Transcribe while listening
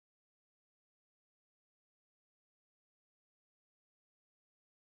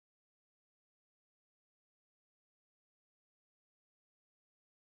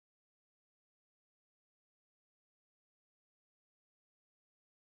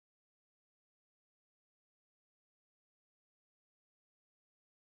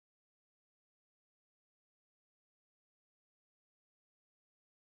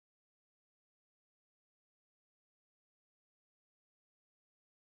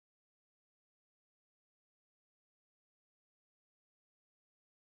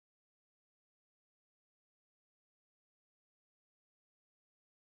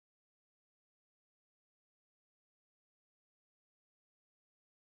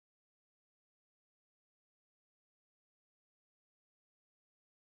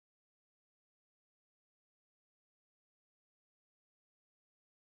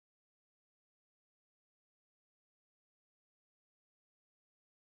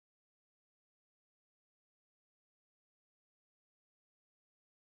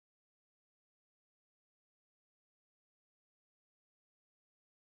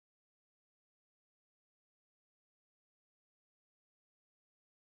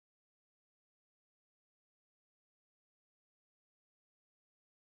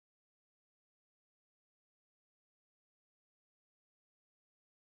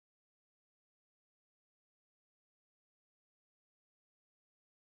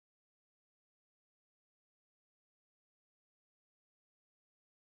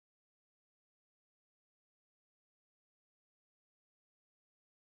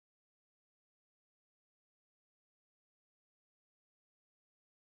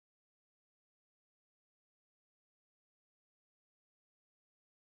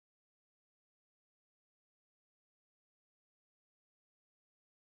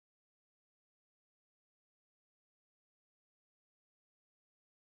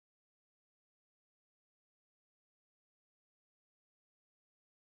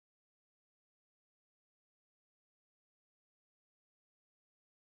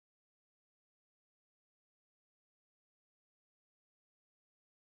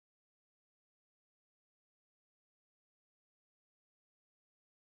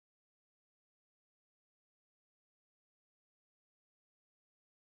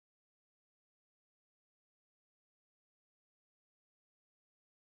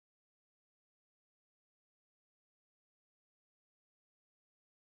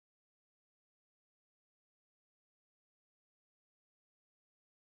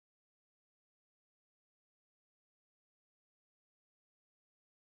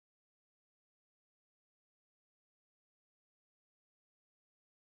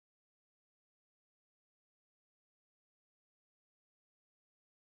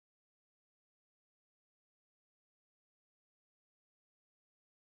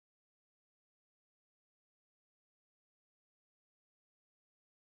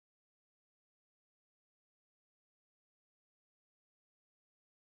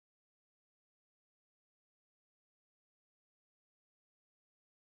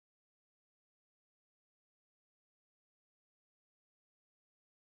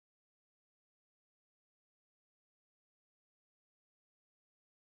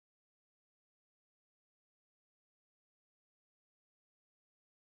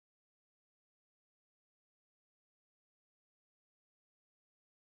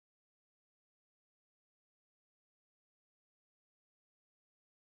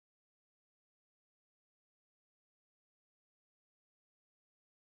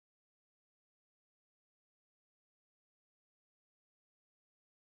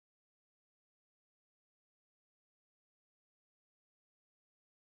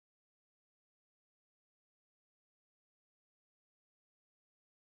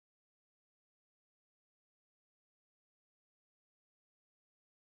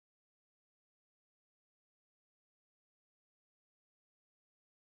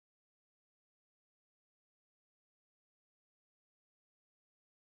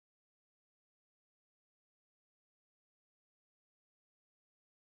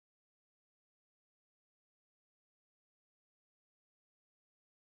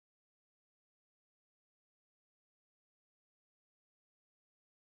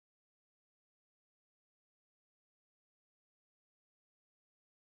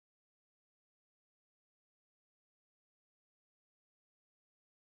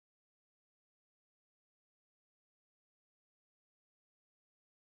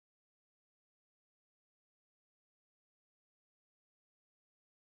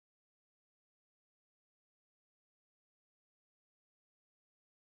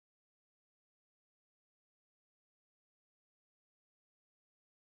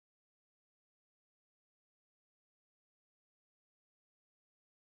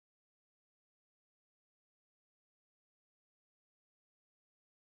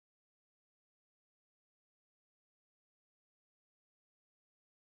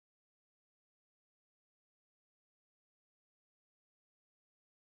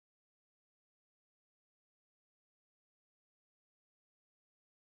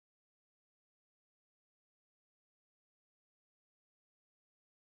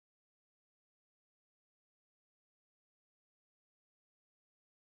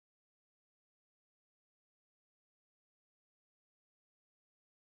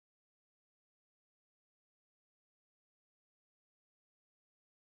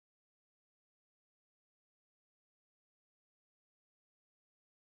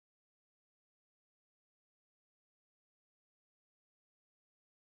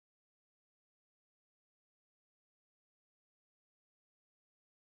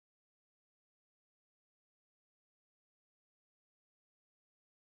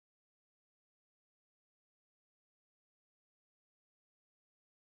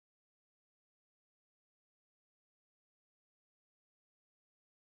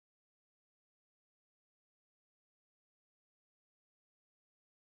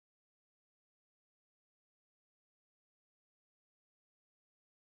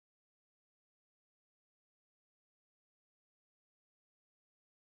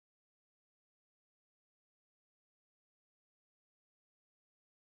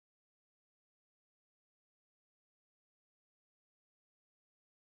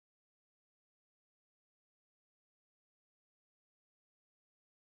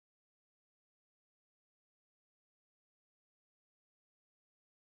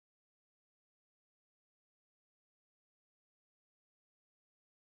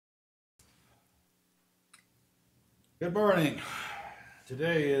Good morning.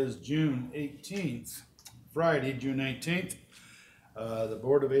 Today is June 18th, Friday, June 18th. The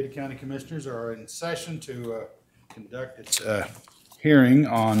Board of Ada County Commissioners are in session to conduct its hearing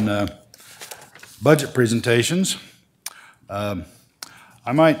on budget presentations. I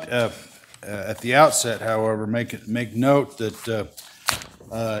might, at the outset, however, make note that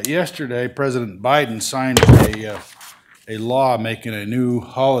yesterday President Biden signed a law making a new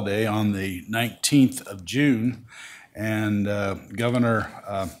holiday on the 19th of June. And Governor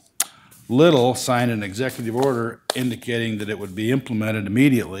Little signed an executive order indicating that it would be implemented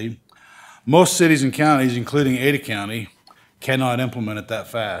immediately. Most cities and counties, including Ada County, cannot implement it that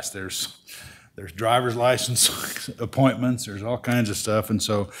fast. There's driver's license appointments, there's all kinds of stuff, and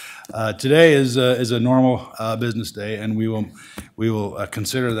so today is a normal business day, and we will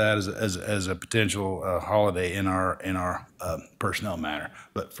consider that as a potential holiday in our personnel matter.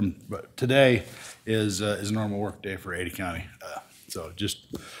 But today is a normal work day for Ada County. So just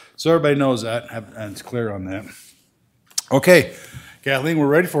so everybody knows that and it's clear on that. Okay, Kathleen, we're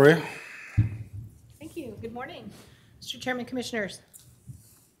ready for you. Thank you. Good morning, Mr. Chairman, Commissioners.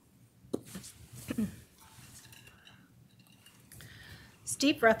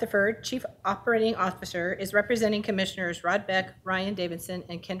 Steve Rutherford, Chief Operating Officer, is representing Commissioners Rod Beck, Ryan Davidson,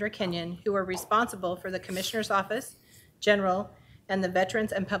 and Kendra Kenyon, who are responsible for the Commissioner's Office, General, and the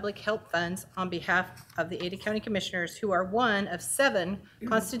Veterans and Public Health Funds on behalf of the Ada County Commissioners, who are one of 7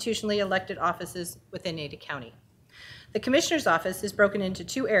 constitutionally elected offices within Ada County. The Commissioner's Office is broken into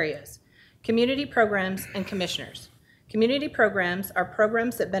 2 areas: community programs and commissioners. Community programs are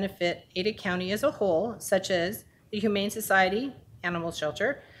programs that benefit Ada County as a whole, such as the Humane Society, Animal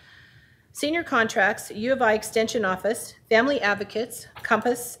Shelter, Senior Contracts, U of I Extension Office, Family Advocates,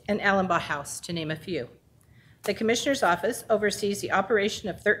 Compass, and Allenbaugh House, to name a few. The Commissioner's Office oversees the operation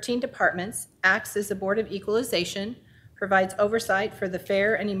of 13 departments, acts as a board of equalization, provides oversight for the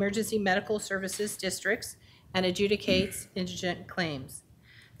Fair and Emergency Medical Services districts, and adjudicates indigent claims.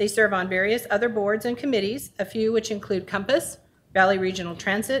 They serve on various other boards and committees, a few which include Compass, Valley Regional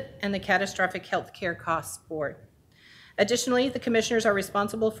Transit, and the Catastrophic Health Care Costs Board. Additionally, the Commissioners are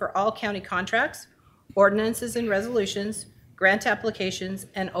responsible for all county contracts, ordinances and resolutions, grant applications,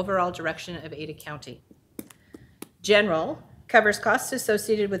 and overall direction of Ada County. General covers costs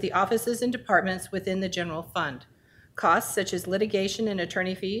associated with the offices and departments within the general fund. Costs such as litigation and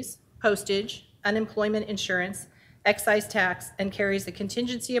attorney fees, postage, unemployment insurance, excise tax, and carries a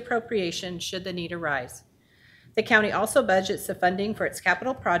contingency appropriation should the need arise. The county also budgets the funding for its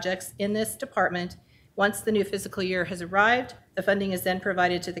capital projects in this department. Once the new fiscal year has arrived, the funding is then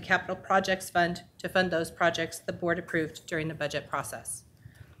provided to the Capital Projects Fund to fund those projects the board approved during the budget process.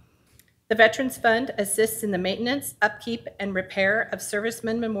 The Veterans Fund assists in the maintenance, upkeep, and repair of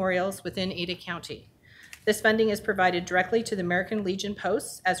servicemen memorials within Ada County. This funding is provided directly to the American Legion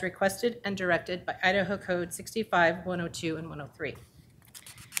posts as requested and directed by Idaho Code 65, 102, and 103.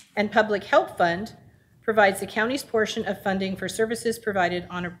 And Public Health Fund provides the county's portion of funding for services provided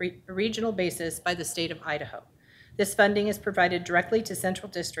on a regional basis by the state of Idaho. This funding is provided directly to Central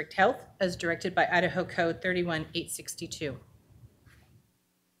District Health as directed by Idaho Code 31-862.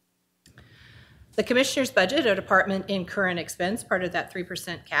 The Commissioner's budget, a department in current expense, part of that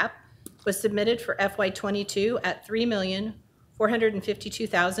 3% cap, was submitted for FY22 at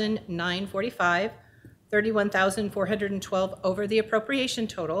 $3,452,945, $31,412 over the appropriation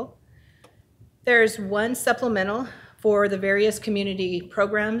total. There's one supplemental for the various community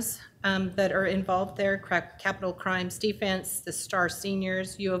programs that are involved there: Capital Crimes Defense, the Star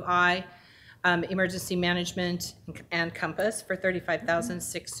Seniors, U of I, Emergency Management, and Compass for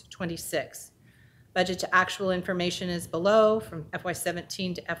 $35,626. Budget to actual information is below from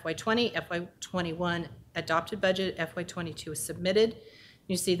FY17 to FY20. FY21 adopted budget, FY22 is submitted.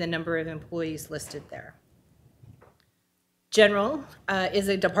 You see the number of employees listed there. General is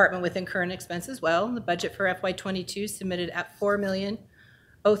a department within current expense as well. The budget for FY22 submitted at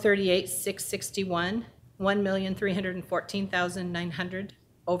 $4,038,661, $1,314,900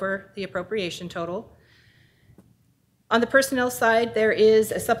 over the appropriation total. On the personnel side, there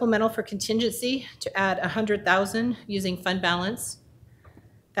is a supplemental for contingency to add $100,000 using fund balance.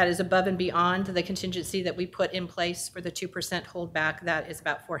 That is above and beyond the contingency that we put in place for the 2% holdback. That is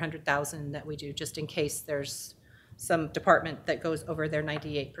about $400,000 that we do just in case there's some department that goes over their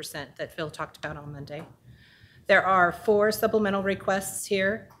 98% that Phil talked about on Monday. There are 4 supplemental requests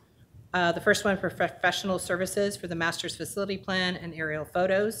here. The first one for professional services for the master's facility plan and aerial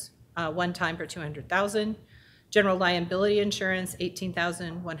photos, one time for $200,000. General liability insurance,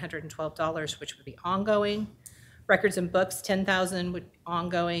 $18,112, which would be ongoing. Records and books, $10,000 would be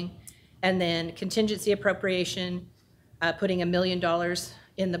ongoing. And then contingency appropriation putting $1 million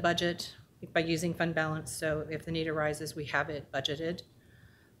in the budget by using fund balance, so if the need arises, we have it budgeted.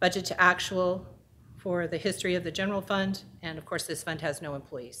 Budget to actual for the history of the general fund, and of course, this fund has no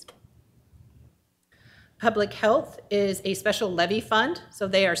employees. Public health is a special levy fund, so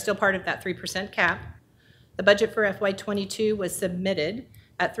they are still part of that 3% cap. The budget for FY22 was submitted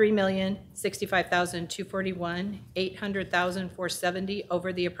at $3,065,241, $800,470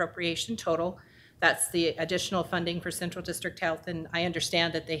 over the appropriation total. That's the additional funding for Central District Health, and I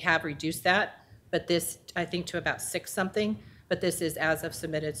understand that they have reduced that, but this, I think, to about 6 something, but this is as of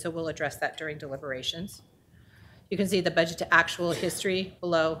submitted, so we'll address that during deliberations. You can see the budget to actual history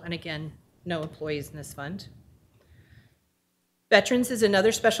below, and again, no employees in this fund. Veterans is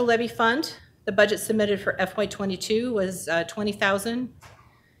another special levy fund. The budget submitted for FY22 was $20,000.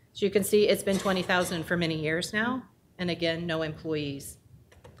 As you can see, it's been $20,000 for many years now, and again, no employees.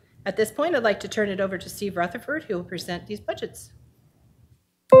 At this point, I'd like to turn it over to Steve Rutherford, who will present these budgets.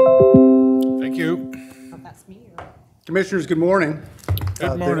 Thank you. Oh, that's me. Commissioners, good morning.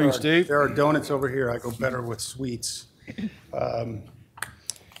 Good morning, Steve. There are donuts over here. I go better with sweets.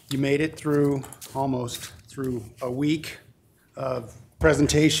 You made it through almost through a week of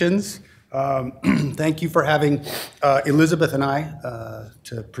presentations. Thank you for having Elizabeth and I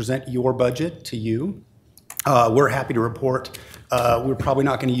to present your budget to you. We're happy to report we're probably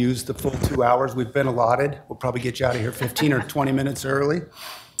not going to use the full 2 hours we've been allotted. We'll probably get you out of here 15 or 20 minutes early.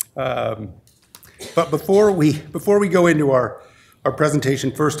 But before we go into our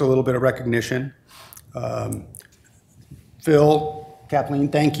presentation, first a little bit of recognition. Phil, Kathleen,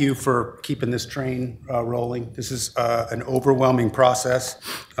 thank you for keeping this train rolling. This is an overwhelming process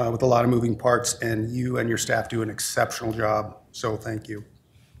with a lot of moving parts, and you and your staff do an exceptional job, so thank you.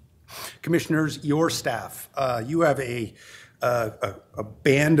 Commissioners, your staff, you have a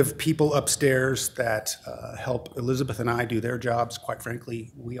band of people upstairs that help Elizabeth and I do their jobs. Quite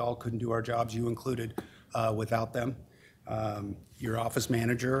frankly, we all couldn't do our jobs, you included, without them. Your office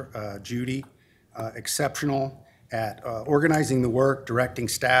manager, Judy, exceptional at organizing the work, directing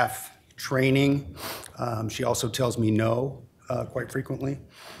staff, training. She also tells me no quite frequently.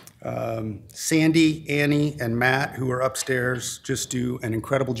 Sandy, Annie, and Matt, who are upstairs, just do an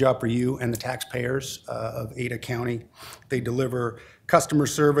incredible job for you and the taxpayers of Ada County. They deliver customer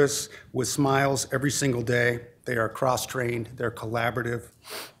service with smiles every single day. They are cross-trained, they're collaborative,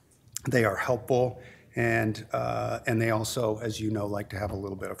 they are helpful, and they also, as you know, like to have a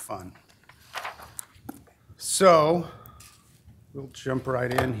little bit of fun. So we'll jump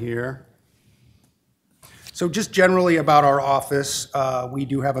right in here. So just generally about our office, we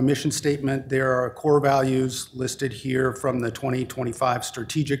do have a mission statement. There are core values listed here from the 2025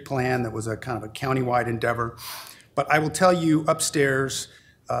 strategic plan that was a kind of a countywide endeavor. But I will tell you upstairs,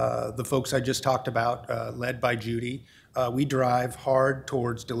 the folks I just talked about, led by Judy, we drive hard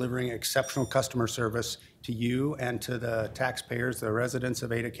towards delivering exceptional customer service to you and to the taxpayers, the residents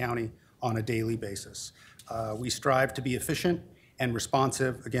of Ada County, on a daily basis. We strive to be efficient and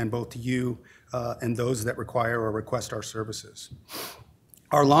responsive, again, both to you and those that require or request our services.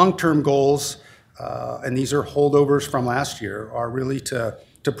 Our long-term goals, and these are holdovers from last year, are really to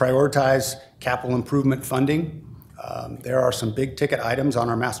prioritize capital improvement funding. There are some big ticket items on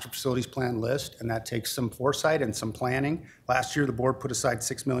our master facilities plan list, and that takes some foresight and some planning. Last year, the board put aside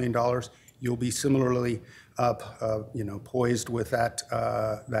 $6 million. You'll be similarly poised with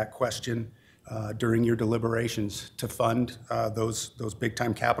that question during your deliberations to fund those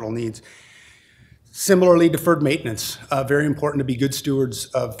big-time capital needs. Similarly, deferred maintenance, very important to be good stewards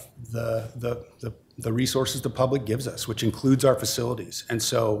of the resources the public gives us, which includes our facilities. And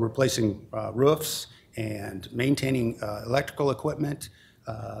so replacing roofs and maintaining electrical equipment,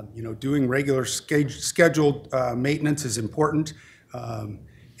 doing regular scheduled maintenance is important.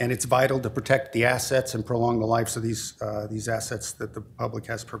 And it's vital to protect the assets and prolong the lives of these assets that the public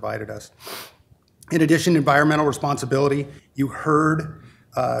has provided us. In addition, environmental responsibility. You heard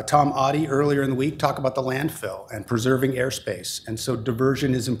Tom Oddie earlier in the week talk about the landfill and preserving airspace. And so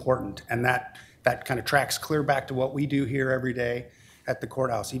diversion is important. And that kind of tracks clear back to what we do here every day at the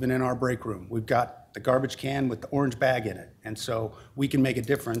courthouse, even in our break room. We've got the garbage can with the orange bag in it. And so we can make a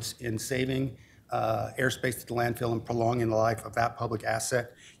difference in saving airspace at the landfill and prolonging the life of that public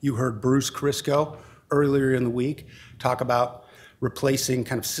asset. You heard Bruce Crisco earlier in the week talk about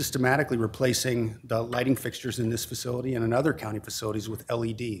systematically replacing the lighting fixtures in this facility and in other county facilities with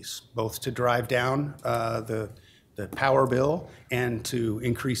LEDs, both to drive down the power bill and to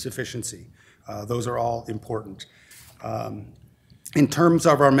increase efficiency. Those are all important. In terms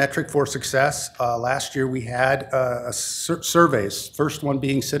of our metric for success, last year we had surveys, first one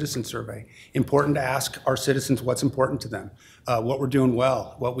being citizen survey. Important to ask our citizens what's important to them, what we're doing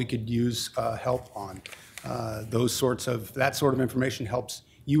well, what we could use help on. That sort of information helps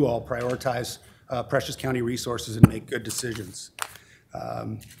you all prioritize precious county resources and make good decisions.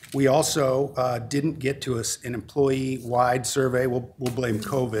 We also didn't get to an employee-wide survey. We'll blame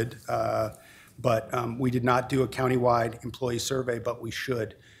COVID. But we did not do a countywide employee survey, but we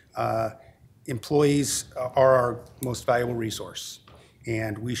should. Employees are our most valuable resource,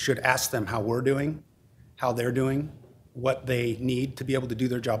 and we should ask them how we're doing, how they're doing, what they need to be able to do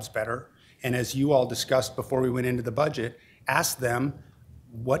their jobs better. And as you all discussed before we went into the budget, ask them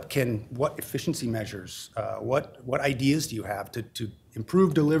what efficiency measures, what ideas do you have to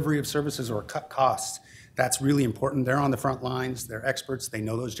improve delivery of services or cut costs. That's really important. They're on the front lines. They're experts. They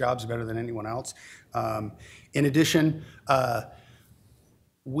know those jobs better than anyone else. In addition,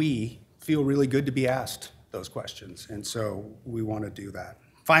 we feel really good to be asked those questions, and so we want to do that.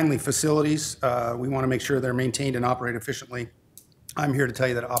 Finally, facilities. We want to make sure they're maintained and operate efficiently. I'm here to tell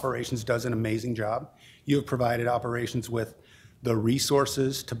you that operations does an amazing job. You have provided operations with the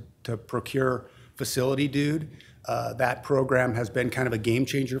resources to procure facility dude. That program has been kind of a game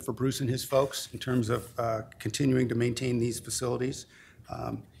changer for Bruce and his folks in terms of continuing to maintain these facilities.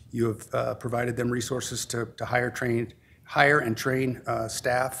 You have provided them resources to hire and train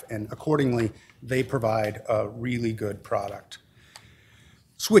staff, and accordingly, they provide a really good product.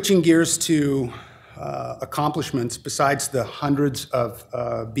 Switching gears to accomplishments, besides the hundreds of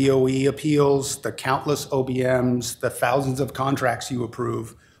BOE appeals, the countless OBMs, the thousands of contracts you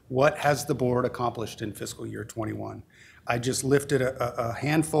approve, what has the board accomplished in fiscal year 21? I just lifted a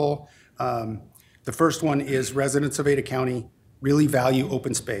handful. The first one is residents of Ada County really value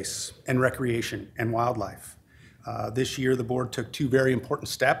open space and recreation and wildlife. This year, the board took two very important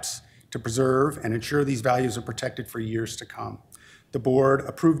steps to preserve and ensure these values are protected for years to come. The board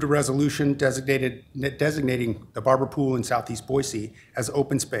approved a resolution designating the Barber Pool in Southeast Boise as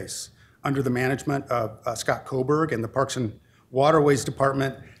open space. Under the management of Scott Coburg and the Parks and Waterways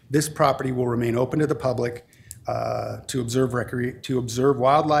Department, this property will remain open to the public to observe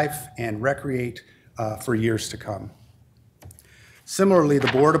wildlife and recreate for years to come. Similarly,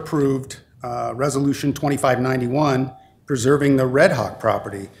 the board approved Resolution 2591, preserving the Red Hawk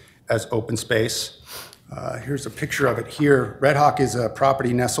property as open space. Here's a picture of it here. Red Hawk is a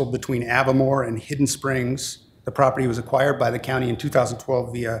property nestled between Avamore and Hidden Springs. The property was acquired by the county in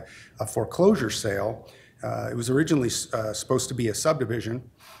 2012 via a foreclosure sale. It was originally supposed to be a subdivision,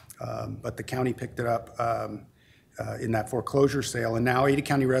 but the county picked it up in that foreclosure sale, and now Ada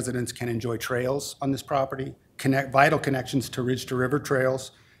County residents can enjoy trails on this property, vital connections to ridge to river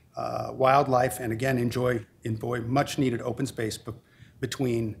trails, wildlife, and again, enjoy much needed open space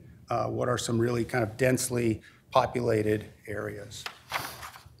between what are some really kind of densely populated areas.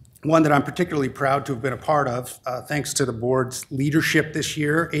 One that I'm particularly proud to have been a part of, thanks to the board's leadership this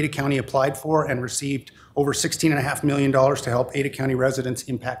year, Ada County applied for and received over $16.5 million to help Ada County residents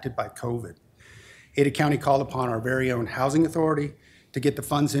impacted by COVID. Ada County called upon our very own housing authority to get the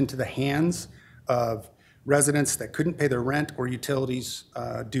funds into the hands of residents that couldn't pay their rent or utilities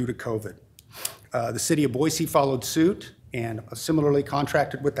due to COVID. The city of Boise followed suit and similarly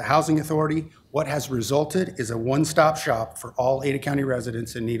contracted with the housing authority. What has resulted is a one-stop shop for all Ada County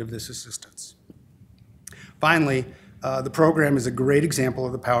residents in need of this assistance. Finally, the program is a great example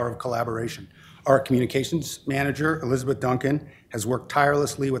of the power of collaboration. Our communications manager, Elizabeth Duncan, has worked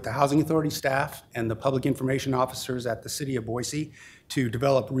tirelessly with the housing authority staff and the public information officers at the city of Boise to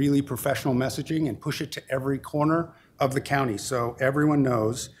develop really professional messaging and push it to every corner of the county so everyone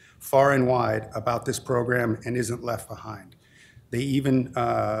knows far and wide about this program and isn't left behind. They even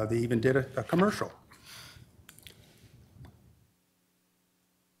did a commercial.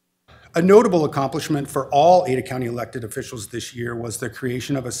 A notable accomplishment for all Ada County elected officials this year was the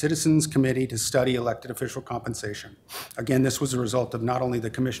creation of a citizens committee to study elected official compensation. Again, this was a result of not only the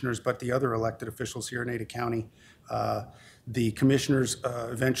commissioners, but the other elected officials here in Ada County. The commissioners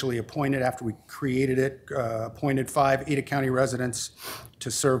eventually appointed, after we created it, appointed 5 Ada County residents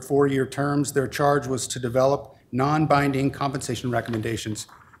to serve 4-year terms. Their charge was to develop non-binding compensation recommendations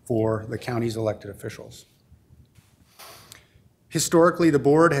for the county's elected officials. Historically, the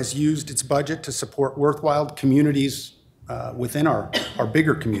board has used its budget to support worthwhile communities within our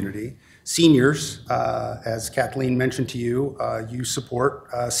bigger community. Seniors, as Kathleen mentioned to you, you support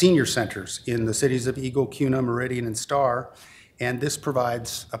senior centers in the cities of Eagle, Cuna, Meridian, and Star, and this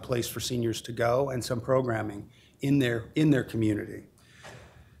provides a place for seniors to go and some programming in their community.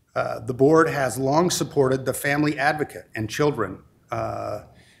 The board has long supported the Family Advocate and Children The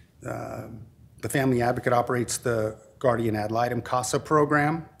Family Advocate operates the Guardian Ad Litem CASA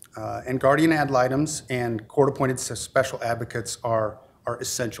program, and Guardian Ad Litems and court-appointed special advocates are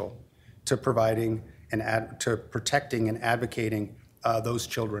essential to providing to protecting and advocating those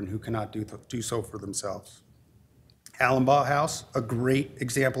children who cannot do so for themselves. Allenbaugh House, a great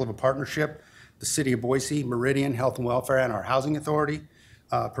example of a partnership. The City of Boise, Meridian Health and Welfare, and our Housing Authority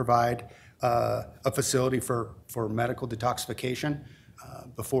provide a facility for medical detoxification.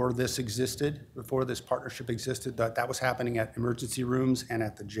 Before this partnership existed, that was happening at emergency rooms and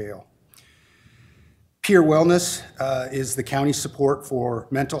at the jail. Peer Wellness is the county's support for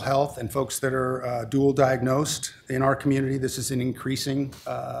mental health and folks that are dual diagnosed in our community. This is an increasing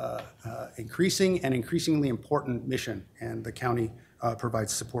and increasingly important mission, and the county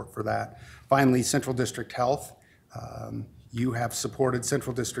provides support for that. Finally, Central District Health. You have supported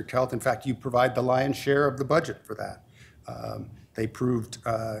Central District Health. In fact, you provide the lion's share of the budget for that. They proved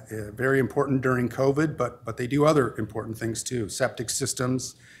very important during COVID, but they do other important things too. Septic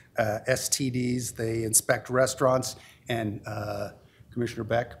systems, STDs, they inspect restaurants, and Commissioner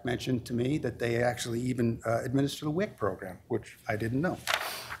Beck mentioned to me that they actually even administer the WIC program, which I didn't know.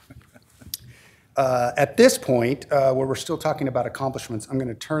 At this point, where we're still talking about accomplishments, I'm going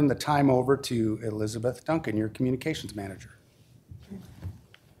to turn the time over to Elizabeth Duncan, your communications manager.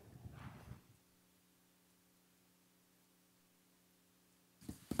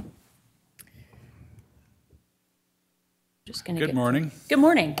 Good morning. Good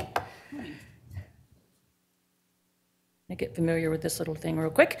morning. I get familiar with this little thing real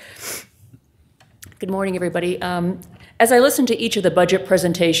quick. Good morning, everybody. As I listen to each of the budget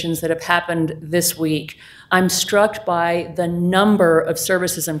presentations that have happened this week, I'm struck by the number of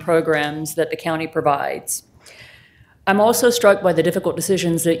services and programs that the county provides. I'm also struck by the difficult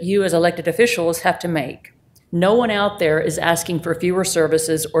decisions that you as elected officials have to make. No one out there is asking for fewer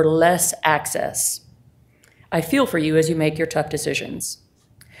services or less access. I feel for you as you make your tough decisions.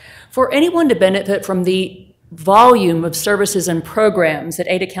 For anyone to benefit from the volume of services and programs that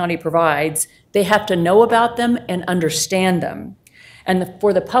Ada County provides, they have to know about them and understand them. And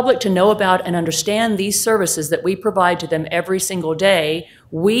for the public to know about and understand these services that we provide to them every single day,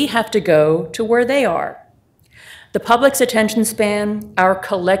 we have to go to where they are. The public's attention span, our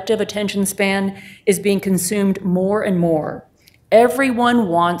collective attention span, is being consumed more and more. Everyone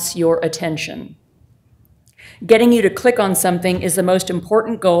wants your attention. Getting you to click on something is the most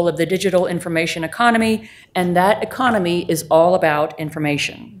important goal of the digital information economy, and that economy is all about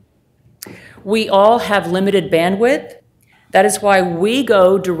information. We all have limited bandwidth. That is why we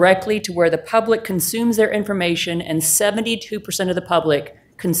go directly to where the public consumes their information, and 72% of the public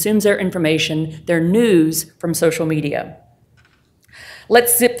consumes their information, their news, from social media.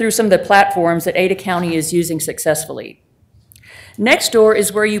 Let's zip through some of the platforms that Ada County is using successfully. Nextdoor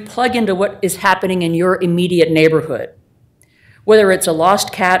is where you plug into what is happening in your immediate neighborhood. Whether it's a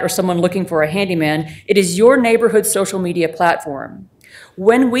lost cat or someone looking for a handyman, it is your neighborhood social media platform.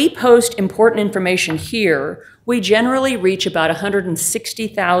 When we post important information here, we generally reach about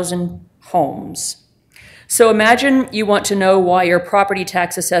 160,000 homes. So imagine you want to know why your property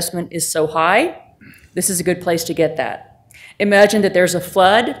tax assessment is so high. This is a good place to get that. Imagine that there's a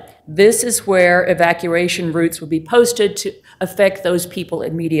flood. This is where evacuation routes would be posted to affect those people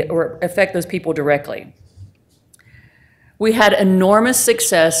directly. We had enormous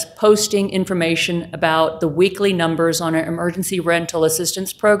success posting information about the weekly numbers on our Emergency Rental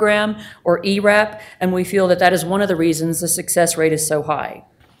Assistance Program, or ERAP, and we feel that that is one of the reasons the success rate is so high.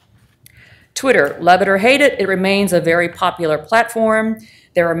 Twitter, love it or hate it, it remains a very popular platform.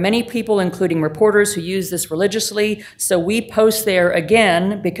 There are many people, including reporters, who use this religiously, so we post there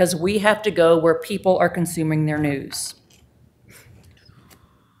again because we have to go where people are consuming their news.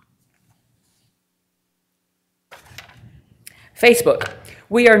 Facebook.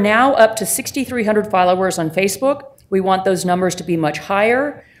 We are now up to 6,300 followers on Facebook. We want those numbers to be much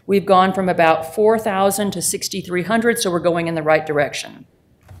higher. We've gone from about 4,000 to 6,300, so we're going in the right direction.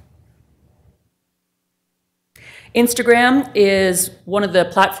 Instagram is one of the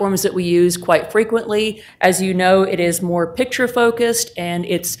platforms that we use quite frequently. As you know, it is more picture-focused, and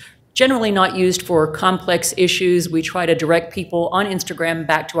it's generally not used for complex issues. We try to direct people on Instagram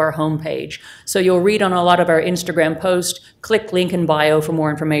back to our homepage. So you'll read on a lot of our Instagram posts, click link in bio for more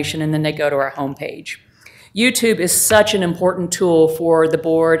information, and then they go to our homepage. YouTube is such an important tool for the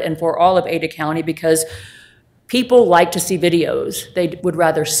board and for all of Ada County because people like to see videos. They would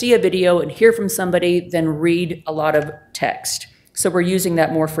rather see a video and hear from somebody than read a lot of text. So we're using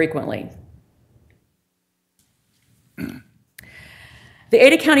that more frequently. The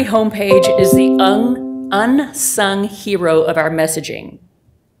Ada County homepage is the unsung hero of our messaging.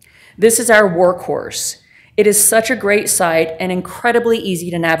 This is our workhorse. It is such a great site and incredibly easy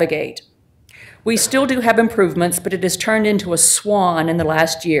to navigate. We still do have improvements, but it has turned into a swan in the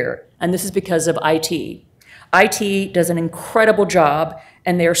last year, and this is because of IT. IT does an incredible job,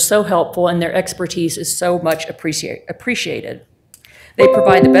 and they are so helpful, and their expertise is so much appreciated. They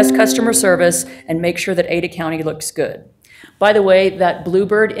provide the best customer service and make sure that Ada County looks good. By the way, that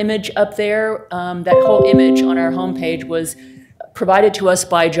bluebird image up there, that whole image on our homepage was provided to us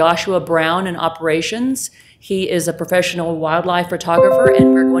by Joshua Brown in operations. He is a professional wildlife photographer,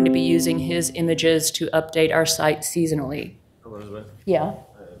 and we're going to be using his images to update our site seasonally. Elizabeth? Yeah,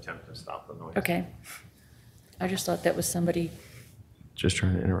 I attempt to stop the noise. okay. I just thought that was somebody Just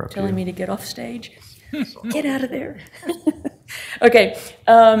trying to interrupt telling you. me to get off stage. Get out of there. Okay,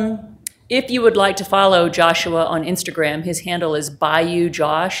 if you would like to follow Joshua on Instagram, his handle is Bayou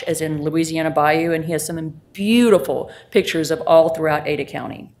Josh, as in Louisiana Bayou, and he has some beautiful pictures of all throughout Ada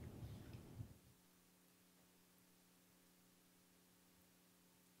County.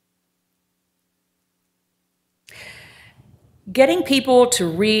 Getting people to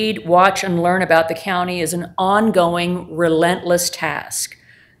read, watch, and learn about the county is an ongoing, relentless task.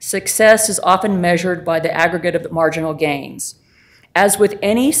 Success is often measured by the aggregate of marginal gains. As with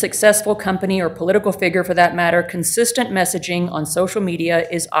any successful company or political figure for that matter, consistent messaging on social media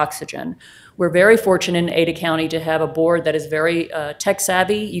is oxygen. We're very fortunate in Ada County to have a board that is very tech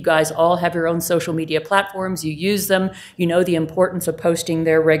savvy. You guys all have your own social media platforms. You use them. You know the importance of posting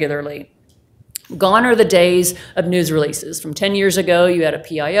there regularly. Gone are the days of news releases. From 10 years ago, you had a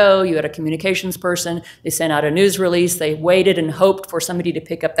PIO, you had a communications person, they sent out a news release, they waited and hoped for somebody to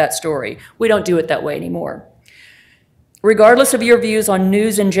pick up that story. We don't do it that way anymore. Regardless of your views on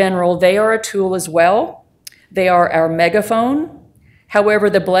news in general, they are a tool as well. They are our megaphone. However,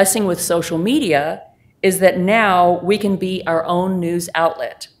 the blessing with social media is that now we can be our own news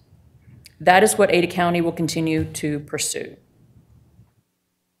outlet. That is what Ada County will continue to pursue.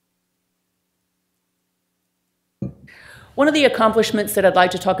 One of the accomplishments that I'd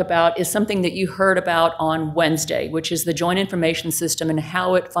like to talk about is something that you heard about on Wednesday, which is the Joint Information System and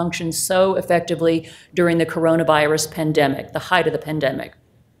how it functions so effectively during the coronavirus pandemic, the height of the pandemic.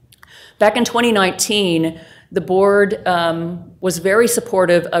 Back in 2019, the board was very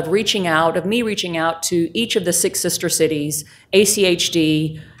supportive of me reaching out to each of the 6 sister cities,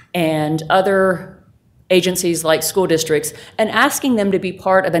 ACHD, and other agencies like school districts, and asking them to be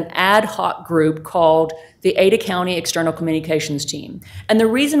part of an ad hoc group called the Ada County External Communications Team. And the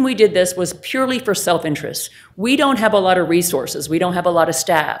reason we did this was purely for self-interest. We don't have a lot of resources. We don't have a lot of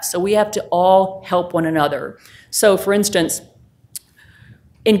staff. So we have to all help one another. So for instance,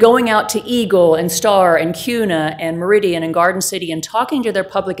 in going out to Eagle and Star and Cuna and Meridian and Garden City and talking to their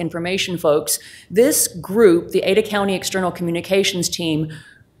public information folks, this group, the Ada County External Communications Team,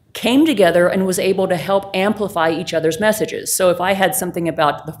 came together and was able to help amplify each other's messages. So if I had something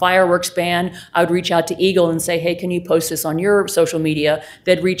about the fireworks ban, I would reach out to Eagle and say, hey, can you post this on your social media?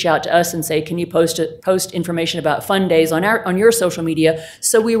 They'd reach out to us and say, can you post information about fun days on your social media?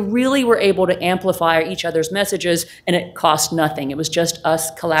 So we really were able to amplify each other's messages, and it cost nothing. It was just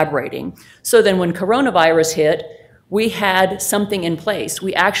us collaborating. So then when coronavirus hit, we had something in place.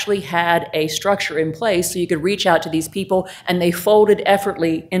 We actually had a structure in place so you could reach out to these people, and they folded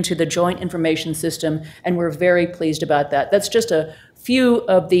effortlessly into the Joint Information System, and we're very pleased about that. That's just a few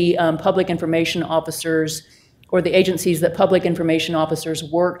of the public information officers or the agencies that public information officers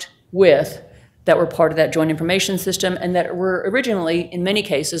worked with that were part of that Joint Information System and that were originally, in many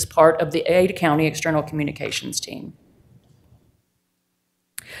cases, part of the Ada County External Communications Team.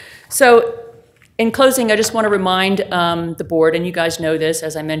 So, in closing, I just want to remind the board, and you guys know this,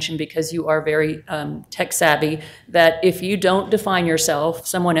 as I mentioned, because you are very tech savvy, that if you don't define yourself,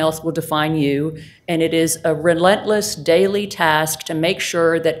 someone else will define you. And it is a relentless daily task to make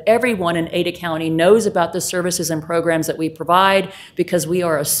sure that everyone in Ada County knows about the services and programs that we provide, because we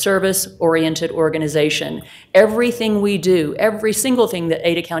are a service-oriented organization. Everything we do, every single thing that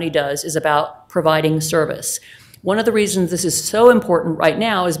Ada County does is about providing service. One of the reasons this is so important right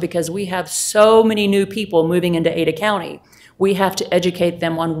now is because we have so many new people moving into Ada County. We have to educate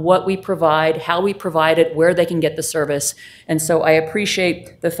them on what we provide, how we provide it, where they can get the service. And so I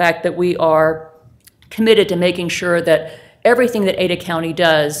appreciate the fact that we are committed to making sure that everything that Ada County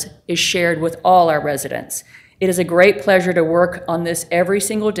does is shared with all our residents. It is a great pleasure to work on this every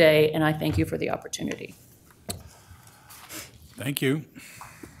single day, and I thank you for the opportunity. Thank you.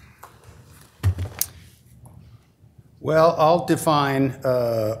 Well, I'll define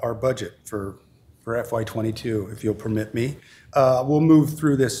our budget for FY22, if you'll permit me. We'll move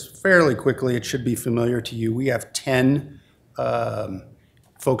through this fairly quickly. It should be familiar to you. We have 10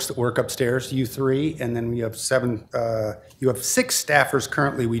 folks that work upstairs, you three, and then we have you have 6 staffers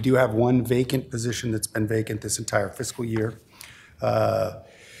currently. We do have 1 vacant position that's been vacant this entire fiscal year.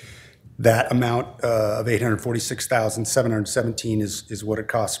 That amount of $846,717 is what it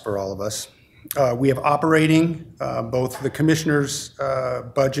costs for all of us. We have operating both the commissioner's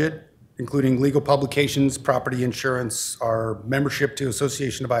budget, including legal publications, property insurance, our membership to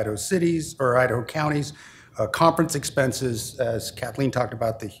Association of Idaho Cities or Idaho Counties, conference expenses, as Kathleen talked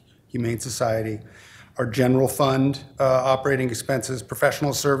about, the Humane Society, our general fund operating expenses,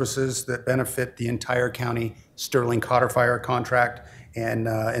 professional services that benefit the entire county, Sterling Cotter Fire contract, and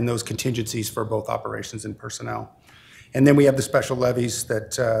those contingencies for both operations and personnel. And then we have the special levies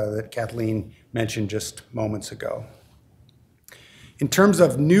that Kathleen mentioned just moments ago. In terms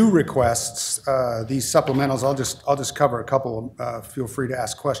of new requests, these supplementals, I'll just cover a couple. Feel free to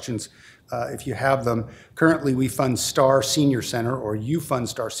ask questions if you have them. Currently, we fund Star Senior Center, or you fund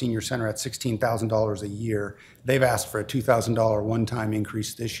Star Senior Center at $16,000 a year. They've asked for a $2,000 one-time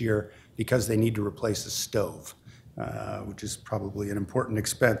increase this year because they need to replace a stove, which is probably an important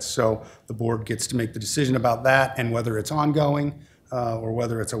expense. So the board gets to make the decision about that and whether it's ongoing or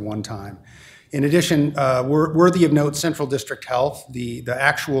whether it's a one-time. In addition, worthy of note, Central District Health, the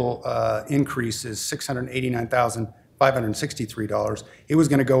actual increase is $689,563. It was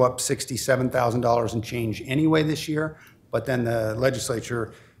going to go up $67,000 and change anyway this year, but then the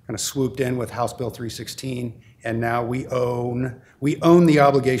legislature kind of swooped in with House Bill 316, and now we own the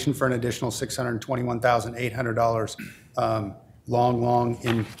obligation for an additional $621,800 long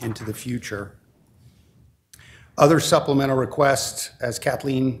into the future. Other supplemental requests, as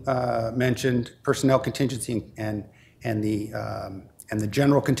Kathleen mentioned, personnel contingency and the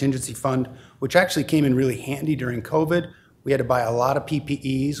general contingency fund, which actually came in really handy during COVID. We had to buy a lot of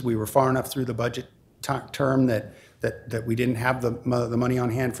PPEs. We were far enough through the budget term that we didn't have the money on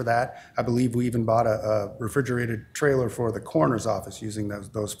hand for that. I believe we even bought a refrigerated trailer for the coroner's office using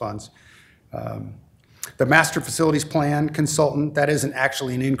those funds. The master facilities plan consultant, that isn't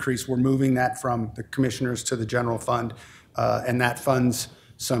actually an increase. We're moving that from the commissioners to the general fund, and that funds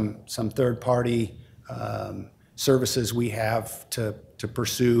some third-party services we have to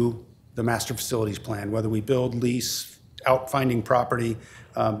pursue the master facilities plan, whether we build, lease, out finding property.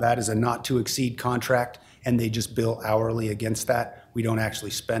 That is a not-to-exceed contract, and they just bill hourly against that. We don't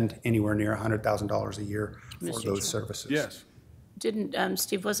actually spend anywhere near $100,000 a year for those services. Yes. Didn't,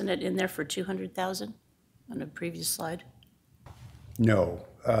 Steve, wasn't it in there for 200,000 on a previous slide? No.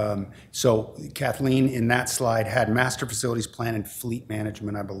 So Kathleen, in that slide, had master facilities plan and fleet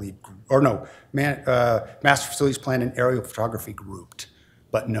management, I believe, or no, master facilities plan and aerial photography grouped.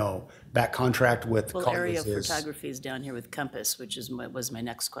 But no, that contract with Well, Compass aerial photography is down here with Compass, which was my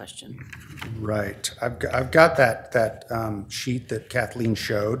next question. Right. I've got that sheet that Kathleen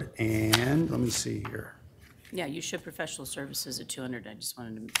showed, and let me see here. Yeah, you showed professional services at 200. I just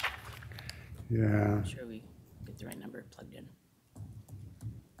wanted to Yeah. make sure we get the right number plugged in.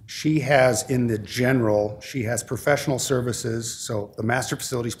 She has in the general, she has professional services, so the master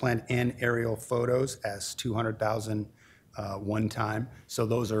facilities plan and aerial photos as 200,000 one time. So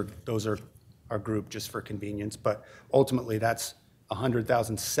those are grouped just for convenience, but ultimately that's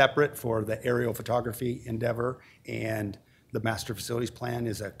 100,000 separate for the aerial photography endeavor, and the master facilities plan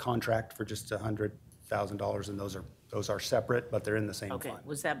is a contract for just $100,000, and those are separate, but they're in the same Okay, fund.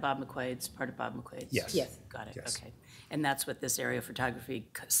 was that Bob McQuaid's, part of Bob McQuaid's? Yes. Yes. Got it, Yes. okay. And that's what this aerial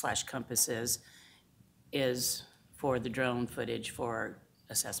photography / Compass is for the drone footage for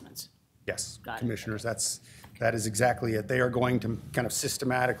assessments? Yes, Got it. commissioners, that is exactly it. They are going to kind of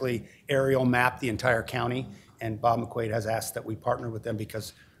systematically aerial map the entire county, and Bob McQuaid has asked that we partner with them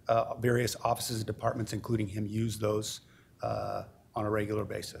because various offices and departments, including him, use those on a regular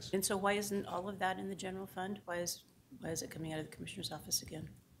basis. And so why isn't all of that in the general fund? Why is it coming out of the commissioner's office again?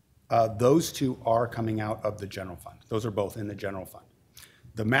 Those two are coming out of the general fund. Those are both in the general fund.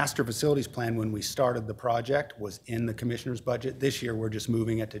 The master facilities plan, when we started the project, was in the commissioner's budget. This year, we're just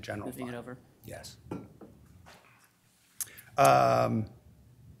moving it to general fund. Moving it over? Yes.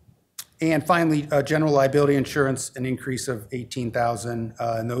 And finally, general liability insurance, an increase of $18,000,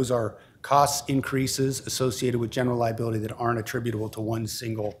 and those are cost increases associated with general liability that aren't attributable to one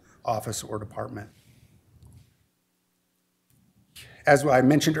single office or department. As I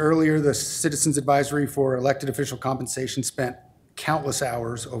mentioned earlier, the Citizens Advisory for Elected Official Compensation spent countless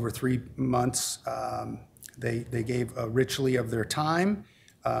hours over 3 months. They gave richly of their time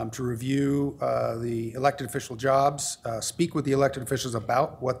to review the elected official jobs, speak with the elected officials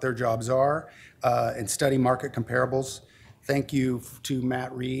about what their jobs are, and study market comparables. Thank you to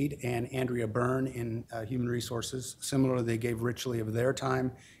Matt Reed and Andrea Byrne in Human Resources. Similarly, they gave richly of their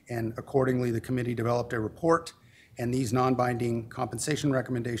time, and accordingly, the committee developed a report and these non-binding compensation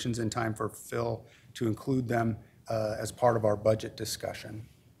recommendations in time for Phil to include them as part of our budget discussion.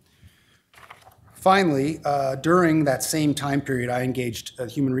 Finally, during that same time period, I engaged the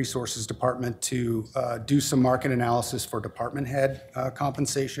Human Resources Department to do some market analysis for department head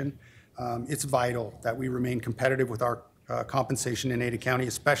compensation. It's vital that we remain competitive with our compensation in Ada County,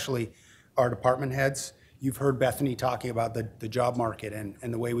 especially our department heads. You've heard Bethany talking about the job market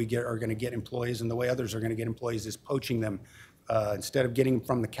and the way we are going to get employees, and the way others are going to get employees is poaching them. Instead of getting them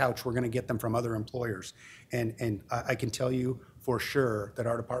from the couch, we're going to get them from other employers. And I can tell you for sure that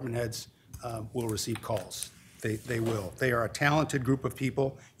our department heads will receive calls. They will. They are a talented group of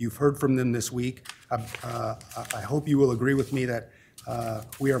people. You've heard from them this week. I hope you will agree with me that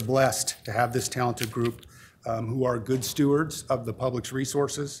we are blessed to have this talented group who are good stewards of the public's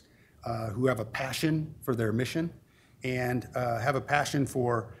resources, who have a passion for their mission, and have a passion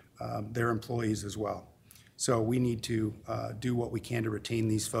for their employees as well. So we need to do what we can to retain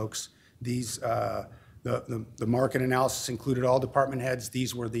these folks. These, the market analysis included all department heads.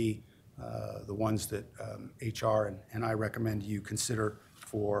 These were the ones that HR and I recommend you consider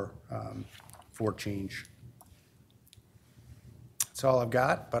for change. That's all I've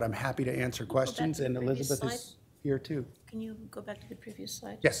got, but I'm happy to answer questions, to the and previous Elizabeth is here too. Can you go back to the previous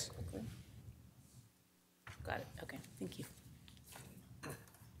slide? Yes. Quickly? Got it, okay, thank you.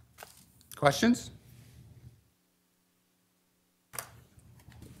 Questions?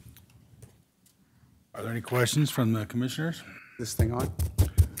 Are there any questions from the commissioners? This thing on?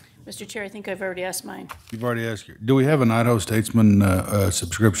 Mr. Chair, I think I've already asked mine. You've already asked. Do we have an Idaho Statesman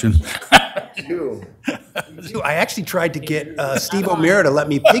subscription? I actually tried to get Steve O'Meara to let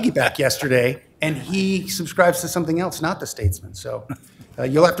me piggyback yesterday, and he subscribes to something else, not the Statesman. So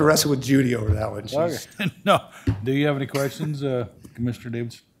you'll have to wrestle with Judy over that one. She's- No. Do you have any questions, Commissioner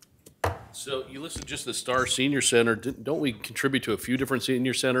Davis? So you listed just the Star Senior Center. Don't we contribute to a few different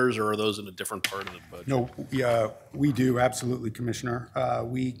senior centers, or are those in a different part of the budget? No, yeah, we do, absolutely, Commissioner.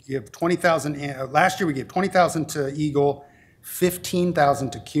 We give 20,000, last year we gave 20,000 to Eagle,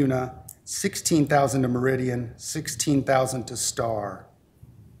 15,000 to CUNA, 16,000 to Meridian, 16,000 to Star.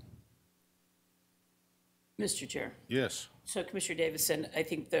 Mr. Chair, Yes. so Commissioner Davison, I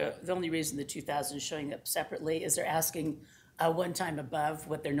think the only reason the 2,000 is showing up separately is they're asking one time above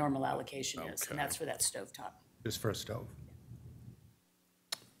what their normal allocation is, and that's for that stovetop. Just for a stove.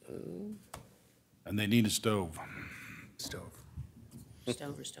 And they need a stove. Stove.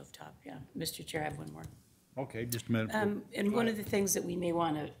 Stove or stovetop, yeah. Mr. Chair, I have one more. Okay, just a minute. And one of the things that we may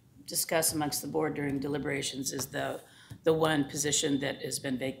want to discuss amongst the board during deliberations is the one position that has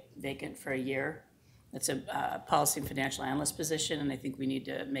been vacant for a year. That's a policy and financial analyst position, and I think we need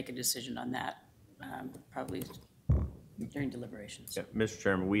to make a decision on that, probably during deliberations. Yeah, Mr.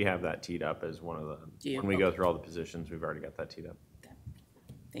 Chairman, we have that teed up as one of the, Do you? when we go through all the positions, we've already got that teed up. Okay.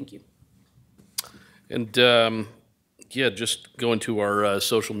 Thank you. And yeah, just going to our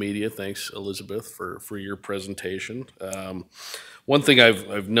social media. Thanks, Elizabeth, for your presentation. One thing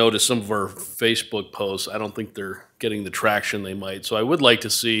I've noticed, some of our Facebook posts, I don't think they're getting the traction they might. So I would like to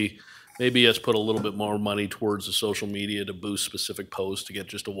see maybe us put a little bit more money towards the social media to boost specific posts to get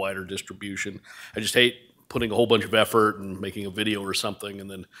just a wider distribution. I just hate putting a whole bunch of effort and making a video or something and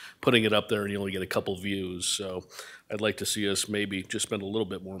then putting it up there and you only get a couple views. So I'd like to see us maybe just spend a little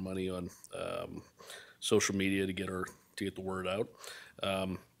bit more money on social media to get the word out.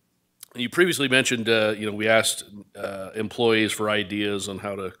 You previously mentioned, we asked employees for ideas on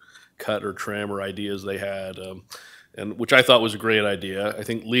how to cut or trim or ideas they had, and which I thought was a great idea. I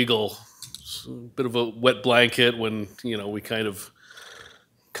think legal, a bit of a wet blanket when we kind of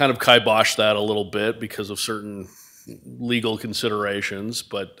kiboshed that a little bit because of certain legal considerations.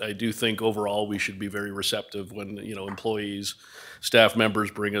 But I do think overall we should be very receptive when employees, staff members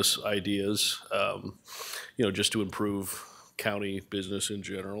bring us ideas, just to improve county business in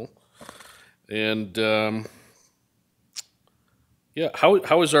general. And yeah,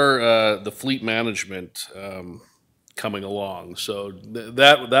 how is our the fleet management coming along? So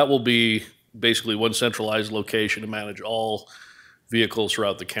that will be basically one centralized location to manage all vehicles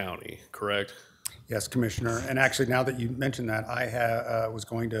throughout the county, correct? Yes, Commissioner. And actually, now that you mentioned that, I was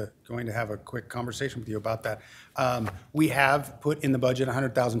going to have a quick conversation with you about that. We have put in the budget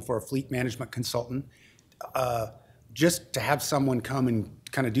 $100,000 for a fleet management consultant, just to have someone come and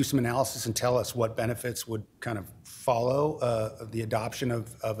kind of do some analysis and tell us what benefits would kind of follow the adoption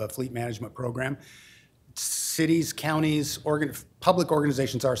of a fleet management program. cities, counties, public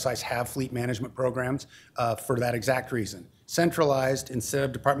organizations our size have fleet management programs for that exact reason. Centralized, instead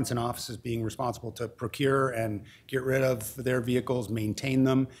of departments and offices being responsible to procure and get rid of their vehicles, maintain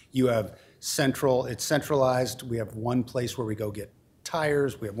them, you have it's centralized. We have one place where we go get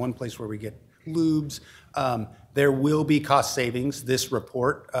tires. We have one place where we get lubes. There will be cost savings. This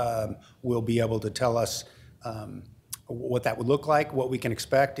report will be able to tell us what that would look like, what we can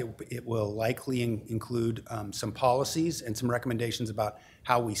expect. It will likely include some policies and some recommendations about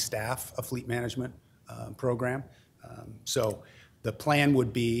how we staff a fleet management program. So the plan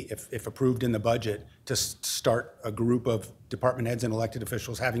would be, if approved in the budget, to start a group of department heads and elected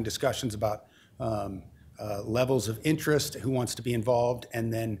officials having discussions about levels of interest, who wants to be involved,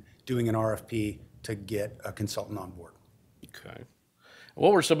 and then doing an RFP to get a consultant on board. Okay.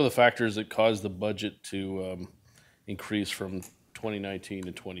 What were some of the factors that caused the budget to increase from 2019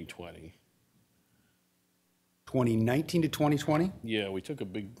 to 2020? 2019 to 2020? Yeah, we took a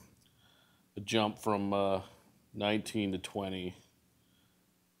jump from 19 to 20.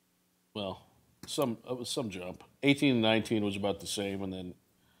 Well, it was some jump. 18 and 19 was about the same, and then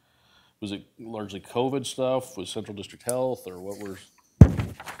was it largely COVID stuff? Was Central District Health, or what were?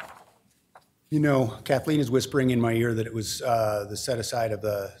 You know, Kathleen is whispering in my ear that it was the set aside of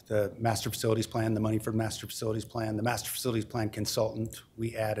the master facilities plan, the money for master facilities plan, the master facilities plan consultant.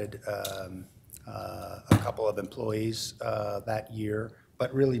 We added a couple of employees that year,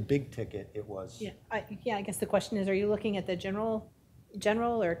 but really big ticket it was. Yeah, I guess the question is, are you looking at the general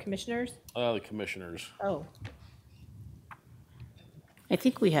or commissioners? The commissioners. Oh, I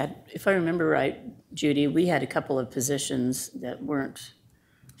think we had, if I remember right, Judy, we had a couple of positions that weren't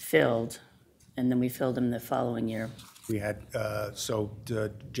filled, and then we filled them the following year. We had,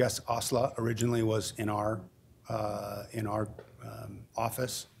 Jess Osla originally was in our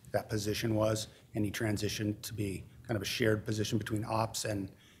office, that position was, and he transitioned to be kind of a shared position between ops and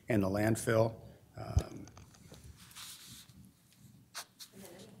the landfill.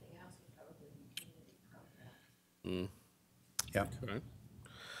 Yeah, Okay.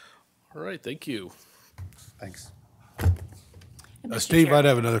 All right, thank you. thanks. Steve, I'd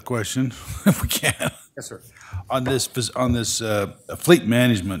have another question, if we can. Yes, sir. On this fleet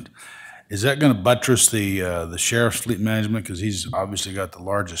management, is that going to buttress the sheriff's fleet management? Because he's obviously got the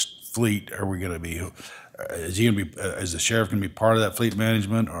largest fleet. Are we going to be, is the sheriff going to be part of that fleet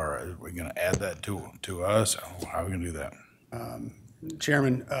management, or are we going to add that to us? How are we going to do that?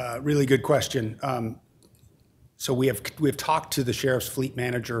 Chairman, really good question. So we have talked to the sheriff's fleet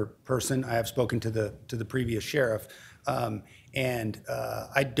manager person. I have spoken to the previous sheriff, and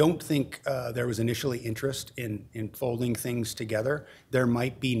I don't think there was initially interest in folding things together. There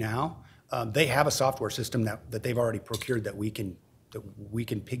might be now. They have a software system that they've already procured that we can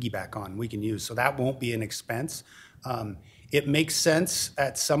piggyback on, we can use. So that won't be an expense. It makes sense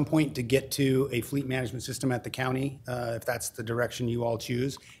at some point to get to a fleet management system at the county, if that's the direction you all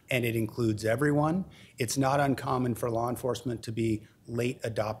choose, and it includes everyone. It's not uncommon for law enforcement to be late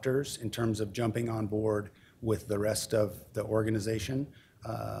adopters in terms of jumping on board with the rest of the organization.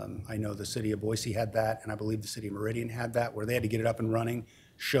 I know the city of Boise had that, and I believe the city of Meridian had that, where they had to get it up and running,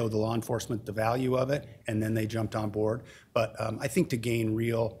 show the law enforcement the value of it, and then they jumped on board. But I think to gain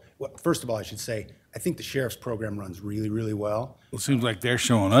first of all, I should say, I think the sheriff's program runs really, really well. It seems like they're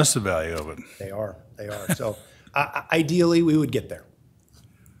showing us the value of it. They are. So ideally, we would get there.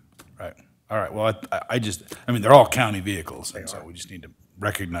 Right. All right. Well, I mean, they're all county vehicles, and so we just need to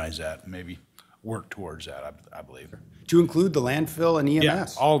recognize that and maybe work towards that, I believe. To include the landfill and EMS. Yeah,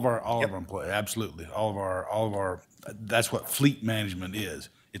 all of our employees, absolutely. All of our, that's what fleet management is.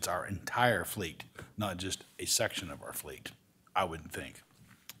 It's our entire fleet, not just a section of our fleet, I wouldn't think.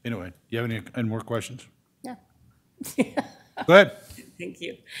 Anyway, you have any more questions? Yeah. Go ahead. Thank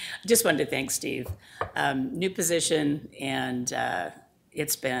you. I just wanted to thank Steve. New position, and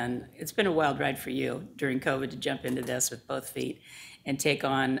it's been a wild ride for you during COVID to jump into this with both feet and take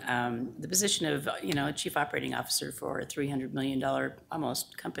on the position of a chief operating officer for a $300 million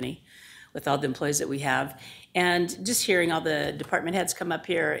almost company with all the employees that we have. And just hearing all the department heads come up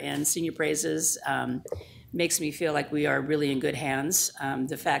here and sing your praises makes me feel like we are really in good hands.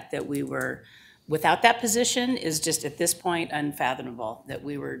 The fact that we were without that position is just at this point unfathomable, that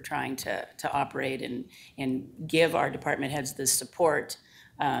we were trying to operate and give our department heads the support,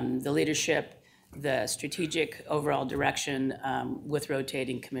 the leadership, the strategic overall direction with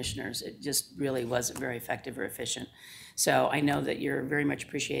rotating commissioners. It just really wasn't very effective or efficient. So I know that you're very much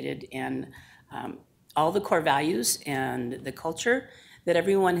appreciated, and all the core values and the culture that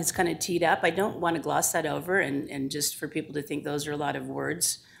everyone has kind of teed up. I don't want to gloss that over and just for people to think those are a lot of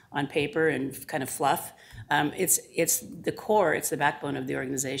words on paper and kind of fluff. It's the core, it's the backbone of the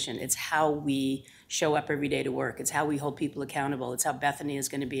organization. It's how we show up every day to work. It's how we hold people accountable. It's how Bethany is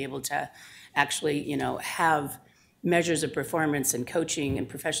going to be able to actually, have measures of performance and coaching and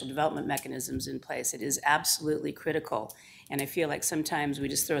professional development mechanisms in place. It is absolutely critical. And I feel like sometimes we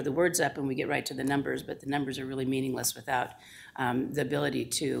just throw the words up and we get right to the numbers, but the numbers are really meaningless without the ability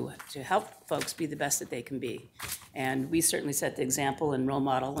to help folks be the best that they can be. And we certainly set the example and role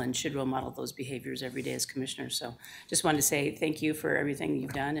model and should role model those behaviors every day as commissioners. So just wanted to say thank you for everything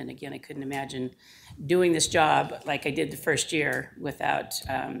you've done. And again, I couldn't imagine doing this job like I did the first year without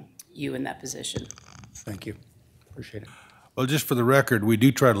you in that position. Thank you. Appreciate it. Well, just for the record, we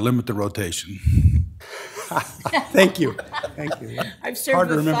do try to limit the rotation. Thank you. Thank you. I've Hard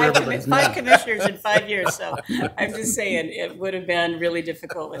served to with remember everybody's five name. commissioners in 5 years, so I'm just saying it would have been really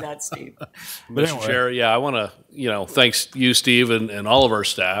difficult without Steve. But Mr. anyway. Chair, yeah, I want to, thanks you, Steve, and all of our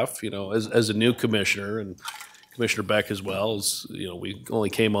staff, as a new commissioner, and Commissioner Beck as well, as, we only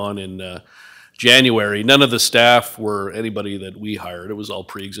came on in January. None of the staff were anybody that we hired. It was all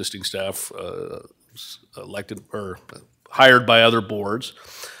pre-existing staff elected or hired by other boards.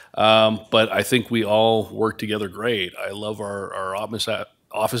 But I think we all work together great. I love our office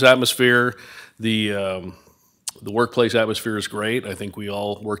atmosphere. The workplace atmosphere is great. I think we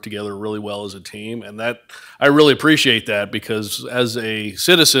all work together really well as a team, and that I really appreciate that, because as a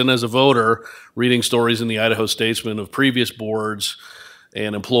citizen, as a voter, reading stories in the Idaho Statesman of previous boards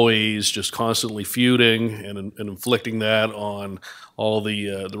and employees just constantly feuding and inflicting that on all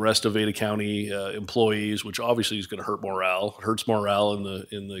the rest of Ada County employees, which obviously is going to hurt morale. It hurts morale in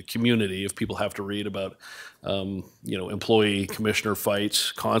the community if people have to read about employee commissioner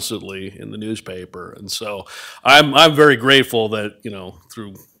fights constantly in the newspaper. And so I'm very grateful that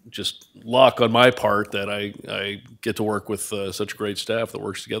through just luck on my part that I get to work with such a great staff that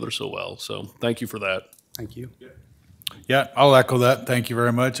works together so well. So thank you for that. Thank you. Yeah, I'll echo that. Thank you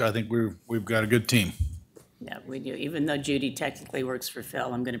very much. I think we've got a good team. Yeah, we do. Even though Judy technically works for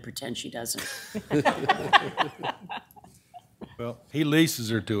Phil, I'm going to pretend she doesn't. Well, he leases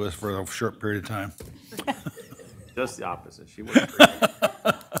her to us for a short period of time. Just the opposite. She works for you.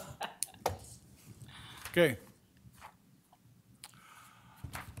 Okay.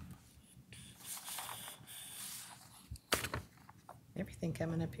 Everything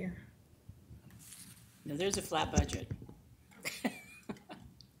coming up here. Now, there's a flat budget.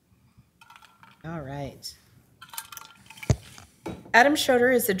 All right. Adam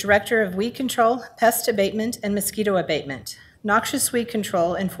Schroeder is the Director of Weed Control, Pest Abatement, and Mosquito Abatement. Noxious Weed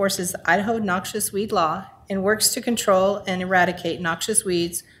Control enforces Idaho noxious weed law and works to control and eradicate noxious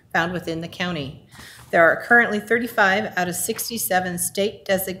weeds found within the county. There are currently 35 out of 67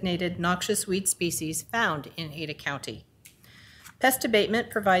 state-designated noxious weed species found in Ada County. Pest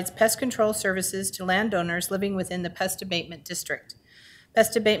Abatement provides pest control services to landowners living within the Pest Abatement District.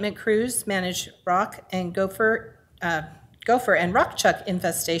 Pest abatement crews manage rock and gopher and rock chuck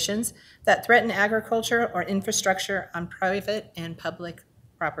infestations that threaten agriculture or infrastructure on private and public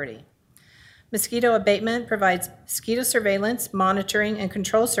property. Mosquito abatement provides mosquito surveillance, monitoring, and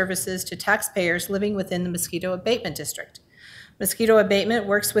control services to taxpayers living within the Mosquito Abatement District. Mosquito abatement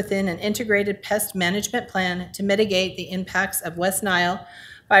works within an integrated pest management plan to mitigate the impacts of West Nile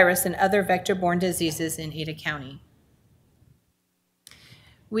virus and other vector-borne diseases in Ada County.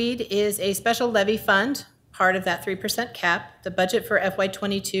 Weed is a special levy fund, part of that 3% cap. The budget for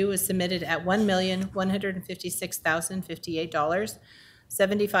FY22 was submitted at $1,156,058,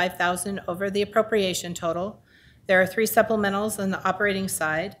 $75,000 over the appropriation total. There are 3 supplementals on the operating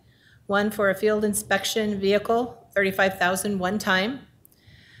side. One for a field inspection vehicle, $35,000 one time.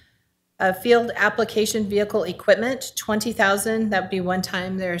 A field application vehicle equipment, $20,000, that would be one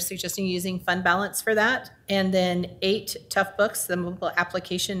time. They're suggesting using fund balance for that. And then 8 tough books, the mobile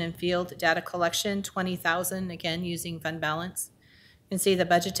application and field data collection, $20,000, again, using fund balance. You can see the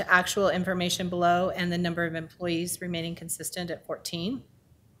budget to actual information below and the number of employees remaining consistent at 14.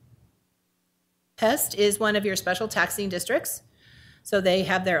 Pest is one of your special taxing districts. So they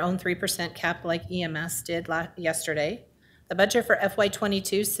have their own 3% cap like EMS did yesterday. The budget for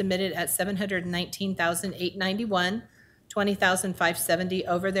FY22 submitted at $719,891, $20,570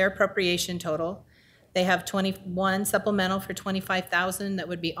 over their appropriation total. They have 21 supplemental for $25,000 that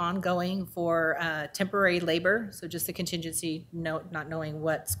would be ongoing for temporary labor, so just the contingency, not knowing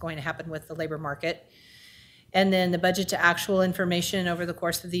what's going to happen with the labor market. And then the budget to actual information over the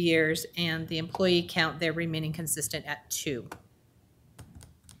course of the years, and the employee count there remaining consistent at 2.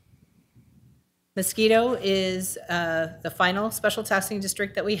 Mosquito is the final special taxing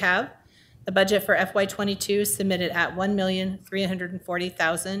district that we have. The budget for FY22 submitted at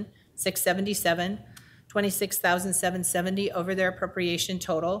 $1,340,677, $26,770 over their appropriation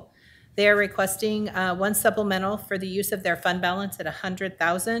total. They are requesting one supplemental for the use of their fund balance at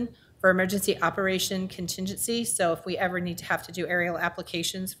 $100,000 for emergency operation contingency. So if we ever need to have to do aerial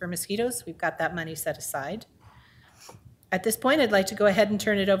applications for mosquitoes, we've got that money set aside. At this point, I'd like to go ahead and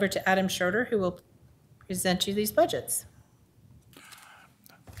turn it over to Adam Schroeder, who will present you these budgets.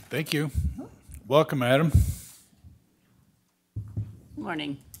 Thank you. Welcome, Adam.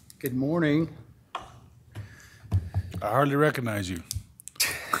 Morning. Good morning. I hardly recognize you.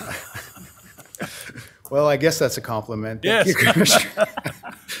 Well, I guess that's a compliment. Yes. Thank you, Commissioner.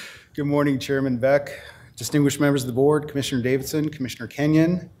 Good morning, Chairman Beck, distinguished members of the board, Commissioner Davidson, Commissioner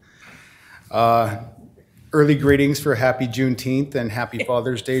Kenyon. Early greetings for a happy Juneteenth and happy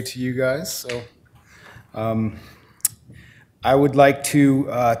Father's Day to you guys. So, I would like to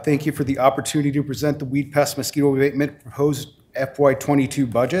thank you for the opportunity to present the weed pest mosquito abatement proposed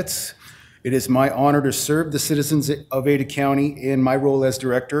FY22 budgets. It is my honor to serve the citizens of Ada County in my role as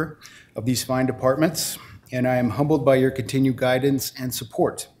director of these fine departments, and I am humbled by your continued guidance and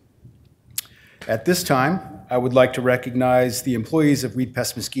support. At this time, I would like to recognize the employees of Weed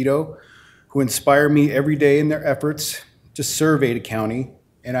Pest Mosquito who inspire me every day in their efforts to serve Ada County,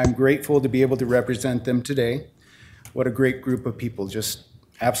 and I'm grateful to be able to represent them today. What a great group of people, just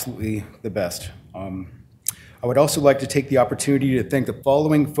absolutely the best. I would also like to take the opportunity to thank the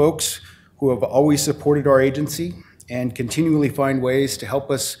following folks who have always supported our agency and continually find ways to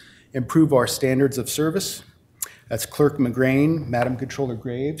help us improve our standards of service. That's Clerk McGrain, Madam Controller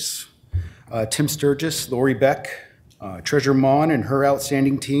Graves, Tim Sturgis, Lori Beck, Treasurer Mon and her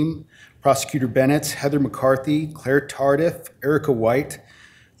outstanding team, Prosecutor Bennett, Heather McCarthy, Claire Tardif, Erica White,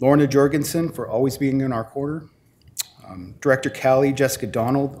 Lorna Jorgensen for always being in our corner, Director Callie, Jessica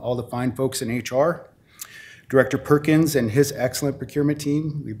Donald, all the fine folks in HR, Director Perkins and his excellent procurement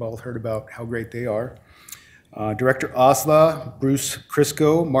team. We've all heard about how great they are. Director Osla, Bruce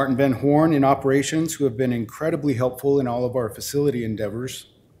Crisco, Martin Van Horn in operations, who have been incredibly helpful in all of our facility endeavors.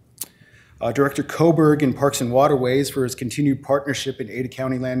 Director Coburg in Parks and Waterways for his continued partnership in Ada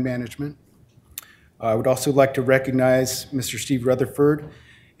County Land Management. I would also like to recognize Mr. Steve Rutherford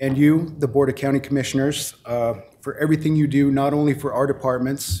and you, the Board of County Commissioners, for everything you do, not only for our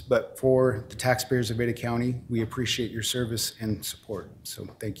departments, but for the taxpayers of Ada County. We appreciate your service and support, so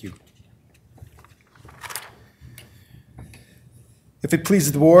thank you. If it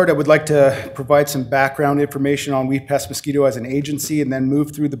pleases the board, I would like to provide some background information on Weed Pest Mosquito as an agency and then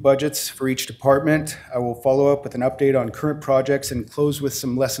move through the budgets for each department. I will follow up with an update on current projects and close with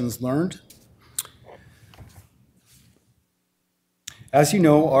some lessons learned. As you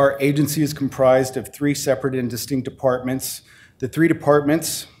know, our agency is comprised of three separate and distinct departments. The three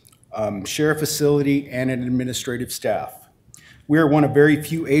departments share a facility and an administrative staff. We are one of very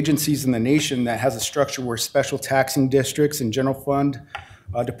few agencies in the nation that has a structure where special taxing districts and general fund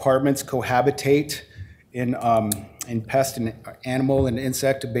departments cohabitate in pest and animal and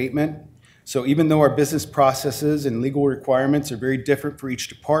insect abatement. So even though our business processes and legal requirements are very different for each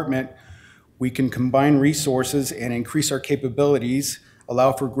department, we can combine resources and increase our capabilities,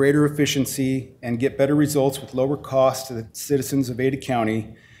 allow for greater efficiency, and get better results with lower costs to the citizens of Ada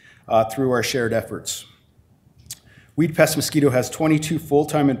County through our shared efforts. Weed Pest Mosquito has 22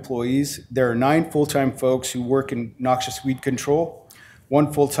 full-time employees. There are 9 full-time folks who work in noxious weed control,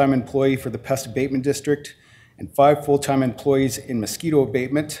 1 full-time employee for the Pest Abatement District, and 5 full-time employees in mosquito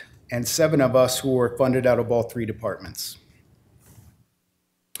abatement, and 7 of us who are funded out of all 3 departments.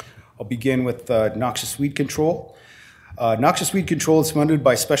 I'll begin with noxious weed control. Noxious weed control is funded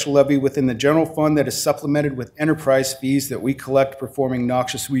by special levy within the general fund that is supplemented with enterprise fees that we collect performing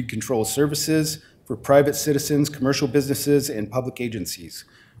noxious weed control services for private citizens, commercial businesses, and public agencies.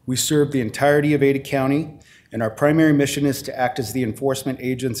 We serve the entirety of Ada County, and our primary mission is to act as the enforcement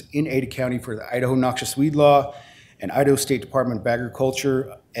agents in Ada County for the Idaho Noxious Weed Law and Idaho State Department of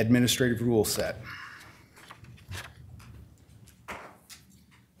Agriculture administrative rule set.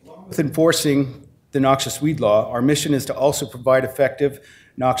 Along with enforcing the Noxious Weed Law, our mission is to also provide effective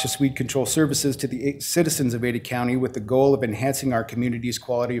noxious weed control services to the citizens of Ada County with the goal of enhancing our community's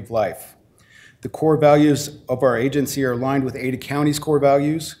quality of life. The core values of our agency are aligned with Ada County's core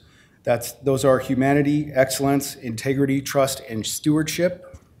values. Those are humanity, excellence, integrity, trust, and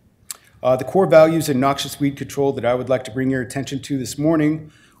stewardship. The core values in noxious weed control that I would like to bring your attention to this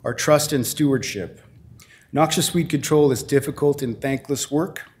morning are trust and stewardship. Noxious weed control is difficult and thankless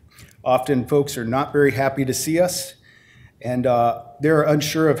work. Often folks are not very happy to see us, and they're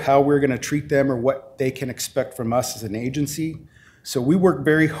unsure of how we're going to treat them or what they can expect from us as an agency. So we work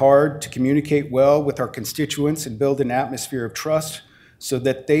very hard to communicate well with our constituents and build an atmosphere of trust so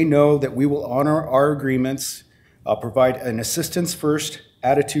that they know that we will honor our agreements, provide an assistance first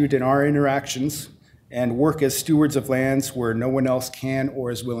attitude in our interactions, and work as stewards of lands where no one else can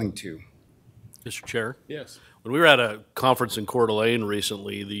or is willing to. Mr. Chair? Yes. When we were at a conference in Coeur d'Alene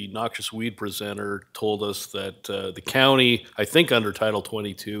recently, the noxious weed presenter told us that the county, I think under Title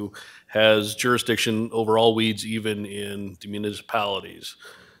 22, has jurisdiction over all weeds even in the municipalities.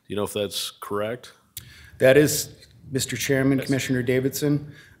 Do you know if that's correct? That is, Mr. Chairman, Commissioner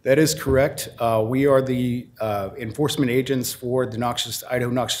Davidson, that is correct. We are the enforcement agents for the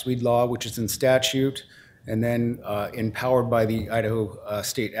Idaho noxious weed law, which is in statute, and then empowered by the Idaho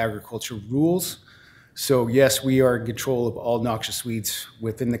State Agriculture rules. So yes, we are in control of all noxious weeds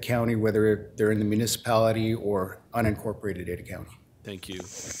within the county, whether they're in the municipality or unincorporated Ada County. Thank you.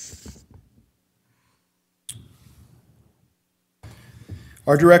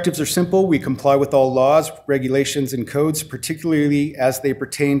 Our directives are simple. We comply with all laws, regulations, and codes, particularly as they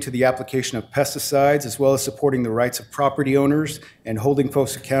pertain to the application of pesticides, as well as supporting the rights of property owners and holding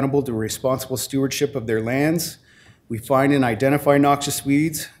folks accountable to responsible stewardship of their lands. We find and identify noxious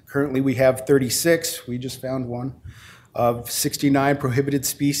weeds. Currently, we have 36, we just found one, of 69 prohibited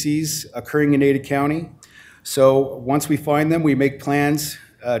species occurring in Ada County. So once we find them, we make plans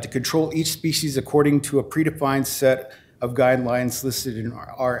to control each species according to a predefined set of guidelines listed in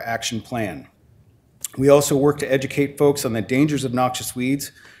our action plan. We also work to educate folks on the dangers of noxious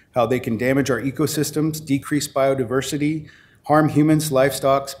weeds, how they can damage our ecosystems, decrease biodiversity, harm humans,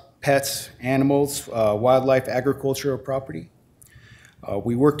 livestock, pets, animals, wildlife, agriculture, or property.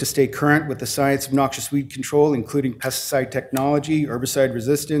 We work to stay current with the science of noxious weed control, including pesticide technology, herbicide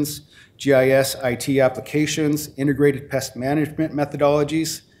resistance, GIS, IT applications, integrated pest management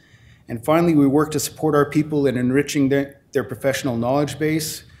methodologies. And finally, we work to support our people in enriching their professional knowledge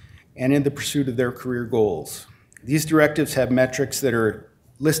base and in the pursuit of their career goals. These directives have metrics that are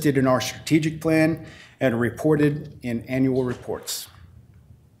listed in our strategic plan and are reported in annual reports.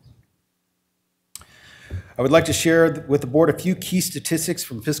 I would like to share with the board a few key statistics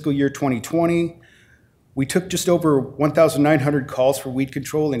from fiscal year 2020. We took just over 1,900 calls for weed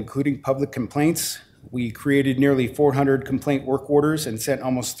control, including public complaints. We created nearly 400 complaint work orders and sent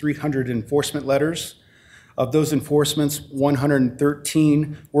almost 300 enforcement letters. Of those enforcements,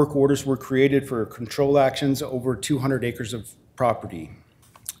 113 work orders were created for control actions over 200 acres of property.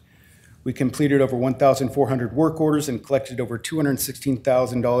 We completed over 1,400 work orders and collected over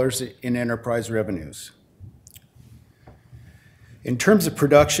 $216,000 in enterprise revenues. In terms of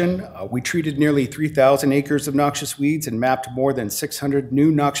production, we treated nearly 3,000 acres of noxious weeds and mapped more than 600 new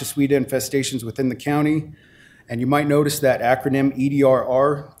noxious weed infestations within the county. And you might notice that acronym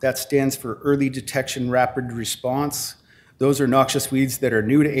EDRR, that stands for Early Detection Rapid Response. Those are noxious weeds that are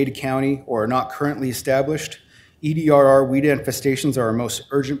new to Ada County or are not currently established. EDRR weed infestations are our most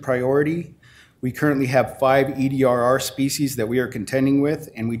urgent priority. We currently have 5 EDRR species that we are contending with,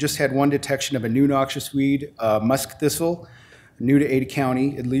 and we just had one detection of a new noxious weed, musk thistle, new to Ada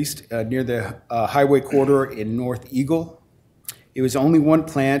County, at least, near the highway corridor in North Eagle. It was only one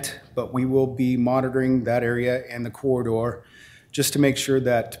plant, but we will be monitoring that area and the corridor just to make sure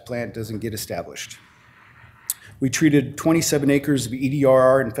that plant doesn't get established. We treated 27 acres of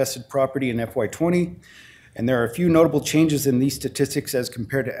EDRR infested property in FY20, and there are a few notable changes in these statistics as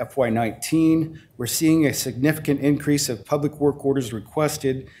compared to FY19. We're seeing a significant increase of public work orders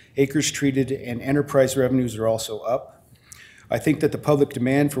requested, acres treated, and enterprise revenues are also up. I think that the public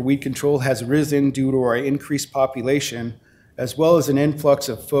demand for weed control has risen due to our increased population, as well as an influx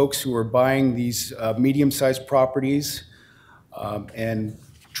of folks who are buying these medium-sized properties and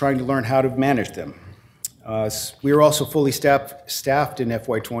trying to learn how to manage them. We are also fully staffed in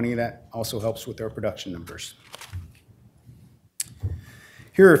FY20. That also helps with our production numbers.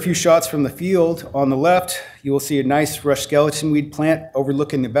 Here are a few shots from the field. On the left, you will see a nice rush skeleton weed plant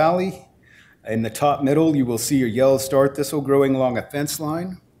overlooking the valley. In the top middle, you will see a yellow star thistle growing along a fence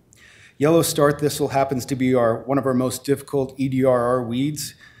line. Yellow star thistle happens to be one of our most difficult EDRR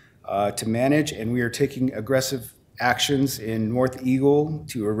weeds to manage, and we are taking aggressive actions in North Eagle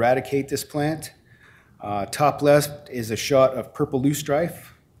to eradicate this plant. Top left is a shot of purple loosestrife,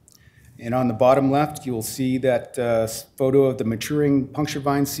 and on the bottom left, you will see that photo of the maturing puncture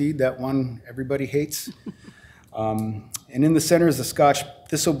vine seed, that one everybody hates. And in the center is a Scotch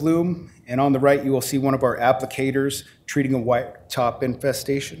thistle bloom, and on the right you will see one of our applicators treating a white top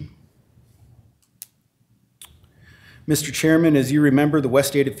infestation. Mr. Chairman, as you remember, the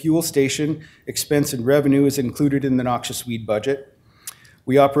West Ada Fuel Station expense and revenue is included in the noxious weed budget.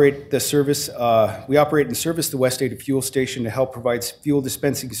 We operate and service the West Ada Fuel Station to help provide fuel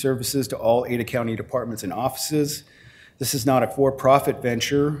dispensing services to all Ada County departments and offices. This is not a for-profit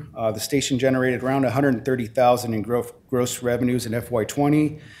venture. The station generated around $130,000 in gross revenues in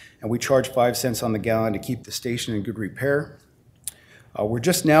FY20, and we charge 5 cents on the gallon to keep the station in good repair. We're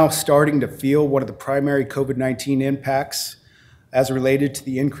just now starting to feel one of the primary COVID-19 impacts as related to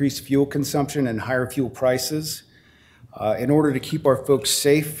the increased fuel consumption and higher fuel prices. In order to keep our folks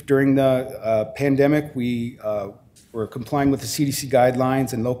safe during the pandemic, we were complying with the CDC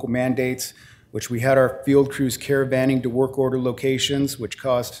guidelines and local mandates, which we had our field crews caravanning to work order locations, which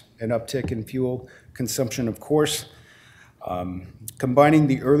caused an uptick in fuel consumption, of course. Combining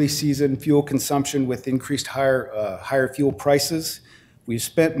the early season fuel consumption with increased higher fuel prices, we've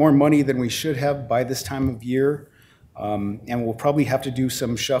spent more money than we should have by this time of year, and we'll probably have to do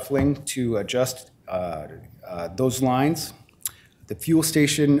some shuffling to adjust those lines. The fuel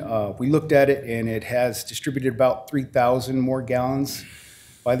station, we looked at it, and it has distributed about 3,000 more gallons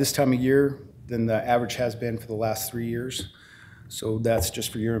by this time of year than the average has been for the last 3 years. So that's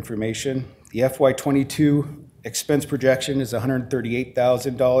just for your information. The FY22 expense projection is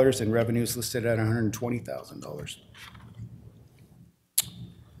 $138,000 and revenues listed at $120,000.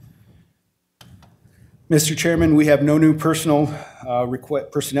 Mr. Chairman, we have no new personnel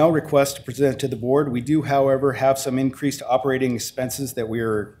requests to present to the board. We do, however, have some increased operating expenses that we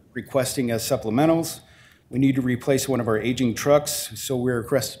are requesting as supplementals. We need to replace one of our aging trucks, so we're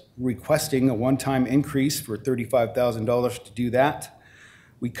requesting a one-time increase for $35,000 to do that.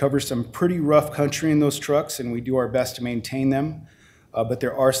 We cover some pretty rough country in those trucks, and we do our best to maintain them. But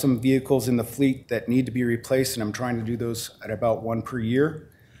there are some vehicles in the fleet that need to be replaced, and I'm trying to do those at about 1 per year.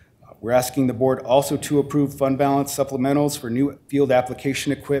 We're asking the board also to approve fund balance supplementals for new field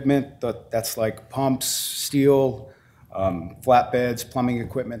application equipment. That's like pumps, steel, flatbeds, plumbing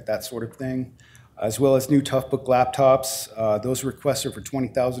equipment, that sort of thing, as well as new Toughbook laptops. Those requests are for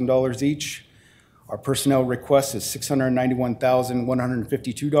 $20,000 each. Our personnel request is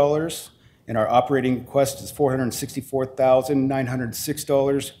 $691,152, and our operating request is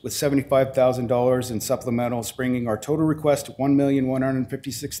 $464,906 with $75,000 in supplementals, bringing our total request to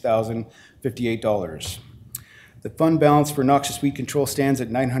 $1,156,058. The fund balance for noxious weed control stands at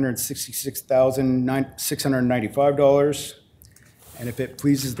 $966,695. And if it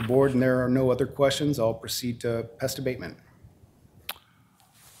pleases the board and there are no other questions, I'll proceed to pest abatement.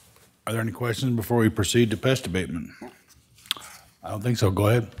 Are there any questions before we proceed to pest abatement? I don't think so. Go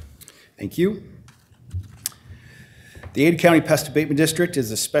ahead. Thank you. The Ada County Pest Abatement District is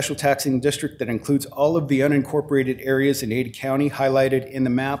a special taxing district that includes all of the unincorporated areas in Ada County highlighted in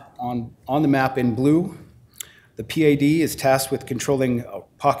the map on the map in blue. The PAD is tasked with controlling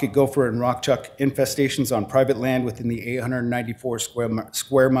pocket gopher and rock chuck infestations on private land within the 894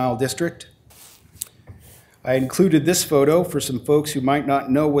 square mile district. I included this photo for some folks who might not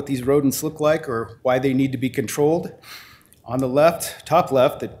know what these rodents look like or why they need to be controlled. On the left, top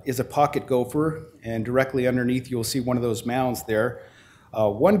left, is a pocket gopher, and directly underneath you'll see one of those mounds there.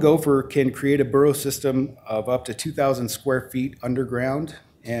 One gopher can create a burrow system of up to 2,000 square feet underground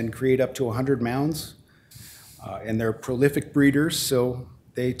and create up to 100 mounds. And they're prolific breeders, so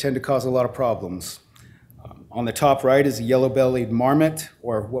they tend to cause a lot of problems. On the top right is a yellow-bellied marmot,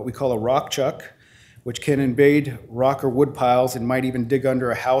 or what we call a rock chuck, which can invade rock or wood piles and might even dig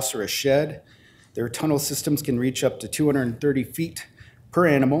under a house or a shed. Their tunnel systems can reach up to 230 feet per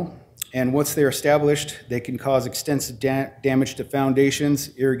animal, and once they're established, they can cause extensive damage to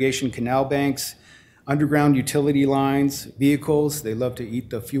foundations, irrigation canal banks, underground utility lines, vehicles. They love to eat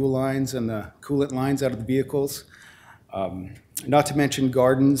the fuel lines and the coolant lines out of the vehicles, not to mention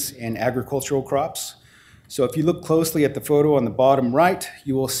gardens and agricultural crops. So if you look closely at the photo on the bottom right,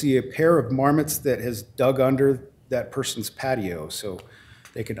 you will see a pair of marmots that has dug under that person's patio, so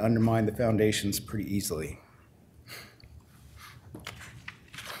they can undermine the foundations pretty easily.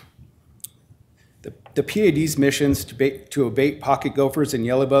 The PAD's missions to abate pocket gophers and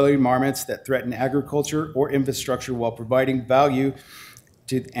yellow-bellied marmots that threaten agriculture or infrastructure while providing value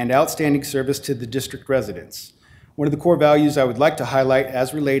and outstanding service to the district residents. One of the core values I would like to highlight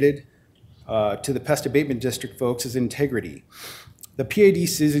as related to the Pest Abatement District folks is integrity. The PAD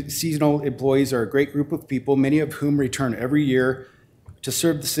seasonal employees are a great group of people, many of whom return every year to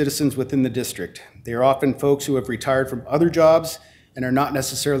serve the citizens within the district. They are often folks who have retired from other jobs and are not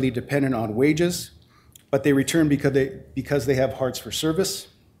necessarily dependent on wages, but they return because they have hearts for service.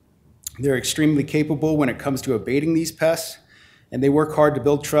 They're extremely capable when it comes to abating these pests, and they work hard to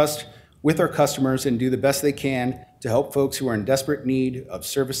build trust with our customers and do the best they can to help folks who are in desperate need of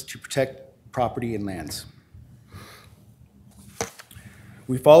service to protect property and lands.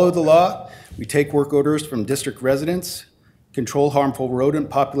 We follow the law, we take work orders from district residents, control harmful rodent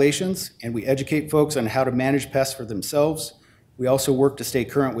populations, and we educate folks on how to manage pests for themselves. We also work to stay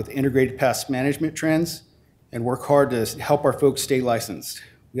current with integrated pest management trends and work hard to help our folks stay licensed.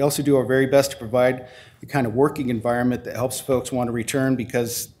 We also do our very best to provide the kind of working environment that helps folks want to return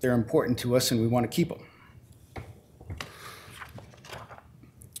because they're important to us and we want to keep them.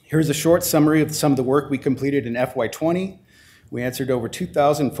 Here's a short summary of some of the work we completed in FY20. We answered over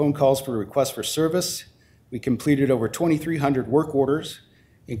 2,000 phone calls for requests for service. We completed over 2,300 work orders,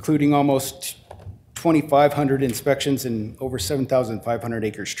 including almost 2,500 inspections and over 7,500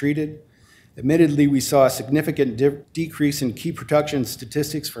 acres treated. Admittedly, we saw a significant decrease in key production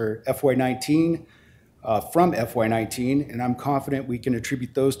statistics for FY19 from FY19, and I'm confident we can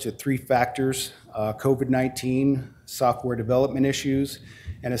attribute those to three factors: COVID-19, software development issues,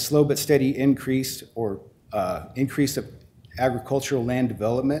 and a slow but steady increase of agricultural land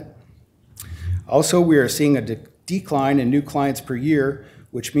development. Also, we are seeing a decline in new clients per year,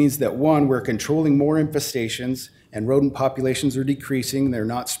 which means that one, we're controlling more infestations and rodent populations are decreasing, they're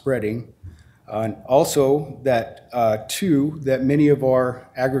not spreading. And also that two, that many of our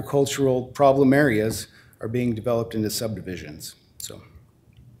agricultural problem areas are being developed into subdivisions. So,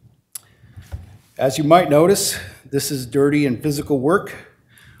 as you might notice, this is dirty and physical work.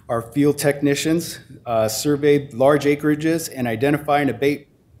 Our field technicians surveyed large acreages and identify and abate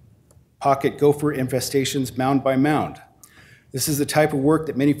pocket gopher infestations mound by mound. This is the type of work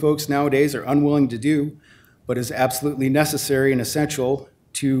that many folks nowadays are unwilling to do, but is absolutely necessary and essential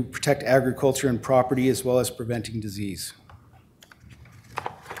to protect agriculture and property as well as preventing disease.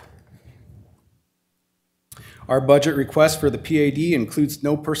 Our budget request for the PAD includes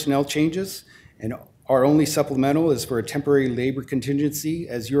no personnel changes, and our only supplemental is for a temporary labor contingency.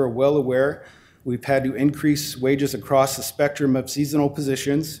 As you are well aware, we've had to increase wages across the spectrum of seasonal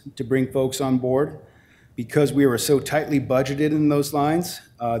positions to bring folks on board. Because we were so tightly budgeted in those lines,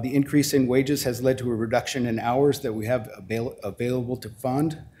 the increase in wages has led to a reduction in hours that we have available to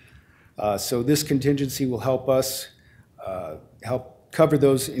fund. So this contingency will help us help cover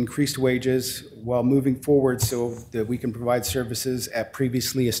those increased wages while moving forward so that we can provide services at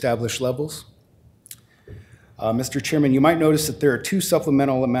previously established levels. Mr. Chairman, you might notice that there are two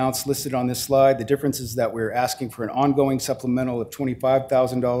supplemental amounts listed on this slide. The difference is that we're asking for an ongoing supplemental of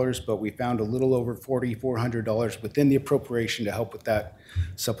 $25,000, but we found a little over $4,400 within the appropriation to help with that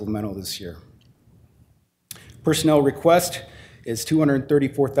supplemental this year. Personnel request is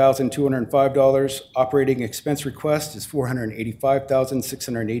 $234,205. Operating expense request is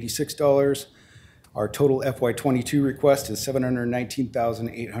 $485,686. Our total FY22 request is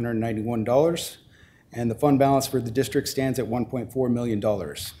 $719,891. And the fund balance for the district stands at $1.4 million.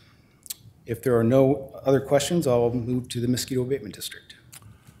 If there are no other questions, I'll move to the mosquito abatement district.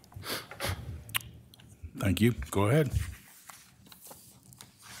 Thank you. Go ahead.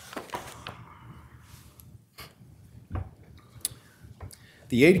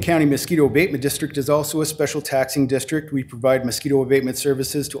 The Ada County Mosquito Abatement District is also a special taxing district. We provide mosquito abatement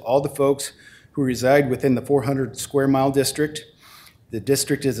services to all the folks who reside within the 400 square mile district. The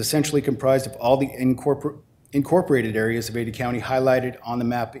district is essentially comprised of all the incorporated areas of Ada County highlighted on the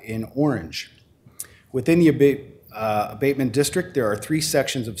map in orange. Within the abatement district, there are three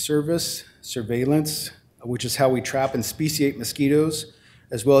sections of service: surveillance, which is how we trap and speciate mosquitoes,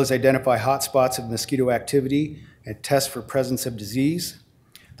 as well as identify hotspots of mosquito activity and test for presence of disease.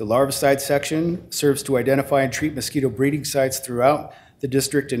 The larvicide section serves to identify and treat mosquito breeding sites throughout the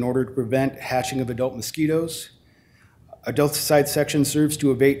district in order to prevent hatching of adult mosquitoes. Adulticide section serves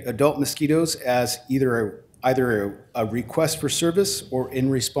to abate adult mosquitoes as either a request for service or in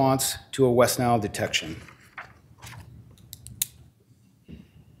response to a West Nile detection.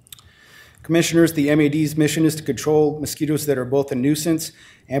 Commissioners, the MAD's mission is to control mosquitoes that are both a nuisance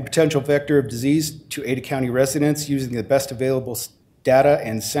and potential vector of disease to Ada County residents using the best available data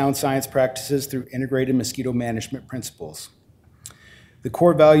and sound science practices through integrated mosquito management principles. The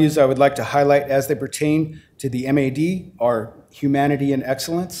core values I would like to highlight as they pertain to the MAD are humanity and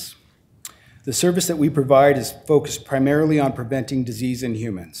excellence. The service that we provide is focused primarily on preventing disease in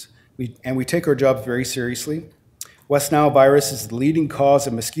humans, and we take our job very seriously. West Nile virus is the leading cause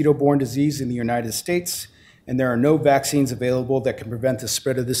of mosquito-borne disease in the United States, and there are no vaccines available that can prevent the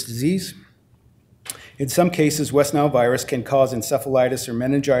spread of this disease. In some cases, West Nile virus can cause encephalitis or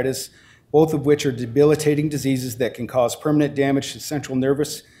meningitis, both of which are debilitating diseases that can cause permanent damage to the central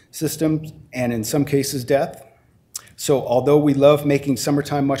nervous system and in some cases death. So although we love making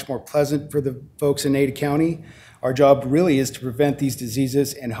summertime much more pleasant for the folks in Ada County, our job really is to prevent these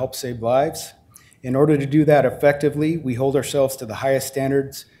diseases and help save lives. In order to do that effectively, we hold ourselves to the highest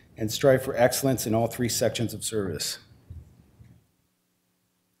standards and strive for excellence in all 3 sections of service.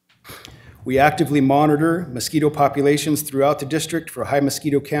 We actively monitor mosquito populations throughout the district for high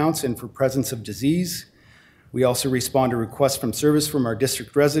mosquito counts and for presence of disease. We also respond to requests from service from our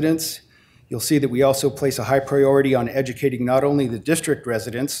district residents. You'll see that we also place a high priority on educating not only the district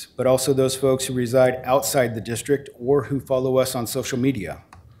residents, but also those folks who reside outside the district or who follow us on social media.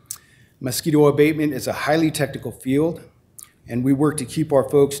 Mosquito abatement is a highly technical field, and we work to keep our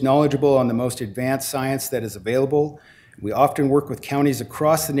folks knowledgeable on the most advanced science that is available. We often work with counties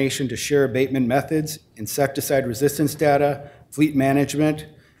across the nation to share abatement methods, insecticide resistance data, fleet management,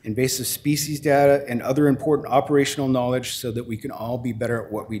 invasive species data, and other important operational knowledge so that we can all be better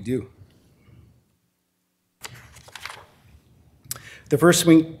at what we do. The first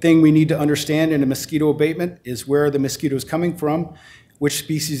thing we need to understand in a mosquito abatement is where the mosquito is coming from, which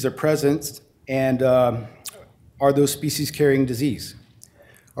species are present, and are those species carrying disease.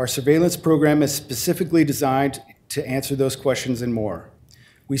 Our surveillance program is specifically designed to answer those questions and more.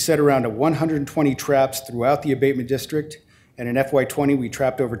 We set around 120 traps throughout the abatement district, and in FY20 we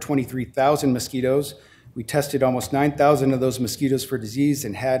trapped over 23,000 mosquitoes. We tested almost 9,000 of those mosquitoes for disease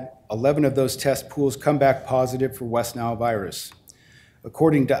and had 11 of those test pools come back positive for West Nile virus.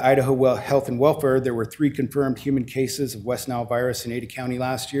 According to Idaho Health and Welfare, there were 3 confirmed human cases of West Nile virus in Ada County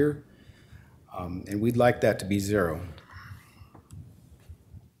last year, and we'd like that to be 0.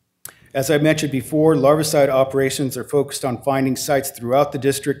 As I mentioned before, larvicide operations are focused on finding sites throughout the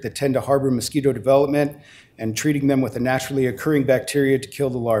district that tend to harbor mosquito development and treating them with a naturally occurring bacteria to kill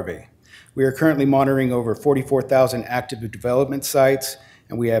the larvae. We are currently monitoring over 44,000 active development sites,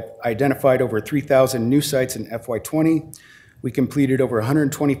 and we have identified over 3,000 new sites in FY20. We completed over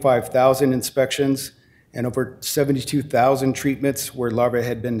 125,000 inspections and over 72,000 treatments where larvae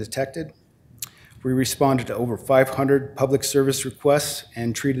had been detected. We responded to over 500 public service requests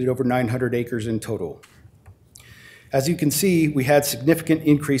and treated over 900 acres in total. As you can see, we had significant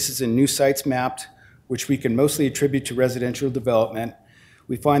increases in new sites mapped, which we can mostly attribute to residential development.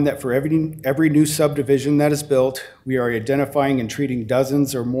 We find that for every new subdivision that is built, we are identifying and treating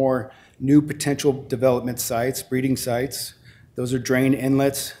dozens or more new potential development sites, breeding sites. Those are drain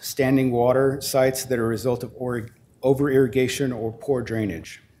inlets, standing water sites that are a result of over-irrigation or poor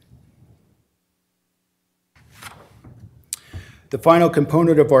drainage. The final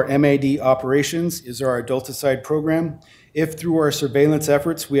component of our MAD operations is our adulticide program. If through our surveillance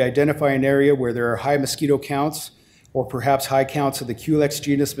efforts we identify an area where there are high mosquito counts or perhaps high counts of the Culex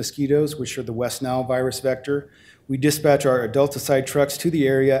genus mosquitoes, which are the West Nile virus vector, we dispatch our adulticide trucks to the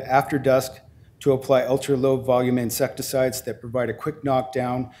area after dusk to apply ultra-low volume insecticides that provide a quick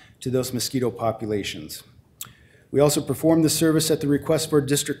knockdown to those mosquito populations. We also perform the service at the request of our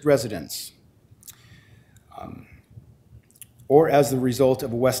district residents, or as the result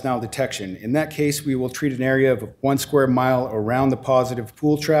of a West Nile detection. In that case, we will treat an area of 1 square mile around the positive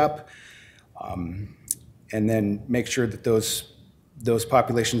pool trap, and then make sure that those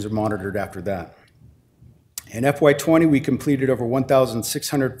populations are monitored after that. In FY20, we completed over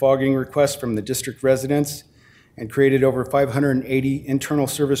 1,600 fogging requests from the district residents and created over 580 internal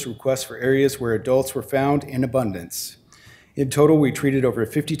service requests for areas where adults were found in abundance. In total, we treated over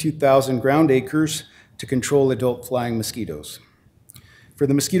 52,000 ground acres to control adult flying mosquitoes. For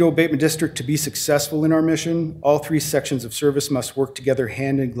the mosquito abatement district to be successful in our mission, all 3 sections of service must work together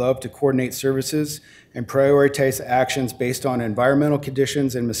hand in glove to coordinate services and prioritize actions based on environmental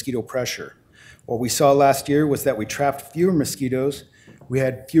conditions and mosquito pressure. What we saw last year was that we trapped fewer mosquitoes, we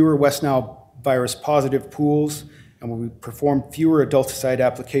had fewer West Nile virus positive pools, and we performed fewer adulticide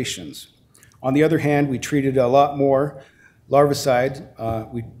applications. On the other hand, we treated a lot more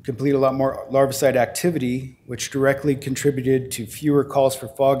larvicide, we completed a lot more larvicide activity, which directly contributed to fewer calls for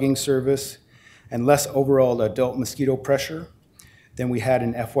fogging service and less overall adult mosquito pressure than we had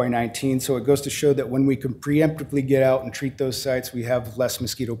in FY19. So it goes to show that when we can preemptively get out and treat those sites, we have less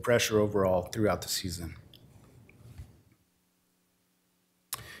mosquito pressure overall throughout the season.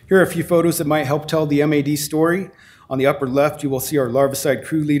 Here are a few photos that might help tell the MAD story. On the upper left, you will see our larvicide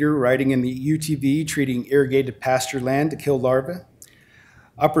crew leader riding in the UTV treating irrigated pasture land to kill larvae.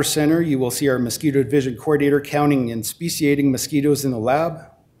 Upper center, you will see our mosquito division coordinator counting and speciating mosquitoes in the lab.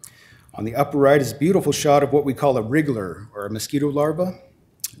 On the upper right is a beautiful shot of what we call a wriggler, or a mosquito larva.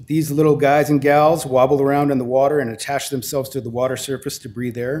 These little guys and gals wobble around in the water and attach themselves to the water surface to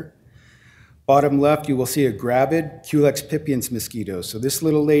breathe air. Bottom left, you will see a gravid Culex pipiens mosquito. So this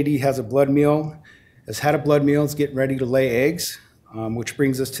little lady has a blood meal, has had a blood meal, is getting ready to lay eggs, which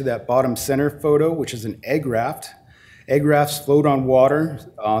brings us to that bottom center photo, which is an egg raft. Egg rafts float on water,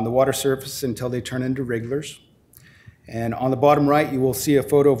 on the water surface until they turn into wrigglers. And on the bottom right, you will see a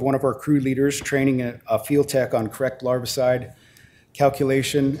photo of one of our crew leaders training a field tech on correct larvicide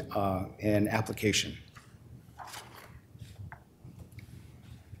calculation and application.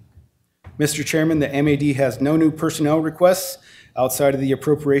 Mr. Chairman, the MAD has no new personnel requests outside of the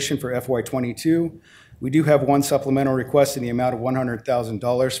appropriation for FY22. We do have one supplemental request in the amount of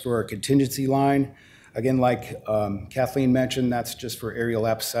 $100,000 for our contingency line. Again, like Kathleen mentioned, that's just for aerial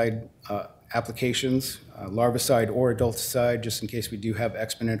apicide applications, larvicide or adulticide, just in case we do have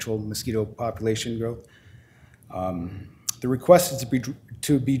exponential mosquito population growth. The request is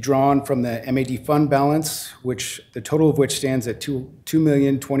to be drawn from the MAD fund balance, which the total of which stands at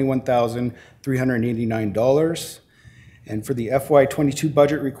 $2,021,389. And for the FY22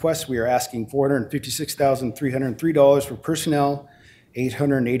 budget request, we are asking $456,303 for personnel,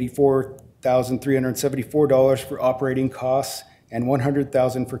 $884,374 for operating costs, and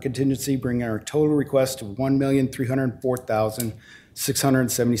 $100,000 for contingency, bringing our total request to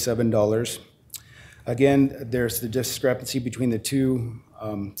 $1,304,677. Again, there's the discrepancy between the two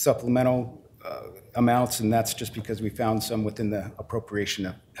supplemental amounts, and that's just because we found some within the appropriation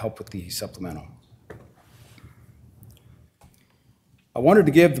to help with the supplemental. I wanted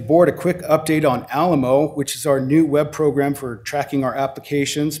to give the board a quick update on Alamo, which is our new web program for tracking our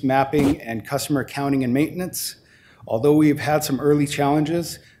applications, mapping, and customer accounting and maintenance. Although we've had some early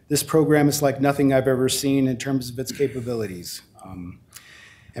challenges, this program is like nothing I've ever seen in terms of its capabilities.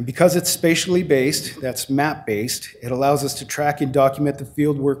 And because it's spatially based, that's map-based, it allows us to track and document the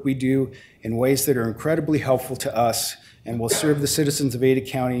field work we do in ways that are incredibly helpful to us and will serve the citizens of Ada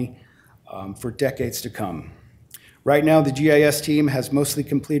County for decades to come. Right now, the GIS team has mostly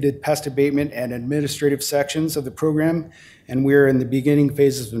completed pest abatement and administrative sections of the program, and we're in the beginning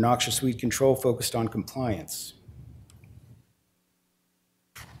phases of noxious weed control focused on compliance.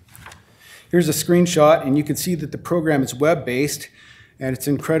 Here's a screenshot, and you can see that the program is web-based, and it's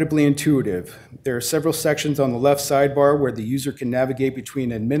incredibly intuitive. There are several sections on the left sidebar where the user can navigate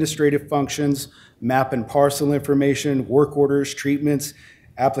between administrative functions, map and parcel information, work orders, treatments,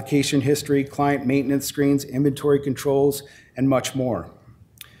 application history, client maintenance screens, inventory controls, and much more.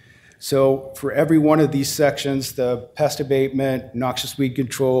 So for every one of these sections, the pest abatement, noxious weed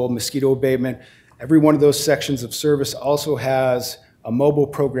control, mosquito abatement, every one of those sections of service also has a mobile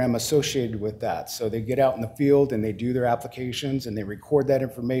program associated with that. So they get out in the field and they do their applications and they record that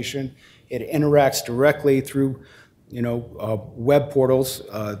information. It interacts directly through, web portals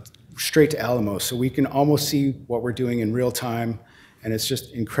straight to Alamo. So we can almost see what we're doing in real time, and it's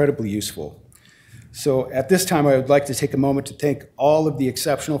just incredibly useful. So at this time, I would like to take a moment to thank all of the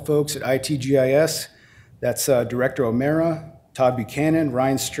exceptional folks at ITGIS. That's Director O'Mara, Todd Buchanan,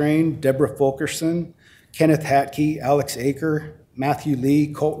 Ryan Strain, Deborah Fulkerson, Kenneth Hatke, Alex Aker, Matthew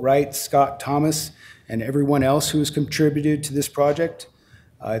Lee, Colt Wright, Scott Thomas, and everyone else who has contributed to this project.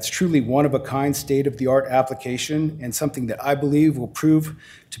 It's truly one-of-a-kind, state-of-the-art application and something that I believe will prove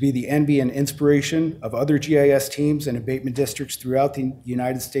to be the envy and inspiration of other GIS teams and abatement districts throughout the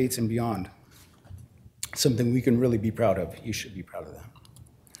United States and beyond. Something we can really be proud of. You should be proud of that.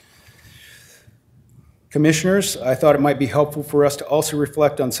 Commissioners, I thought it might be helpful for us to also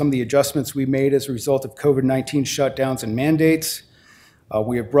reflect on some of the adjustments we made as a result of COVID-19 shutdowns and mandates.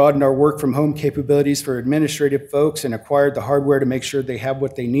 We have broadened our work from home capabilities for administrative folks and acquired the hardware to make sure they have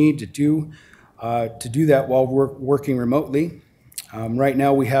what they need to do that while working remotely. Right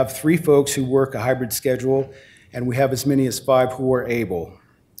now we have 3 folks who work a hybrid schedule, and we have as many as 5 who are able.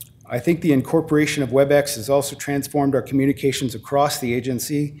 I think the incorporation of WebEx has also transformed our communications across the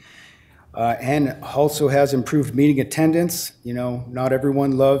agency and also has improved meeting attendance. Not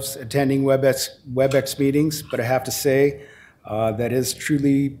everyone loves attending WebEx meetings, but I have to say that has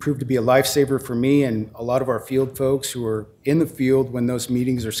truly proved to be a lifesaver for me and a lot of our field folks who are in the field when those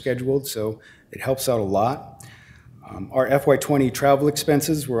meetings are scheduled, so it helps out a lot. Our FY20 travel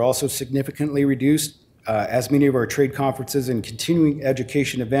expenses were also significantly reduced as many of our trade conferences and continuing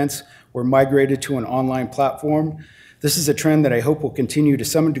education events were migrated to an online platform. This is a trend that I hope will continue to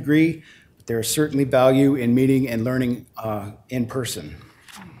some degree, but there is certainly value in meeting and learning in person.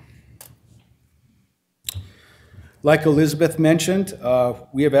 Like Elizabeth mentioned,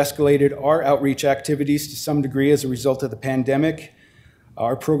 we have escalated our outreach activities to some degree as a result of the pandemic.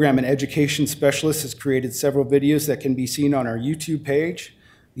 Our program and education specialist has created several videos that can be seen on our YouTube page.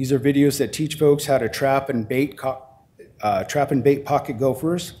 These are videos that teach folks how to trap and bait pocket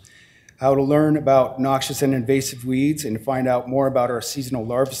gophers, how to learn about noxious and invasive weeds, and to find out more about our seasonal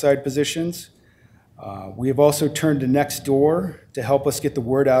larvicide positions. We have also turned to Nextdoor to help us get the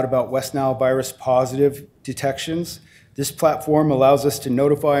word out about West Nile virus positive detections. This platform allows us to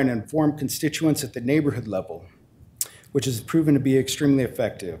notify and inform constituents at the neighborhood level, which has proven to be extremely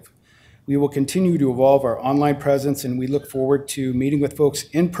effective. We will continue to evolve our online presence, and we look forward to meeting with folks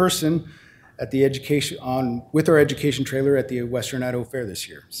in person at the with our education trailer at the Western Idaho Fair this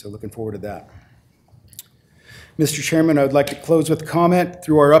year. So looking forward to that. Mr. Chairman, I would like to close with a comment.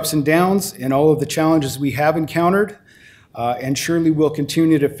 Through our ups and downs and all of the challenges we have encountered, and surely will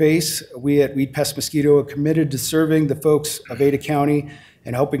continue to face, we at Weed Pest Mosquito are committed to serving the folks of Ada County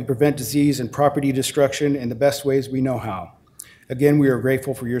and helping prevent disease and property destruction in the best ways we know how. Again, we are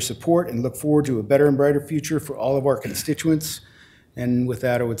grateful for your support and look forward to a better and brighter future for all of our constituents. And with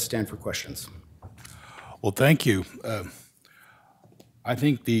that, I would stand for questions. Well, thank you. I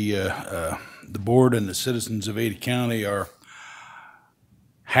think the board and the citizens of Ada County are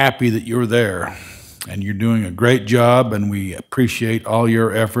happy that you're there, and you're doing a great job, and we appreciate all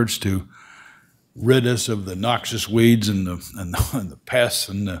your efforts to rid us of the noxious weeds and the pests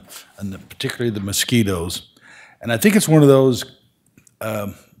and particularly the mosquitoes. And I think it's one of those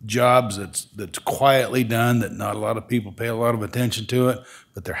jobs that's quietly done, that not a lot of people pay a lot of attention to it,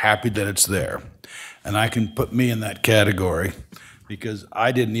 but they're happy that it's there. And I can put me in that category, because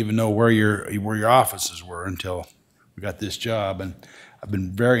I didn't even know where your offices were until we got this job, and I've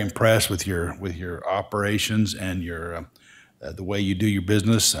been very impressed with your operations and your the way you do your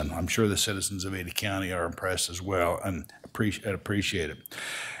business, and I'm sure the citizens of Ada County are impressed as well and appreciate it.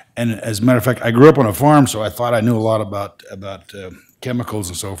 And as a matter of fact, I grew up on a farm, so I thought I knew a lot about chemicals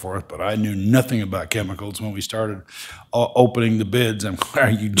and so forth, but I knew nothing about chemicals when we started opening the bids. And are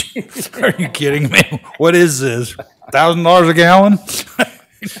you kidding me? What is this? $1,000 a gallon?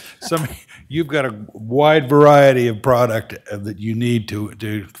 You've got a wide variety of product that you need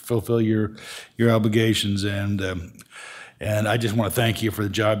to fulfill your obligations, and I just want to thank you for the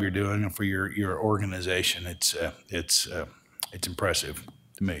job you're doing and for your organization. It's impressive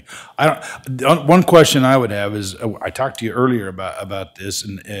to me. One question I would have is, I talked to you earlier about this,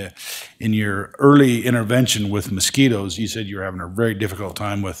 and in your early intervention with mosquitoes, you said you were having a very difficult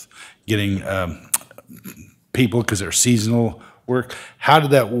time with getting people because they're seasonal work. How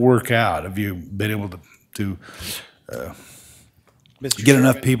did that work out? Have you been able to get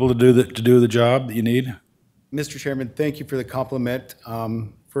enough people to do the job that you need? Mr. Chairman, thank you for the compliment,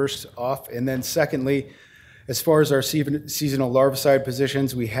 first off. And then secondly, as far as our seasonal larvicide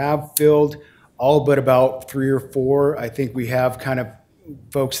positions, we have filled all but about 3 or 4. I think we have kind of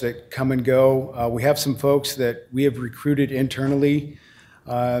folks that come and go. We have some folks that we have recruited internally,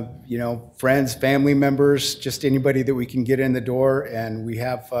 friends, family members, just anybody that we can get in the door. And we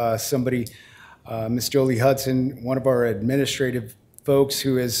have somebody, Miss Jolie Hudson, one of our administrative folks,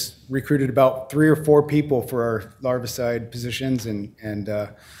 who has recruited about 3 or 4 people for our larvicide positions.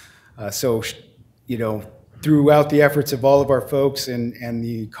 So, throughout the efforts of all of our folks and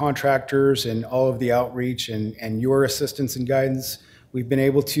the contractors and all of the outreach and your assistance and guidance, we've been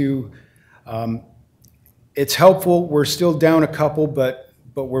able to, it's helpful. We're still down a couple, but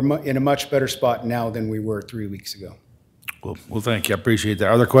we're in a much better spot now than we were 3 weeks ago. Well, thank you. I appreciate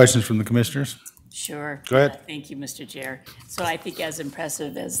that. Other questions from the commissioners? Sure. Go ahead. Thank you, Mr. Chair. So I think as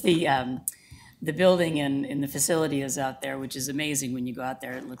impressive as the building and the facility is out there, which is amazing when you go out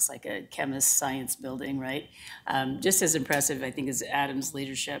there, it looks like a chemist science building, right? Just as impressive, I think, is Adam's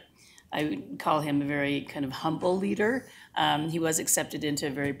leadership. I would call him a very kind of humble leader. He was accepted into a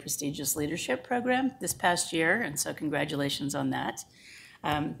very prestigious leadership program this past year, and so congratulations on that.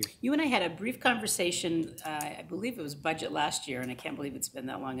 You and I had a brief conversation, I believe it was budget last year, and I can't believe it's been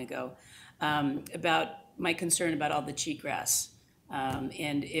that long ago, about my concern about all the cheatgrass.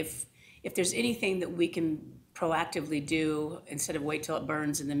 And if there's anything that we can proactively do instead of wait till it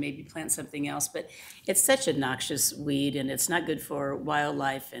burns and then maybe plant something else. But it's such a noxious weed, and it's not good for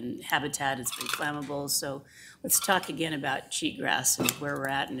wildlife and habitat. It's very flammable. So let's talk again about cheatgrass and where we're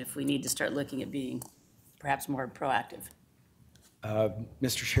at, and if we need to start looking at being perhaps more proactive.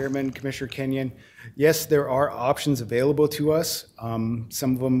 Mr. Chairman, Commissioner Kenyon, yes, there are options available to us. Some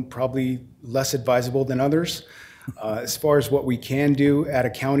of them probably less advisable than others. As far as what we can do at a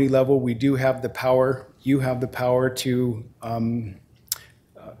county level, we do have the power, you have the power to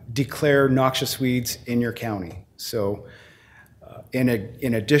declare noxious weeds in your county. So in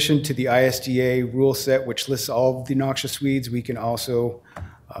addition to the ISDA rule set, which lists all of the noxious weeds, we can also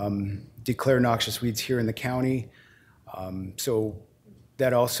declare noxious weeds here in the county. So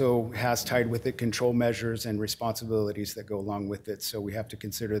that also has tied with it control measures and responsibilities that go along with it. So we have to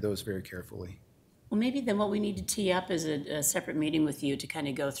consider those very carefully. Well, maybe then what we need to tee up is a separate meeting with you to kind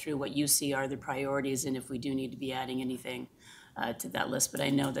of go through what you see are the priorities and if we do need to be adding anything. to that list, but I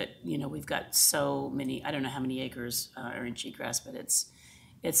know that, we've got so many, I don't know how many acres are in cheatgrass, but it's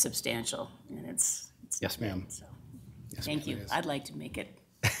substantial, and it's Yes, ma'am. so, thank you. I'd like to make it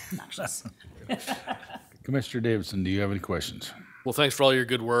noxious. Commissioner Davidson, do you have any questions? Well, thanks for all your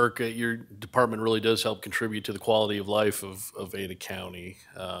good work. Your department really does help contribute to the quality of life of Ada County.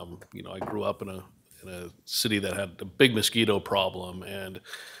 I grew up in a city that had a big mosquito problem, and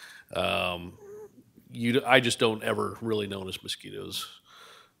I just don't ever really notice mosquitoes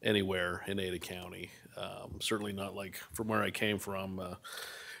anywhere in Ada County. Certainly not like from where I came from.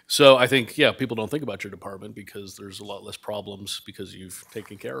 So I think, yeah, people don't think about your department because there's a lot less problems because you've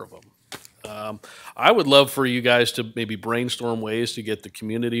taken care of them. I would love for you guys to maybe brainstorm ways to get the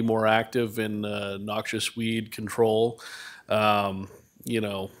community more active in noxious weed control. You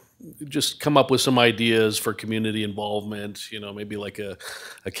know, just come up with some ideas for community involvement, maybe like a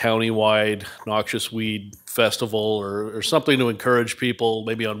county-wide noxious weed festival or something to encourage people.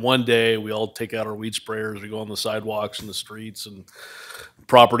 Maybe on one day, we all take out our weed sprayers, we go on the sidewalks and the streets and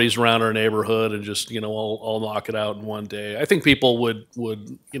properties around our neighborhood and just, all knock it out in one day. I think people would,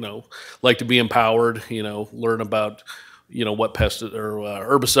 like to be empowered, learn about, what pest or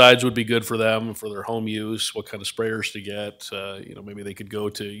herbicides would be good for them for their home use, what kind of sprayers to get. Maybe they could go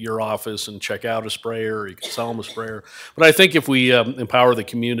to your office and check out a sprayer, or you could sell them a sprayer. But I think if we empower the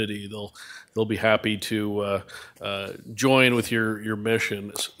community, they'll be happy to join with your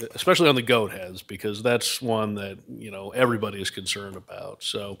mission, especially on the goat heads, because that's one that everybody is concerned about.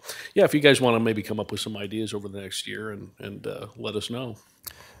 So yeah, if you guys want to maybe come up with some ideas over the next year and let us know.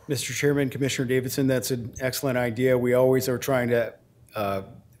 Mr. Chairman, Commissioner Davidson, that's an excellent idea. We always are trying to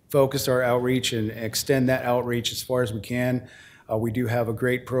focus our outreach and extend that outreach as far as we can. We do have a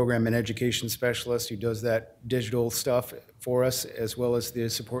great program and education specialist who does that digital stuff for us, as well as the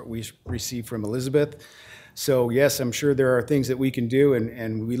support we receive from Elizabeth. So yes, I'm sure there are things that we can do,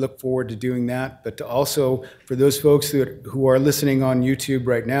 and we look forward to doing that. But to also, for those folks who are listening on YouTube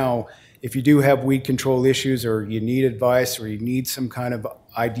right now, if you do have weed control issues, or you need advice, or you need some kind of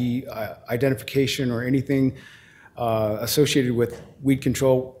identification or anything associated with weed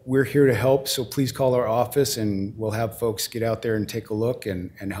control, we're here to help. So please call our office, and we'll have folks get out there and take a look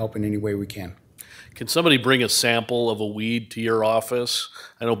and help in any way we can. Can somebody bring a sample of a weed to your office?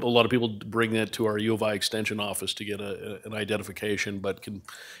 I know a lot of people bring that to our U of I Extension office to get an identification, but can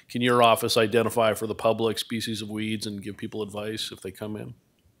your office identify for the public species of weeds and give people advice if they come in?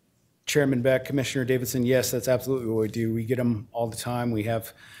 Chairman Beck, Commissioner Davidson, yes, that's absolutely what we do. We get them all the time. We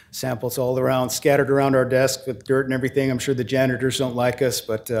have samples all around, scattered around our desk with dirt and everything. I'm sure the janitors don't like us,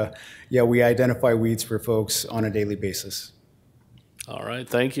 but yeah, we identify weeds for folks on a daily basis. All right,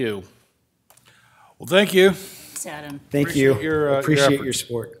 thank you. Well, thank you. Thanks, Adam. Thank you. Appreciate efforts. your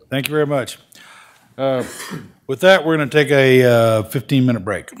support. Thank you very much. With that, we're going to take a 15-minute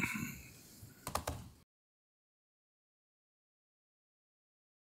break.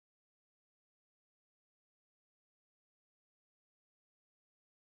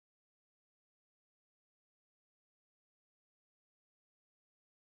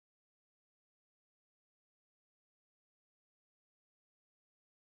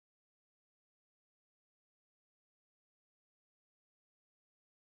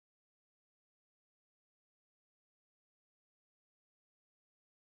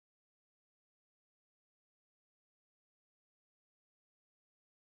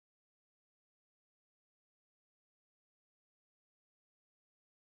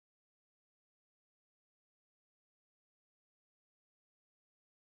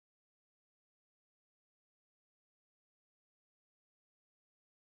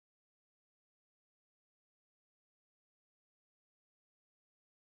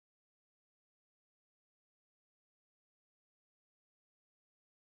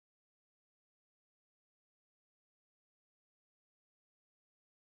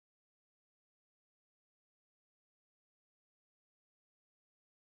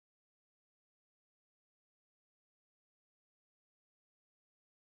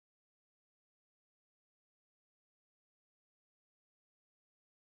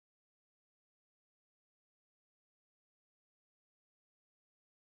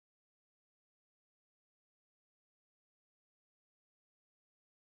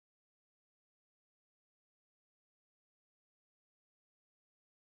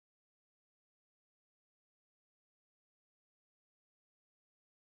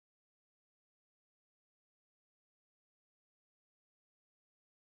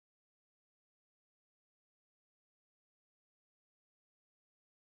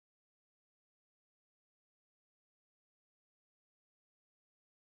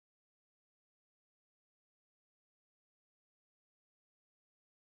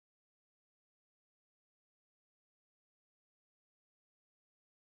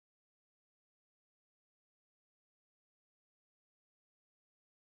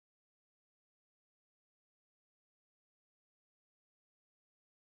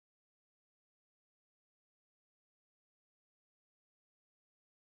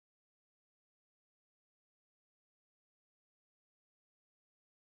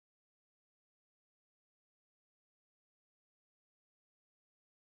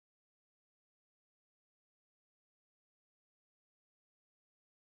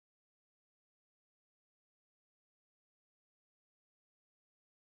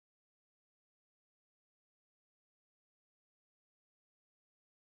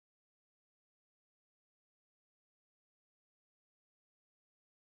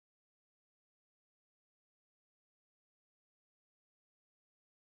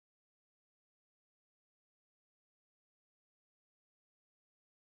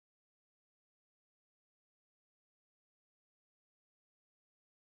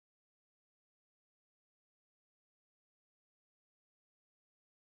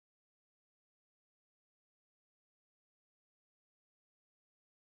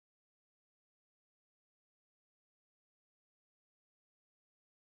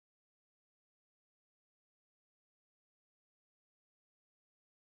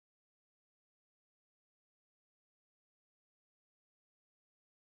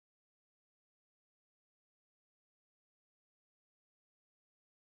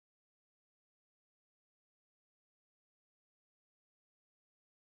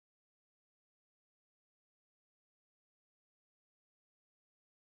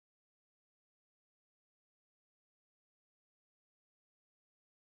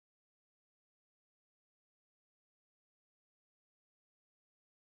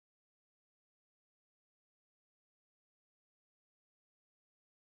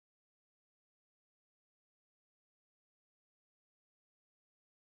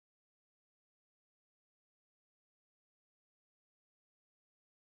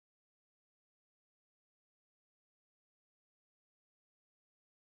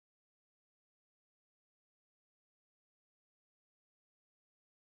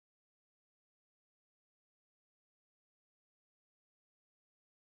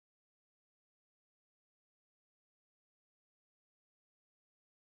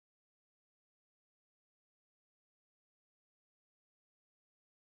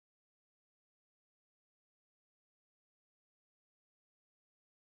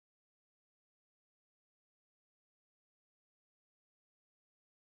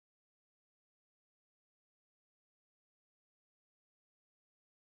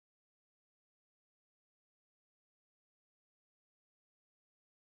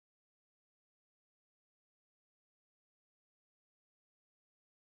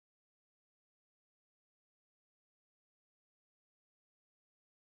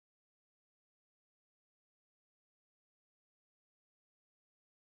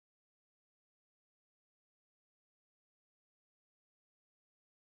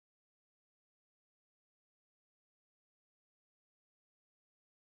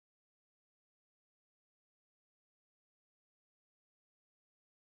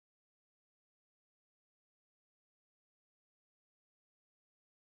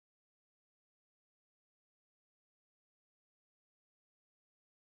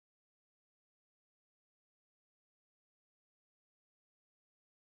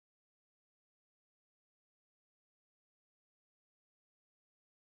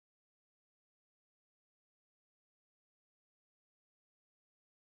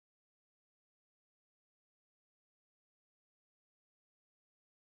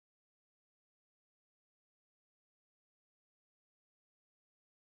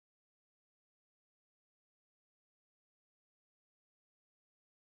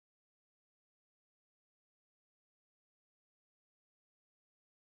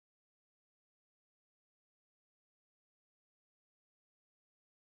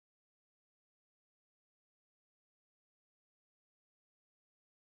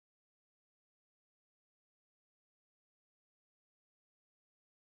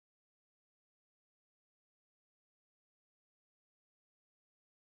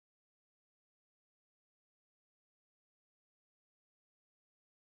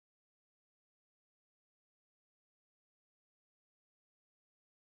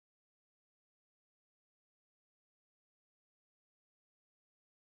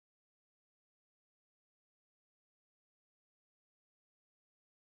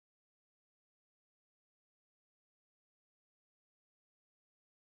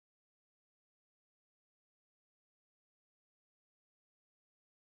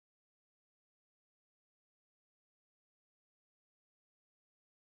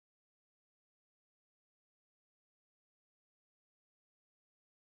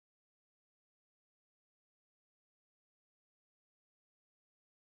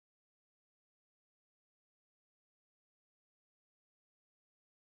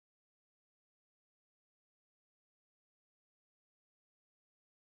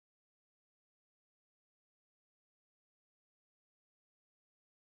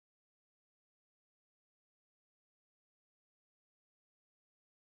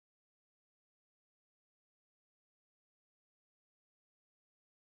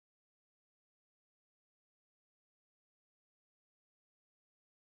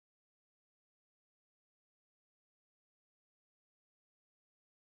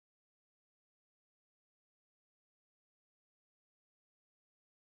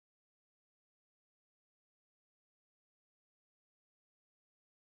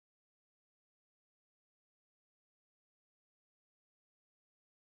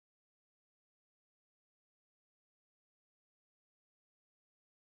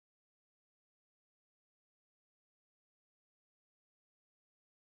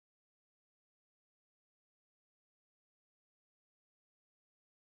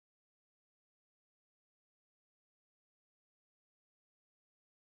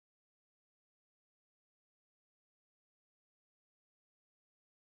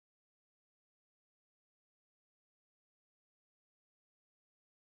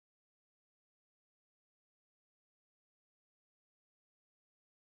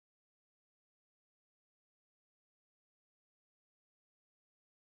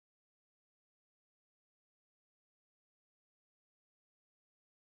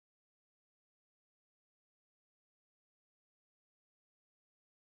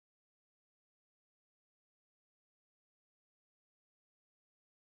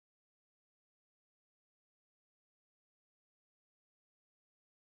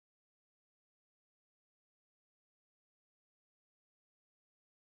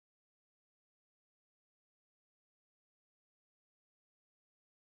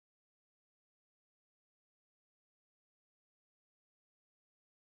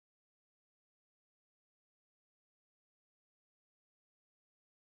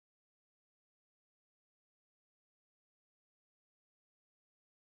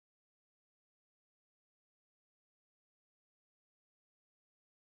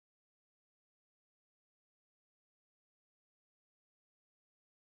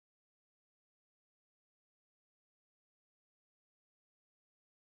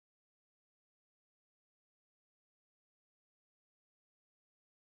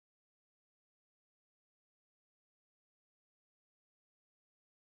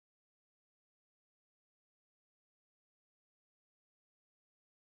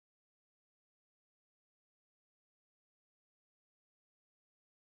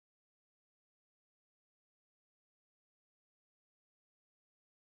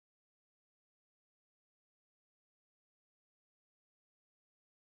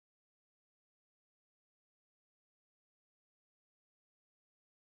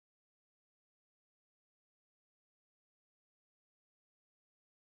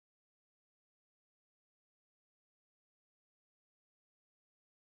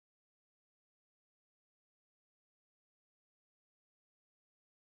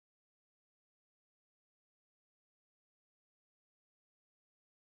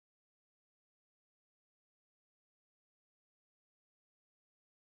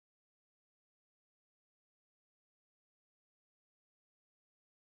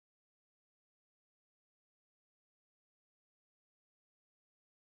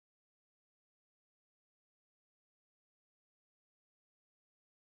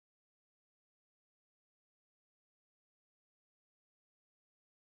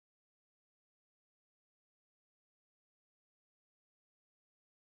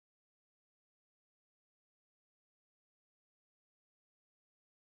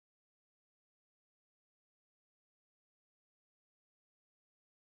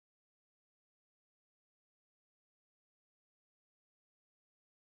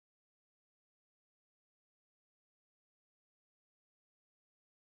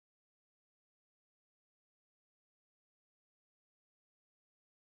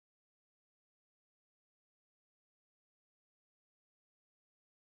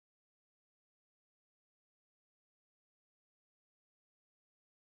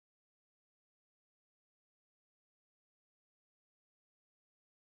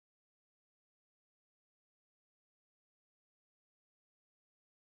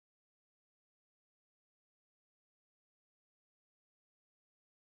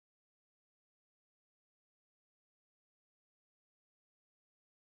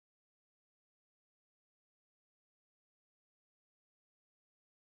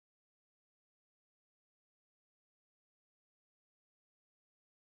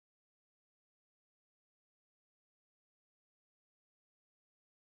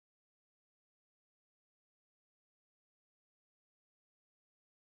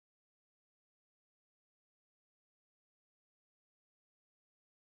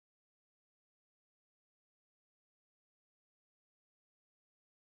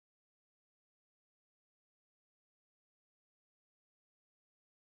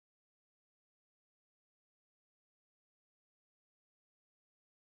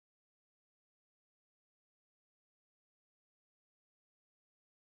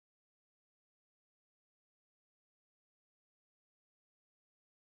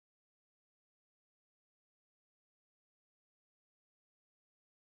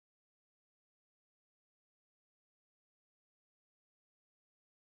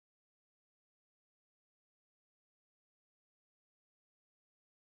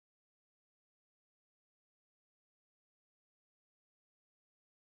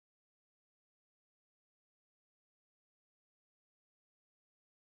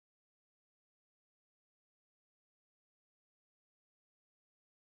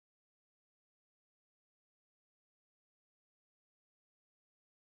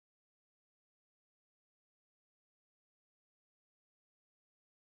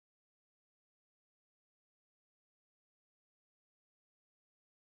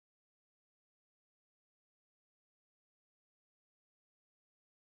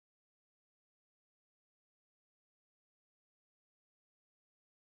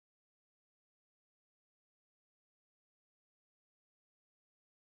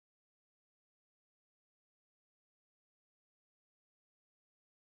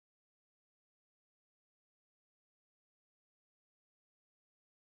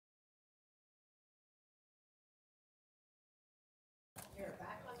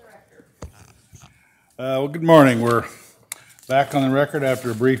 Well, good morning. We're back on the record after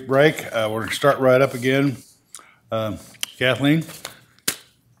a brief break. We're going to start right up again. Kathleen?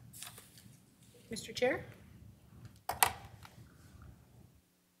 Mr. Chair?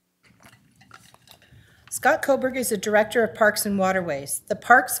 Scott Koberg is the Director of Parks and Waterways. The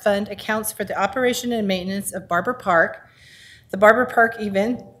Parks Fund accounts for the operation and maintenance of Barber Park, the Barber Park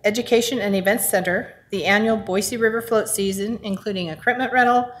Education and Events Center, the annual Boise River Float season, including equipment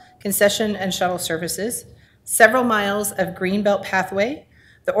rental, concession and shuttle services, several miles of Greenbelt Pathway,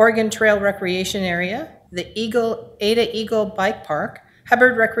 the Oregon Trail Recreation Area, the Ada Eagle Bike Park,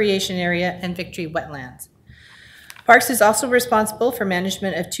 Hubbard Recreation Area, and Victory Wetlands. Parks is also responsible for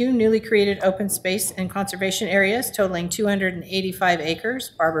management of 2 newly created open space and conservation areas totaling 285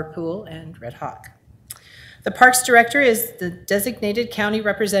 acres, Barber Pool and Red Hawk. The Parks Director is the designated county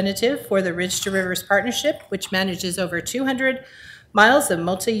representative for the Ridge to Rivers Partnership, which manages over 200 miles of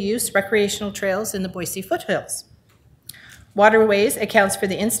multi-use recreational trails in the Boise foothills. Waterways accounts for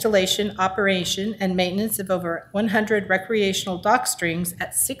the installation, operation, and maintenance of over 100 recreational dock strings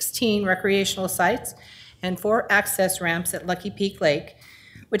at 16 recreational sites and 4 access ramps at Lucky Peak Lake,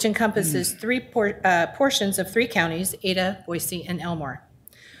 which encompasses portions of 3 counties, Ada, Boise, and Elmore.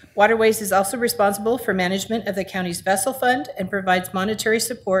 Waterways is also responsible for management of the county's vessel fund and provides monetary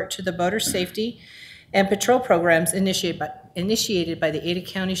support to the boater safety and patrol programs initiated by the Ada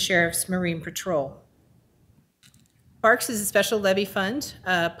County Sheriff's Marine Patrol. Parks is a special levy fund,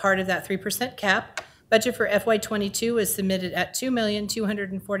 part of that 3% cap. Budget for FY22 was submitted at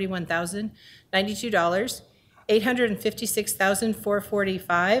 $2,241,092,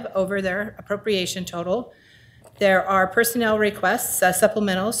 $856,445 over their appropriation total. There are personnel requests,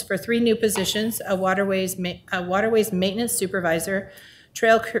 supplementals for 3 new positions: a waterways maintenance supervisor,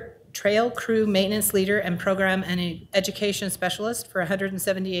 trail crew maintenance leader, and program and education specialist for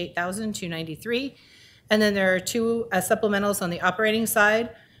 $178,293. And then there are 2 supplementals on the operating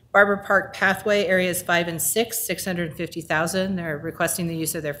side. Barber Park Pathway Areas 5 and 6, $650,000. They're requesting the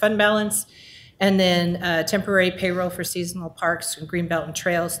use of their fund balance. And then temporary payroll for seasonal parks and Greenbelt and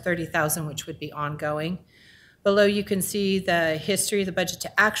Trails, $30,000, which would be ongoing. Below you can see the history of the budget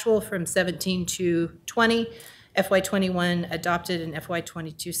to actual from 17 to 20, FY21 adopted and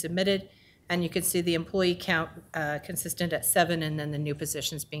FY22 submitted. And you can see the employee count consistent at 7, and then the new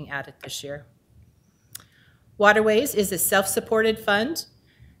positions being added this year. Waterways is a self-supported fund.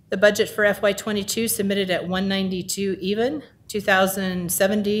 The budget for FY22 submitted at 192 even,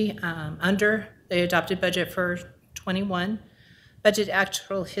 2,070 under the adopted budget for 21. Budget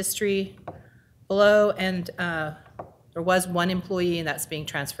actual history below, and there was 1 employee, and that's being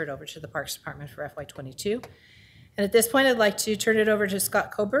transferred over to the Parks Department for FY22. And at this point, I'd like to turn it over to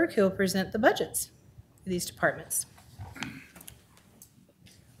Scott Koberg, who will present the budgets for these departments.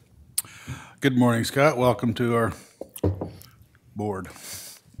 Good morning, Scott. Welcome to our board.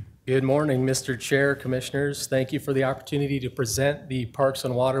 Good morning, Mr. Chair, Commissioners. Thank you for the opportunity to present the Parks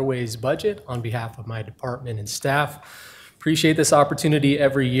and Waterways budget on behalf of my department and staff. Appreciate this opportunity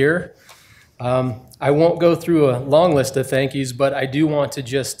every year. I won't go through a long list of thank yous, but I do want to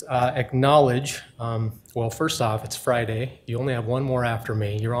just acknowledge, well, first off, it's Friday. You only have 1 more after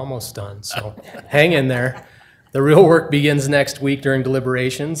me. You're almost done, so hang in there. The real work begins next week during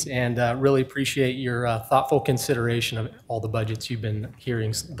deliberations, and really appreciate your thoughtful consideration of all the budgets you've been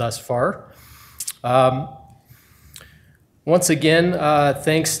hearing thus far. Once again,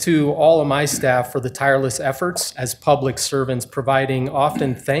 thanks to all of my staff for the tireless efforts as public servants, providing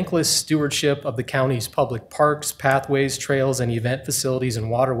often thankless stewardship of the county's public parks, pathways, trails, and event facilities and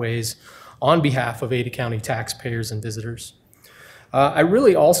waterways on behalf of Ada County taxpayers and visitors. I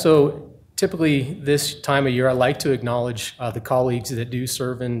really also, typically this time of year, I like to acknowledge the colleagues that do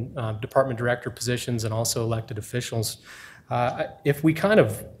serve in department director positions and also elected officials. If we kind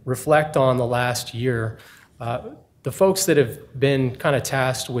of reflect on the last year, the folks that have been kind of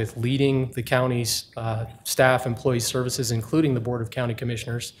tasked with leading the county's staff, employee services, including the Board of County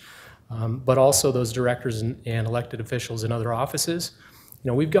Commissioners, but also those directors and elected officials in other offices. You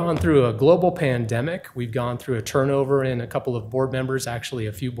know, we've gone through a global pandemic. We've gone through a turnover in a couple of board members, actually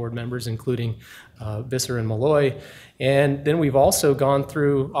a few board members, including Visser and Malloy. And then we've also gone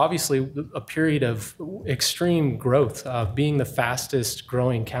through, obviously, a period of extreme growth, being the fastest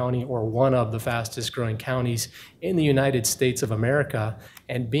growing county or one of the fastest growing counties in the United States of America,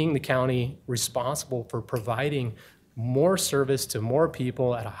 and being the county responsible for providing more service to more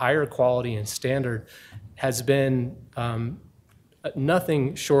people at a higher quality and standard has been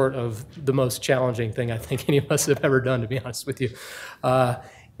nothing short of the most challenging thing I think any of us have ever done, to be honest with you.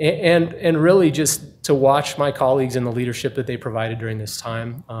 and really just to watch my colleagues and the leadership that they provided during this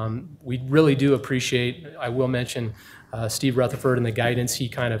time. We really do appreciate, I will mention, Steve Rutherford and the guidance he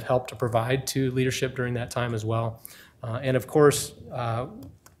kind of helped to provide to leadership during that time as well. And of course,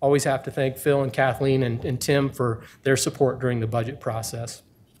 always have to thank Phil and Kathleen and Tim for their support during the budget process.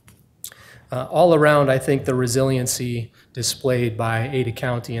 All around, I think the resiliency displayed by Ada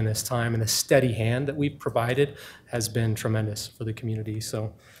County in this time and the steady hand that we've provided has been tremendous for the community.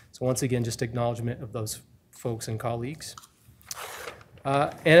 So once again, just acknowledgement of those folks and colleagues.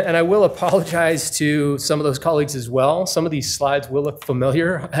 And I will apologize to some of those colleagues as well. Some of these slides will look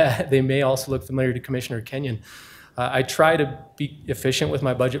familiar. They may also look familiar to Commissioner Kenyon. I try to be efficient with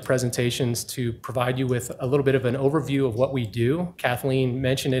my budget presentations to provide you with a little bit of an overview of what we do. Kathleen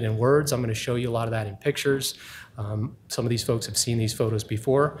mentioned it in words. I'm going to show you a lot of that in pictures. Some of these folks have seen these photos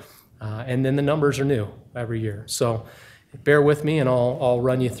before. And then the numbers are new every year. So bear with me and I'll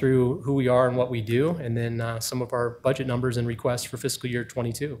run you through who we are and what we do, and then some of our budget numbers and requests for fiscal year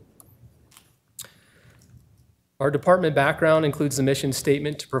 22. Our department background includes the mission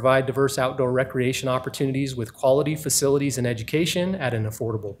statement to provide diverse outdoor recreation opportunities with quality facilities and education at an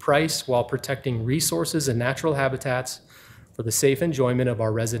affordable price while protecting resources and natural habitats for the safe enjoyment of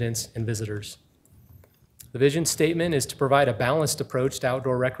our residents and visitors. The vision statement is to provide a balanced approach to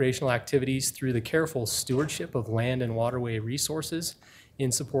outdoor recreational activities through the careful stewardship of land and waterway resources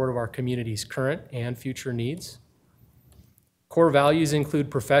in support of our community's current and future needs. Core values include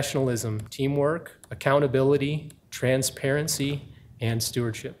professionalism, teamwork, accountability, transparency, and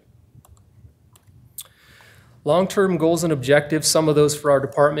stewardship. Long-term goals and objectives, some of those for our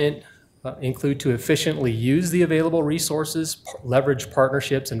department include to efficiently use the available resources, leverage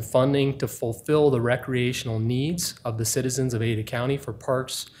partnerships and funding to fulfill the recreational needs of the citizens of Ada County for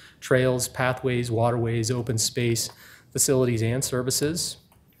parks, trails, pathways, waterways, open space, facilities, and services.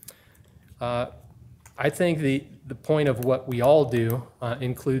 I think the point of what we all do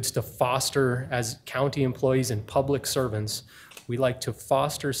includes to foster, as county employees and public servants, we like to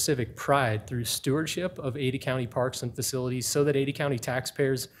foster civic pride through stewardship of Ada County parks and facilities so that Ada County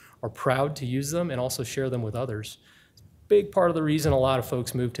taxpayers are proud to use them and also share them with others. Big part of the reason a lot of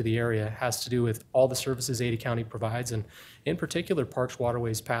folks move to the area has to do with all the services Ada County provides, and in particular parks,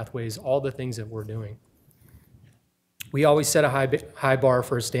 waterways, pathways, all the things that we're doing. We always set a high bar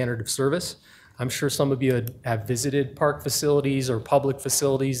for a standard of service. I'm sure some of you have visited park facilities or public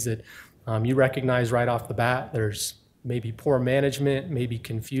facilities that you recognize right off the bat. There's maybe poor management, maybe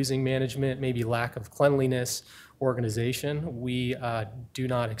confusing management, maybe lack of cleanliness, organization. We do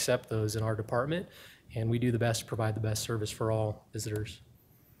not accept those in our department, and we do the best to provide the best service for all visitors.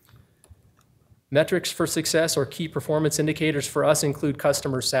 Metrics for success or key performance indicators for us include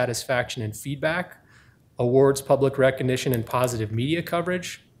customer satisfaction and feedback, awards, public recognition, and positive media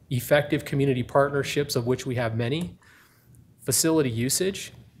coverage, effective community partnerships, of which we have many, facility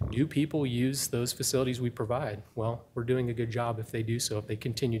usage. Do people use those facilities we provide? Well, we're doing a good job if they do so, if they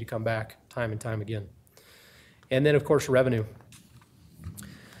continue to come back time and time again. And then, of course, revenue.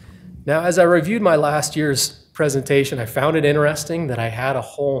 Now, as I reviewed my last year's presentation, I found it interesting that I had a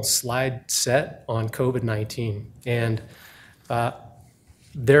whole slide set on COVID-19, and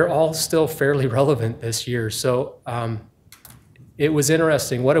they're all still fairly relevant this year. So it was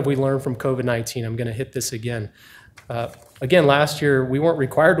interesting. What have we learned from COVID-19? I'm going to hit this again. Again, last year, we weren't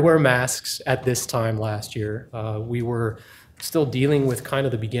required to wear masks at this time last year. We were still dealing with kind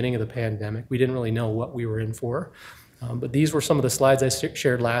of the beginning of the pandemic. We didn't really know what we were in for. But these were some of the slides I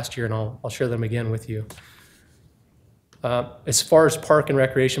shared last year, and I'll share them again with you. As far as park and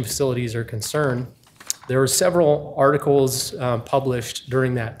recreation facilities are concerned, there were several articles published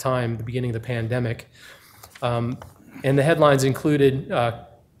during that time, the beginning of the pandemic. And the headlines included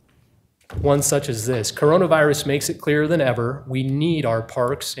one such as this: coronavirus makes it clearer than ever, we need our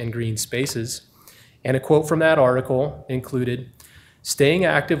parks and green spaces. And a quote from that article included, staying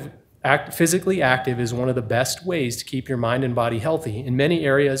physically active is one of the best ways to keep your mind and body healthy. In many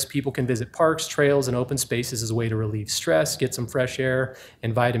areas, people can visit parks, trails, and open spaces as a way to relieve stress, get some fresh air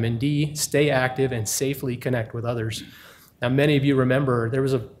and vitamin D, stay active, and safely connect with others. Now, many of you remember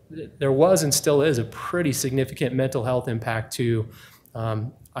there was and still is a pretty significant mental health impact to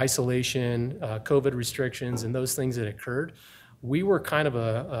isolation, COVID restrictions, and those things that occurred. We were kind of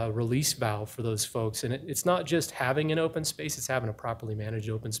a release valve for those folks. And it's not just having an open space, it's having a properly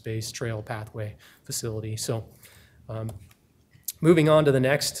managed open space, trail, pathway, facility. So moving on to the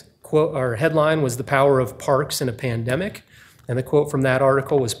next quote, or headline was the power of parks in a pandemic. And the quote from that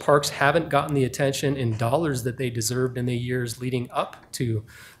article was, parks haven't gotten the attention in dollars that they deserved in the years leading up to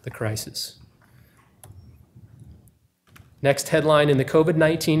the crisis. Next headline, in the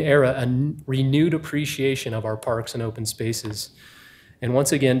COVID-19 era, a renewed appreciation of our parks and open spaces. And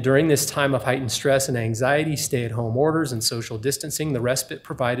once again, during this time of heightened stress and anxiety, stay-at-home orders and social distancing, the respite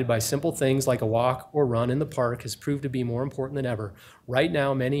provided by simple things like a walk or run in the park has proved to be more important than ever. Right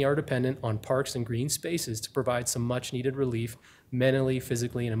now, many are dependent on parks and green spaces to provide some much-needed relief mentally,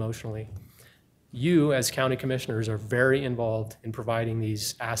 physically, and emotionally. You, as county commissioners, are very involved in providing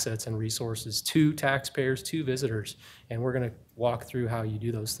these assets and resources to taxpayers, to visitors, and we're going to walk through how you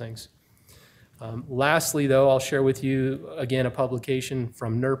do those things. Lastly, though, I'll share with you, again, a publication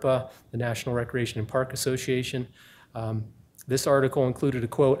from NERPA, the National Recreation and Park Association. This article included a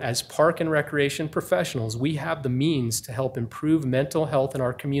quote, "As park and recreation professionals, we have the means to help improve mental health in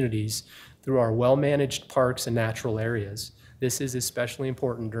our communities through our well-managed parks and natural areas. This is especially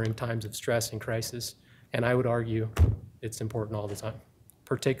important during times of stress and crisis, and I would argue it's important all the time,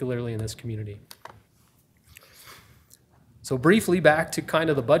 particularly in this community." So briefly, back to kind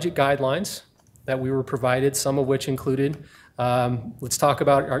of the budget guidelines that we were provided, some of which included, let's talk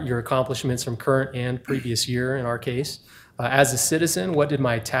about your accomplishments from current and previous year in our case. As a citizen, what did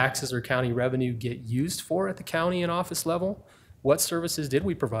my taxes or county revenue get used for at the county and office level? What services did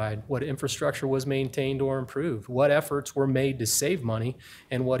we provide? What infrastructure was maintained or improved? What efforts were made to save money?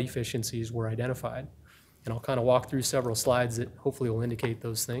 And what efficiencies were identified? And I'll kind of walk through several slides that hopefully will indicate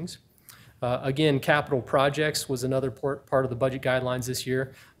those things. Again, capital projects was another part of the budget guidelines this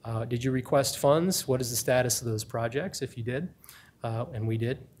year. Did you request funds? What is the status of those projects, if you did? And we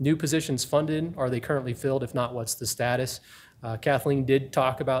did. New positions funded, are they currently filled? If not, what's the status? Kathleen did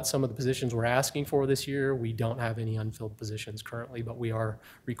talk about some of the positions we're asking for this year. We don't have any unfilled positions currently, but we are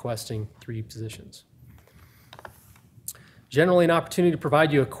requesting 3 positions. Generally, an opportunity to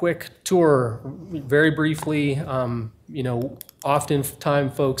provide you a quick tour, very briefly.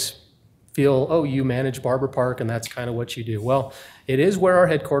 Oftentimes folks feel, oh, you manage Barber Park and that's kind of what you do. Well, it is where our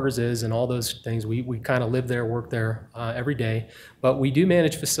headquarters is and all those things. We kind of live there, work there every day, but we do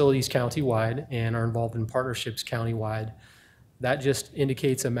manage facilities countywide and are involved in partnerships countywide. That just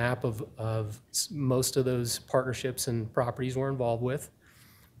indicates a map of most of those partnerships and properties we're involved with.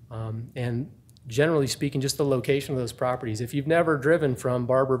 And generally speaking, just the location of those properties. If you've never driven from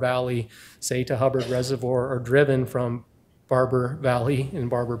Barber Valley, say to Hubbard Reservoir, or driven from Barber Valley in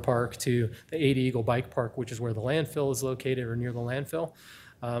Barber Park to the 80 Eagle Bike Park, which is where the landfill is located or near the landfill,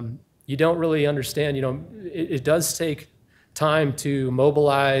 you don't really understand, it does take time to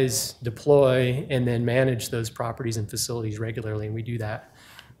mobilize, deploy, and then manage those properties and facilities regularly, and we do that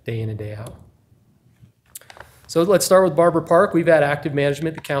day in and day out. So let's start with Barber Park. We've had active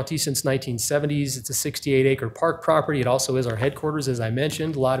management at the county since 1970s. It's a 68-acre park property. It also is our headquarters, as I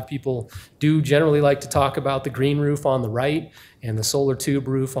mentioned. A lot of people do generally like to talk about the green roof on the right and the solar tube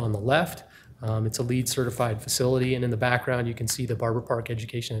roof on the left. It's a LEED certified facility, and in the background you can see the Barber Park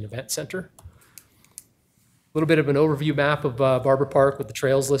Education and Event Center. A little bit of an overview map of Barber Park with the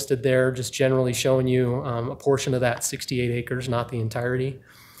trails listed there, just generally showing you a portion of that 68 acres, not the entirety.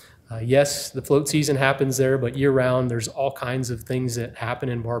 Yes, the float season happens there, but year-round there's all kinds of things that happen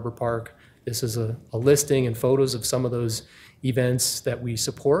in Barber Park. This is a listing and photos of some of those events that we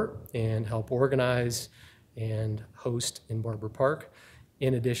support and help organize and host in Barber Park,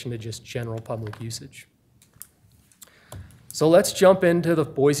 in addition to just general public usage. So let's jump into the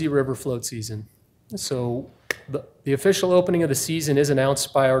Boise River float season. So the official opening of the season is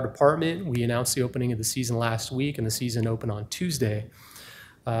announced by our department. We announced the opening of the season last week, and the season opened on Tuesday.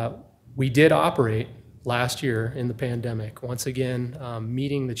 We did operate last year in the pandemic, once again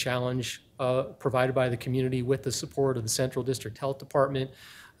meeting the challenge provided by the community with the support of the Central District Health Department,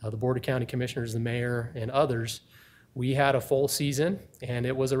 the Board of County Commissioners, the mayor, and others. We had a full season, and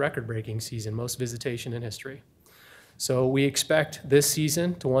it was a record-breaking season, most visitation in history. So we expect this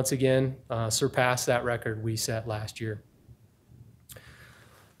season to once again surpass that record we set last year.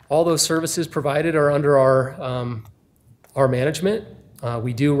 All those services provided are under our management.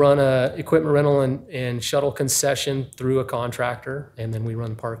 We do run a equipment rental and shuttle concession through a contractor, and then we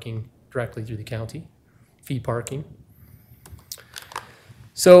run parking directly through the county, fee parking.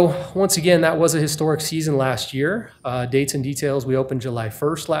 So once again, that was a historic season last year. Dates and details, we opened July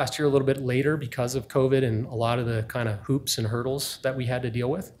 1st last year, a little bit later because of COVID and a lot of the kind of hoops and hurdles that we had to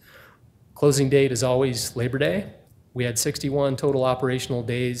deal with. Closing date is always Labor Day. We had 61 total operational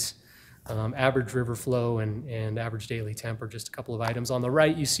days. Average river flow and average daily temp are just a couple of items. On the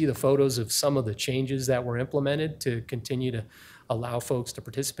right, you see the photos of some of the changes that were implemented to continue to allow folks to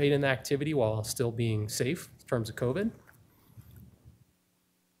participate in the activity while still being safe in terms of COVID.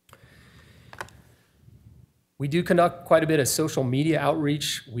 We do conduct quite a bit of social media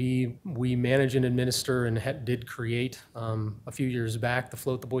outreach. We manage and administer and did create a few years back the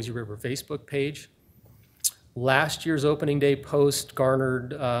Float the Boise River Facebook page. Last year's opening day post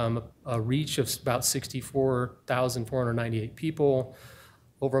garnered a reach of about 64,498 people,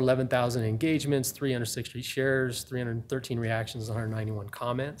 over 11,000 engagements, 360 shares, 313 reactions, 191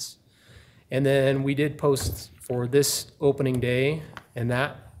 comments. And then we did post for this opening day, and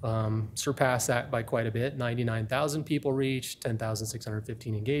that surpassed that by quite a bit. 99,000 people reached,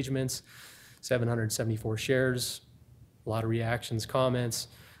 10,615 engagements, 774 shares, a lot of reactions, comments.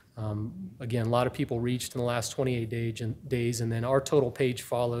 Again, a lot of people reached in the last 28 days, and then our total page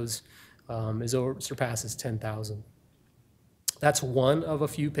follows surpasses 10,000. That's one of a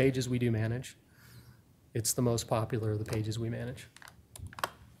few pages we do manage. It's the most popular of the pages we manage.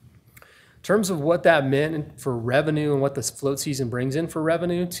 In terms of what that meant for revenue and what this float season brings in for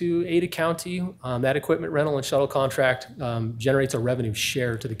revenue to Ada County, that equipment rental and shuttle contract generates a revenue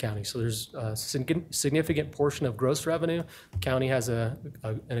share to the county. So there's a significant portion of gross revenue. The county has an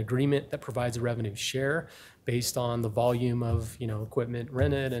agreement that provides a revenue share based on the volume of equipment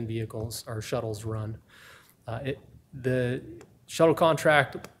rented and vehicles or shuttles run. The shuttle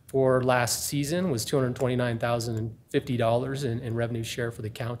contract for last season was $229,050 in revenue share for the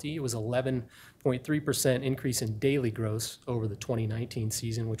county. It was 11.3% increase in daily gross over the 2019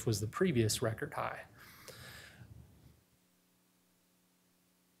 season, which was the previous record high.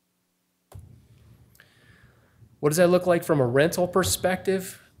 What does that look like from a rental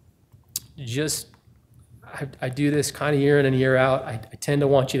perspective? I do this kind of year in and year out. I tend to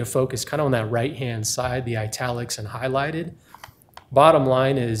want you to focus kind of on that right-hand side, the italics and highlighted. Bottom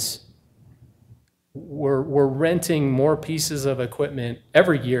line is we're renting more pieces of equipment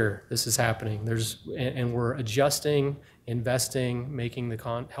every year. This is happening. And we're adjusting, investing,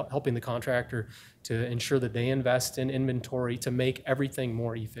 helping the contractor to ensure that they invest in inventory to make everything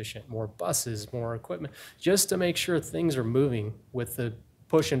more efficient, more buses, more equipment, just to make sure things are moving with the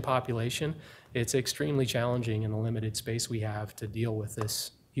push in population. It's extremely challenging in the limited space we have to deal with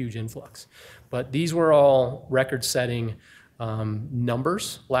this huge influx. But these were all record-setting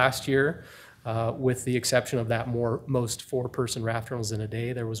numbers last year, with the exception of that most four-person raft rentals in a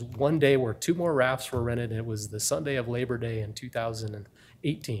day. There was one day where 2 more rafts were rented, and it was the Sunday of Labor Day in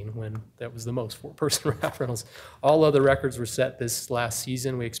 2018 when that was the most four-person raft rentals. All other records were set this last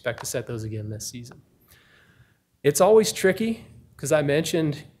season. We expect to set those again this season. It's always tricky because I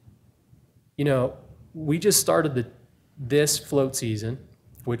mentioned, we just started this float season,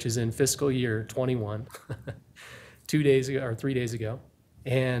 which is in fiscal year 21. 2 days ago or 3 days ago,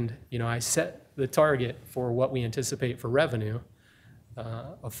 and I set the target for what we anticipate for revenue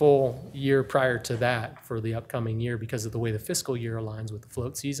a full year prior to that for the upcoming year because of the way the fiscal year aligns with the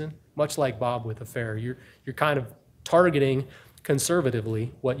float season. Much like Bob with the fair, you're kind of targeting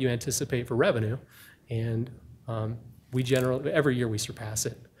conservatively what you anticipate for revenue, and we generally every year we surpass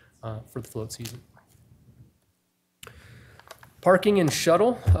it for the float season. Parking and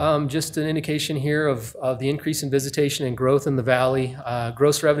shuttle, just an indication here of the increase in visitation and growth in the valley.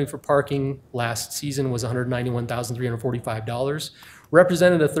 Gross revenue for parking last season was $191,345,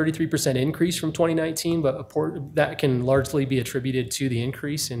 represented a 33% increase from 2019, but that can largely be attributed to the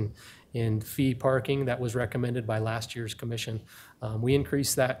increase in fee parking that was recommended by last year's commission. We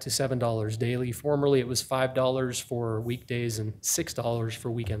increased that to $7 daily. Formerly, it was $5 for weekdays and $6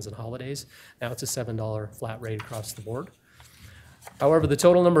 for weekends and holidays. Now it's a $7 flat rate across the board. However, the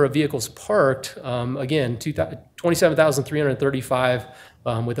total number of vehicles parked, again, 27,335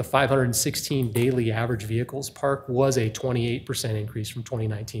 with a 516 daily average vehicles parked was a 28% increase from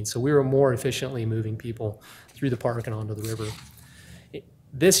 2019. So we were more efficiently moving people through the park and onto the river.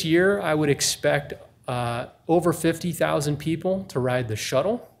 This year, I would expect over 50,000 people to ride the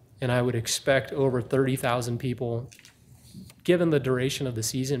shuttle, and I would expect over 30,000 people, given the duration of the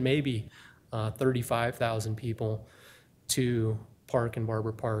season, maybe 35,000 people to park in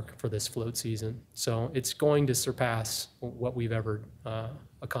Barber Park for this float season. So it's going to surpass what we've ever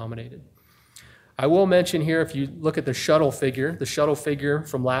accommodated. I will mention here, if you look at the shuttle figure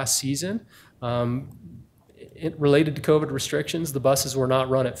from last season, related to COVID restrictions, the buses were not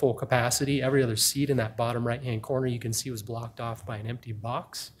run at full capacity. Every other seat in that bottom right-hand corner you can see was blocked off by an empty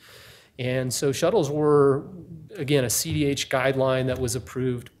box. And so shuttles were, again, a CDH guideline that was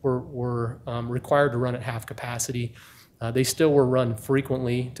approved, were required to run at half capacity. They still were run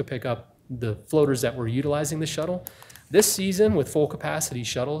frequently to pick up the floaters that were utilizing the shuttle. This season, with full capacity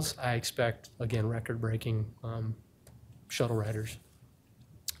shuttles, I expect, again, record-breaking shuttle riders.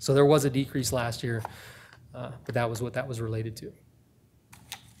 So there was a decrease last year, but that was what that was related to.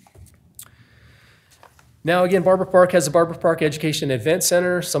 Now, again, Barber Park has a Barber Park Education and Event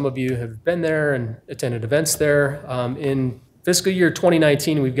Center. Some of you have been there and attended events there. In fiscal year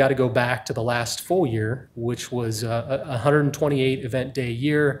 2019, we've got to go back to the last full year, which was a 128 event day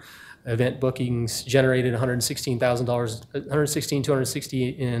year. Event bookings generated $116,000,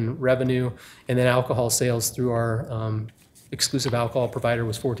 $116,260 in revenue, and then alcohol sales through our exclusive alcohol provider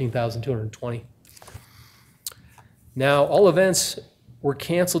was $14,220. Now, all events were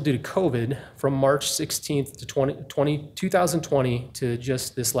canceled due to COVID from March 16th to 2020 to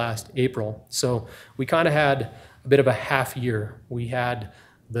just this last April. So we kind of had a bit of a half year. We had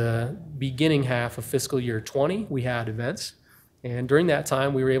the beginning half of fiscal year 20, we had events. And during that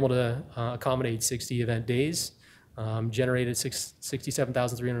time, we were able to accommodate 60 event days, generated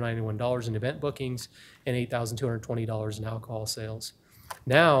 $67,391 in event bookings and $8,220 in alcohol sales.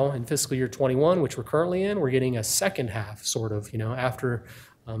 Now, in fiscal year 21, which we're currently in, we're getting a second half, sort of, after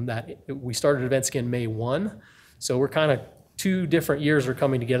that. We started events again May 1. So we're kind of, 2 different years are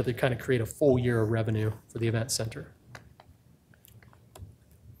coming together to kind of create a full year of revenue for the event center.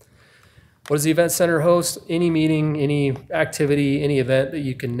 What does the event center host? Any meeting, any activity, any event that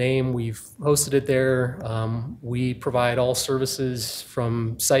you can name, we've hosted it there. We provide all services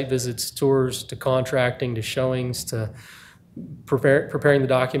from site visits, tours, to contracting, to showings, to preparing the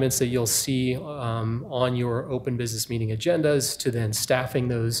documents that you'll see on your open business meeting agendas, to then staffing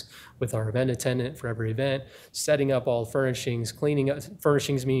those with our event attendant for every event, setting up all furnishings, cleaning up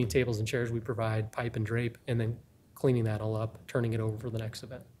furnishings, meeting tables and chairs we provide, pipe and drape, and then cleaning that all up, turning it over for the next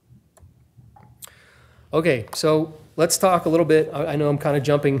event. Okay, so let's talk a little bit. I know I'm kind of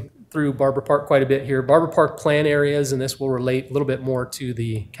jumping through Barber Park quite a bit here. Barber Park plan areas, and this will relate a little bit more to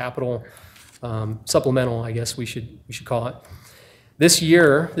the capital supplemental, I guess we should call it. This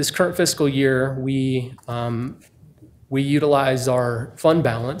year, this current fiscal year, we utilized our fund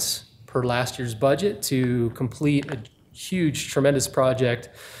balance per last year's budget to complete a huge, tremendous project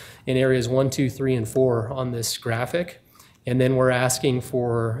in areas 1, 2, 3, and 4 on this graphic. And then we're asking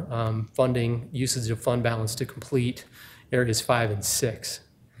for funding, usage of fund balance to complete areas 5 and 6.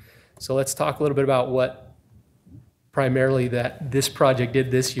 So let's talk a little bit about what primarily that this project did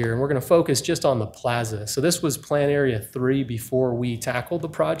this year. And we're going to focus just on the plaza. So this was plan area 3 before we tackled the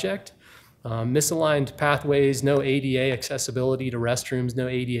project. Misaligned pathways, no ADA accessibility to restrooms, no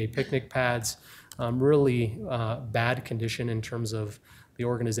ADA picnic pads. Really bad condition in terms of the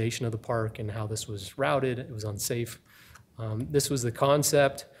organization of the park and how this was routed. It was unsafe. This was the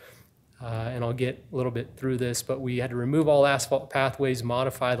concept, and I'll get a little bit through this, but we had to remove all asphalt pathways,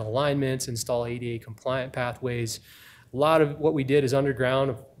 modify the alignments, install ADA compliant pathways. A lot of what we did is underground,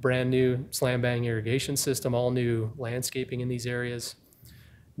 a brand new slam bang irrigation system, all new landscaping in these areas,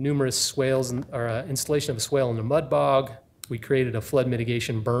 numerous swales, or installation of a swale in the mud bog. We created a flood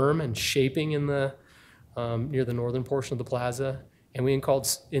mitigation berm and shaping in the near the northern portion of the plaza, and we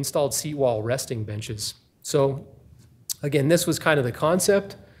installed seat wall resting benches. So again, this was kind of the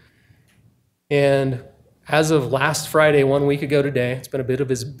concept. And as of last Friday, 1 week ago today, it's been a bit of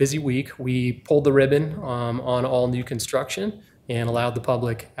a busy week, we pulled the ribbon on all new construction and allowed the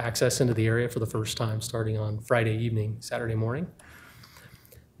public access into the area for the first time, starting on Friday evening, Saturday morning.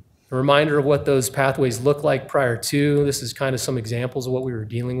 A reminder of what those pathways look like prior to. This is kind of some examples of what we were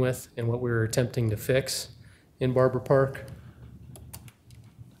dealing with and what we were attempting to fix in Barber Park.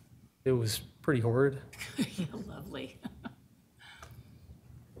 It was pretty horrid. Yeah, lovely.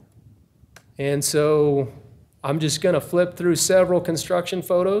 And so I'm just going to flip through several construction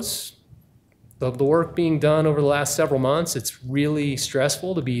photos of the work being done over the last several months. It's really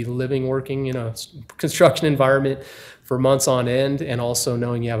stressful to be living, working in a construction environment for months on end, and also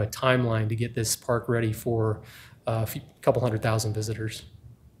knowing you have a timeline to get this park ready for a couple 100,000 visitors.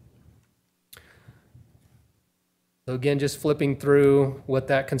 So again, just flipping through what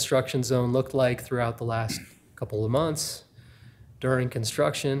that construction zone looked like throughout the last couple of months during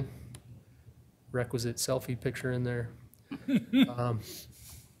construction. Requisite selfie picture in there.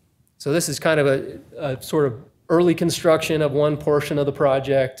 So this is kind of a sort of early construction of one portion of the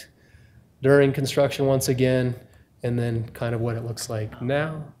project, during construction once again, and then kind of what it looks like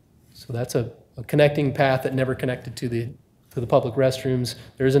now. So that's a connecting path that never connected to the public restrooms.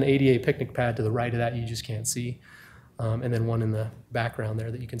 There's an ADA picnic pad to the right of that you just can't see. And then one in the background there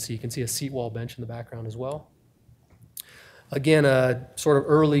that you can see. You can see a seat wall bench in the background as well. Again, a sort of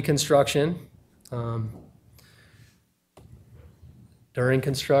early construction. During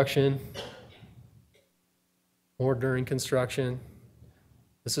construction, or during construction.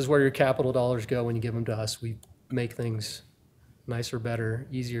 This is where your capital dollars go when you give them to us. We make things nicer, better,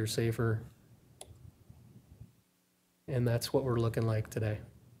 easier, safer. And that's what we're looking like today.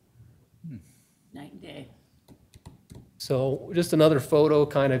 night and day. So just another photo,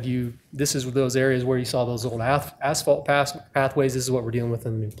 kind of this is those areas where you saw those old asphalt pathways. This is what we're dealing with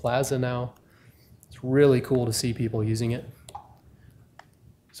in the new plaza now. It's really cool to see people using it.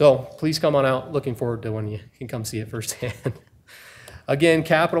 So please come on out. Looking forward to when you can come see it firsthand. Again,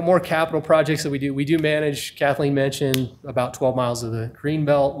 more capital projects that we do. We do manage, Kathleen mentioned, about 12 miles of the green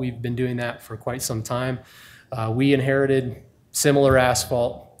belt. We've been doing that for quite some time. We inherited similar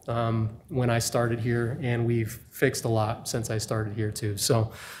asphalt when I started here, and we've fixed a lot since I started here too.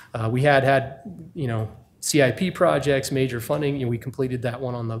 So we had CIP projects, major funding, and we completed that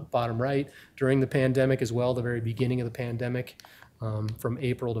one on the bottom right during the pandemic as well, the very beginning of the pandemic, from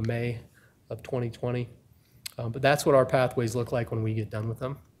April to May of 2020. But that's what our pathways look like when we get done with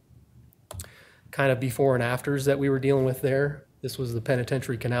them. Kind of before and afters that we were dealing with there. This was the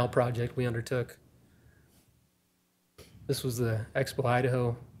Penitentiary Canal project we undertook. This was the Expo,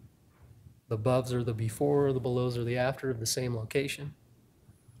 Idaho. The aboves are the before, the belows are the after of the same location.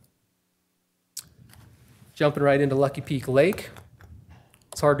 Jumping right into Lucky Peak Lake.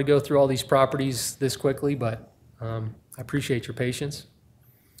 It's hard to go through all these properties this quickly, but I appreciate your patience.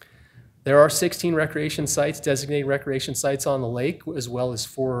 There are 16 recreation sites, designated recreation sites on the lake, as well as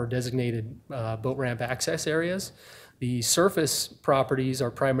 4 designated boat ramp access areas. The surface properties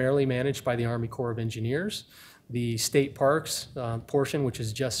are primarily managed by the Army Corps of Engineers. The state parks portion, which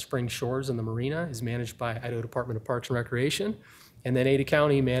is just Spring Shores and the marina, is managed by Idaho Department of Parks and Recreation. And then Ada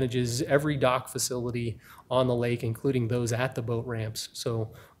County manages every dock facility on the lake, including those at the boat ramps.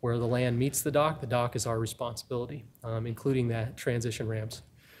 So where the land meets the dock is our responsibility, including the transition ramps.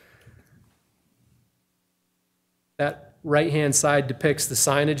 That right-hand side depicts the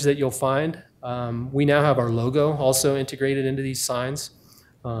signage that you'll find. We now have our logo also integrated into these signs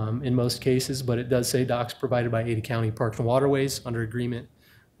in most cases, but it does say docks provided by Ada County Parks and Waterways under agreement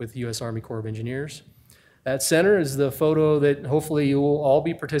with the U.S. Army Corps of Engineers. That center is the photo that hopefully you will all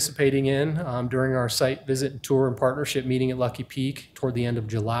be participating in during our site visit and tour and partnership meeting at Lucky Peak toward the end of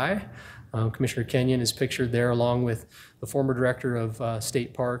July. Commissioner Kenyon is pictured there along with the former director of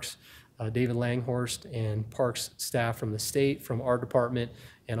state parks, David Langhorst, and parks staff from the state, from our department,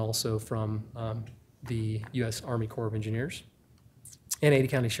 and also from the U.S. Army Corps of Engineers and Ada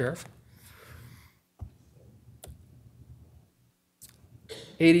County Sheriff.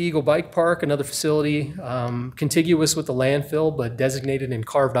 Ada Eagle Bike Park, another facility contiguous with the landfill, but designated and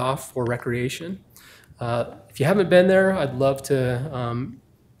carved off for recreation. If you haven't been there, I'd love to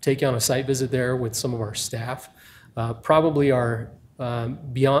take you on a site visit there with some of our staff. Probably our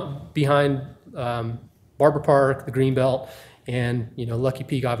behind Barber Park, the Greenbelt, and Lucky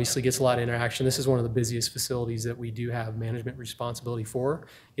Peak obviously gets a lot of interaction. This is one of the busiest facilities that we do have management responsibility for.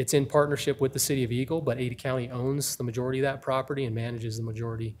 It's in partnership with the City of Eagle, but Ada County owns the majority of that property and manages the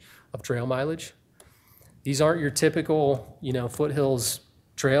majority of trail mileage. These aren't your typical, foothills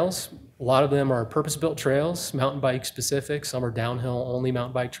trails. A lot of them are purpose-built trails, mountain bike specific. Some are downhill only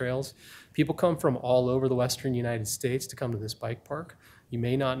mountain bike trails. People come from all over the western United States to come to this bike park. You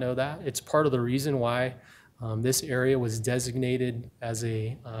may not know that. It's part of the reason why this area was designated as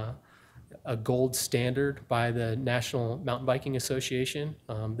a gold standard by the National Mountain Biking Association.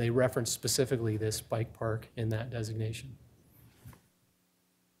 They reference specifically this bike park in that designation.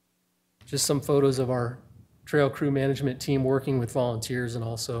 Just some photos of our trail crew management team working with volunteers and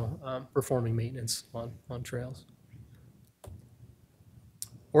also performing maintenance on trails.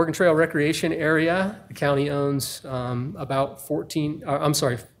 Oregon Trail Recreation Area, the county owns about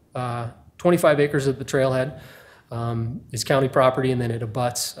 25 acres of the trailhead is county property, and then it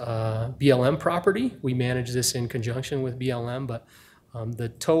abuts BLM property. We manage this in conjunction with BLM, but the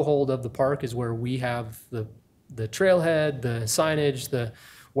toehold of the park is where we have the trailhead, the signage, the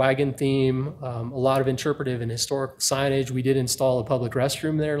wagon theme, a lot of interpretive and historical signage. We did install a public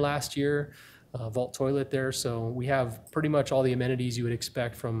restroom there last year. Vault toilet there, so we have pretty much all the amenities you would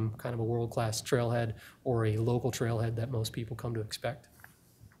expect from kind of a world-class trailhead or a local trailhead that most people come to expect.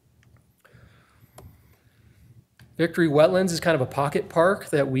 Victory Wetlands is kind of a pocket park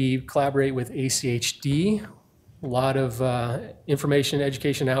that we collaborate with ACHD. A lot of information,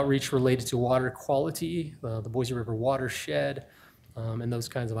 education, outreach related to water quality, the Boise River watershed, and those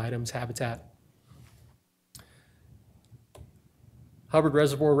kinds of items, habitat. Hubbard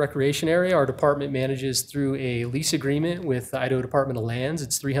Reservoir Recreation Area, our department manages through a lease agreement with the Idaho Department of Lands.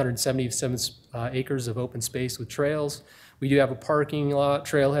 It's 377 acres of open space with trails. We do have a parking lot,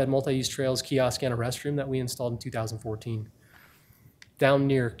 trailhead, multi-use trails, kiosk, and a restroom that we installed in 2014. Down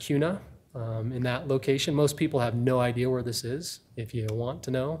near Kuna, in that location, most people have no idea where this is. If you want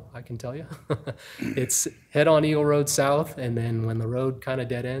to know, I can tell you. It's head on Eagle Road South, and then when the road kind of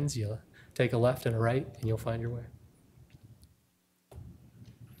dead ends, you take a left and a right, and you'll find your way.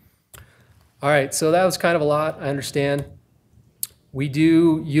 All right, so that was kind of a lot, I understand. We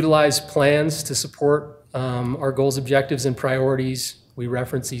do utilize plans to support our goals, objectives, and priorities. We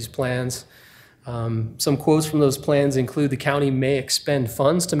reference these plans. Some quotes from those plans include the county may expend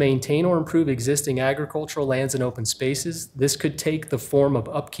funds to maintain or improve existing agricultural lands and open spaces. This could take the form of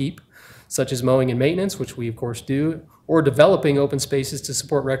upkeep, such as mowing and maintenance, which we of course do, or developing open spaces to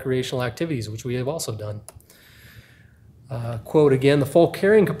support recreational activities, which we have also done. Quote again, the full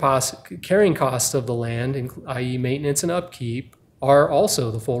carrying costs of the land, i.e. maintenance and upkeep, are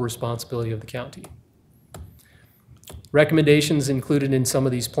also the full responsibility of the county. Recommendations included in some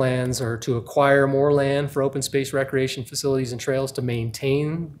of these plans are to acquire more land for open space recreation facilities and trails to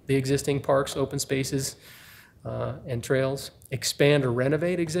maintain the existing parks, open spaces, and trails, expand or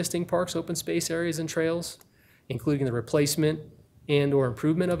renovate existing parks, open space areas, and trails, including the replacement and or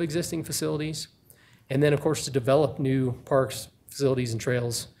improvement of existing facilities, and then of course to develop new parks, facilities, and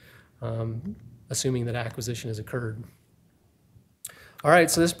trails, assuming that acquisition has occurred. All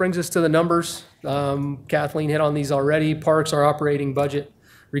right, so this brings us to the numbers. Kathleen hit on these already. Parks, our operating budget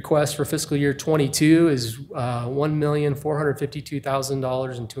request for fiscal year 22 is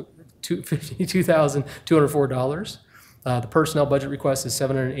 $1,452,204. The personnel budget request is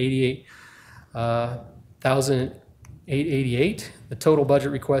 $788,888. The total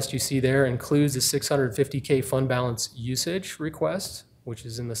budget request you see there includes the $650K fund balance usage request, which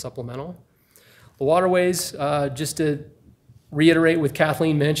is in the supplemental. The waterways, just to reiterate what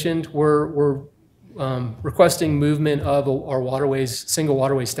Kathleen mentioned, we're requesting movement of our waterways, single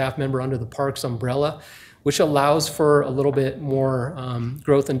waterway staff member under the parks umbrella, which allows for a little bit more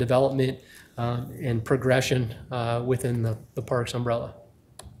growth and development and progression within the parks umbrella.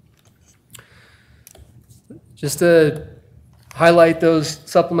 Just to highlight those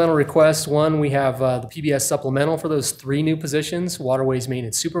supplemental requests, one, we have the PBS supplemental for those 3 new positions: waterways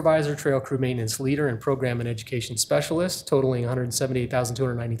maintenance supervisor, trail crew maintenance leader, and program and education specialist, totaling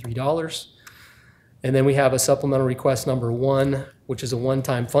 $178,293. And then we have a supplemental request number 1, which is a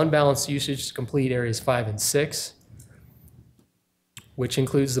one-time fund balance usage to complete areas 5 and 6, which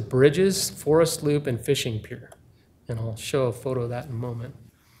includes the bridges, forest loop, and fishing pier. And I'll show a photo of that in a moment.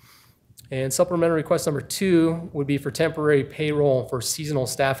 And supplemental request number 2 would be for temporary payroll for seasonal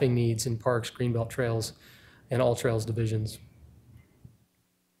staffing needs in parks, Greenbelt Trails, and all trails divisions.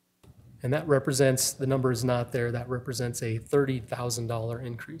 And that represents, the number is not there, that represents a $30,000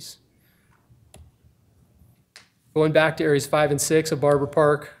 increase. Going back to areas 5 and 6 of Barber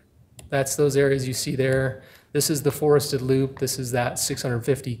Park, that's those areas you see there. This is the forested loop. This is that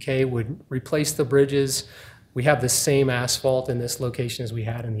 $650K would replace the bridges. We have the same asphalt in this location as we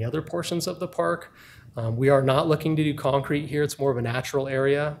had in the other portions of the park. We are not looking to do concrete here. It's more of a natural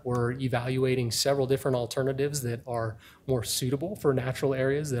area. We're evaluating several different alternatives that are more suitable for natural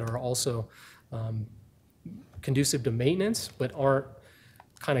areas that are also conducive to maintenance, but aren't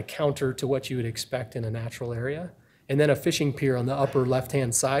kind of counter to what you would expect in a natural area. And then a fishing pier on the upper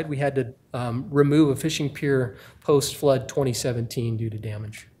left-hand side. We had to remove a fishing pier post-flood 2017 due to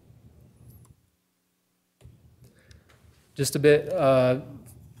damage. Just a bit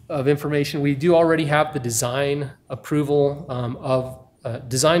of information. We do already have the design approval of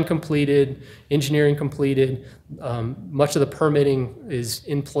design completed, engineering completed. Much of the permitting is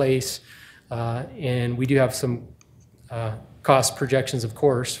in place, and we do have some cost projections, of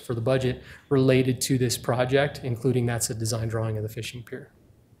course, for the budget related to this project, including that's a design drawing of the fishing pier.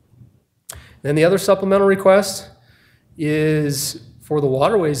 Then the other supplemental request is for the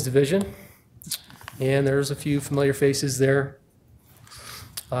Waterways Division. And there's a few familiar faces there.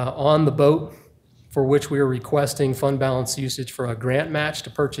 On the boat, for which we are requesting fund balance usage for a grant match to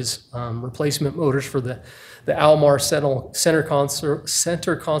purchase replacement motors for the Almar center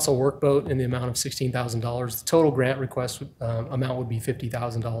console workboat in the amount of $16,000. The total grant request amount would be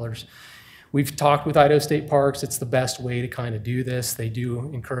 $50,000. We've talked with Idaho State Parks. It's the best way to kind of do this. They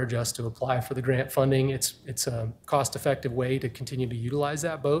do encourage us to apply for the grant funding. It's a cost-effective way to continue to utilize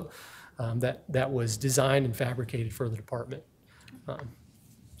that boat that was designed and fabricated for the department.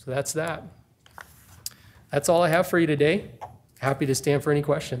 So that's that. That's all I have for you today. Happy to stand for any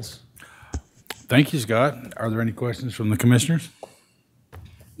questions. Thank you, Scott. Are there any questions from the commissioners?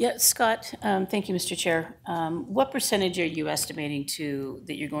 Yeah, Scott, thank you, Mr. Chair. What percentage are you estimating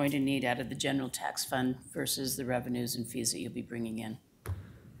that you're going to need out of the general tax fund versus the revenues and fees that you'll be bringing in?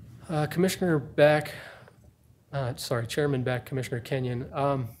 Commissioner Beck, Chairman Beck, Commissioner Kenyon,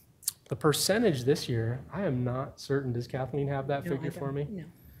 the percentage this year, I am not certain. Does Kathleen have that figure for me?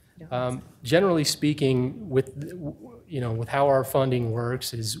 No. Generally speaking, with with how our funding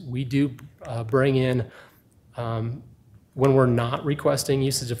works, is we do bring in when we're not requesting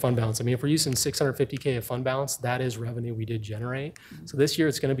usage of fund balance. I mean, if we're using $650K of fund balance, that is revenue we did generate. So this year,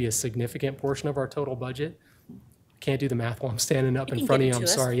 it's going to be a significant portion of our total budget. Can't do the math while I'm standing up in front of you. I'm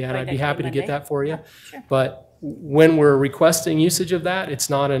sorry. Yeah, and I'd be happy to get that for you. Sure. But when we're requesting usage of that, it's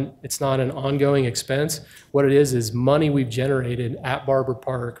not an ongoing expense. What it is money we've generated at Barber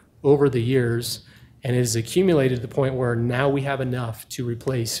Park over the years, and it has accumulated to the point where now we have enough to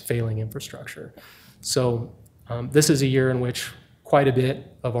replace failing infrastructure. So this is a year in which quite a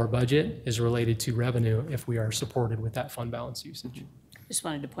bit of our budget is related to revenue if we are supported with that fund balance usage. Just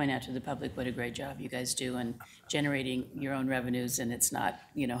wanted to point out to the public what a great job you guys do in generating your own revenues, and it's not,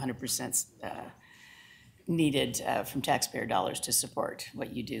 100% needed from taxpayer dollars to support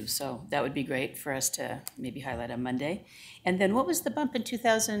what you do. So that would be great for us to maybe highlight on Monday. And then what was the bump in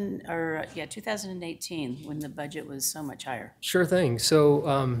 2018 when the budget was so much higher? Sure thing.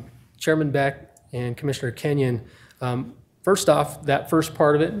 So Chairman Beck and Commissioner Kenyon, first off, that first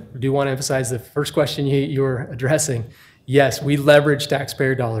part of it, I do want to emphasize the first question you were addressing. Yes, we leverage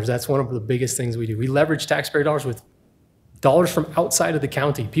taxpayer dollars. That's one of the biggest things we do. We leverage taxpayer dollars with dollars from outside of the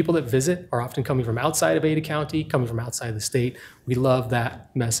county. People that visit are often coming from outside of Ada County, coming from outside of the state. We love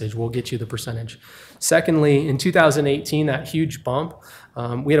that message. We'll get you the percentage. Secondly, in 2018, that huge bump,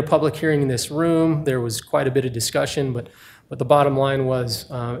 we had a public hearing in this room. There was quite a bit of discussion, but the bottom line was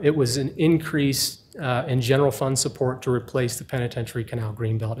it was an increase in general fund support to replace the Penitentiary Canal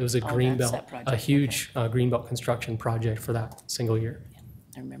Greenbelt. It was a Greenbelt, a huge Greenbelt construction project for that single year. Yeah,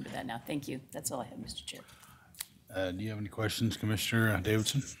 I remember that now. Thank you. That's all I have, Mr. Chair. Do you have any questions, Commissioner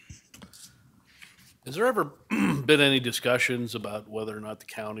Davidson? Has there ever been any discussions about whether or not the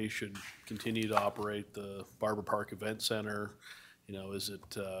county should continue to operate the Barber Park Event Center? Is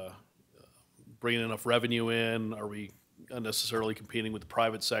it bringing enough revenue in? Are we unnecessarily competing with the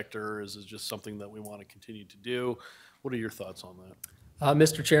private sector? Is it just something that we want to continue to do? What are your thoughts on that?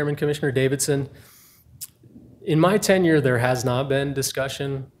 Mr. Chairman, Commissioner Davidson, in my tenure, there has not been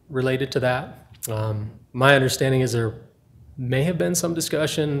discussion related to that. My understanding is there may have been some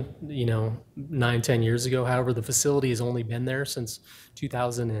discussion, 9-10 years ago. However, the facility has only been there since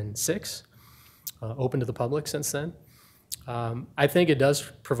 2006, open to the public since then. I think it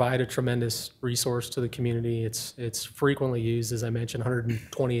does provide a tremendous resource to the community. It's frequently used, as I mentioned,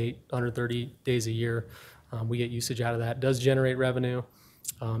 130 days a year. We get usage out of that. It does generate revenue.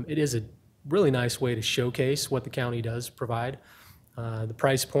 It is a really nice way to showcase what the county does provide. The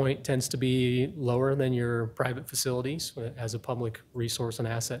price point tends to be lower than your private facilities as a public resource and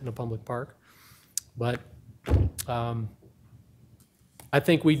asset in a public park. But I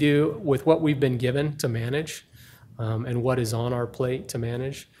think we do, with what we've been given to manage and what is on our plate to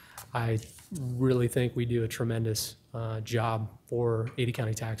manage, I really think we do a tremendous job for Ada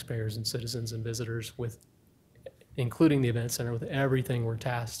County taxpayers and citizens and visitors, with including the event center, with everything we're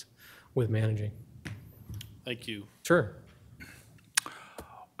tasked with managing. Thank you. Sure.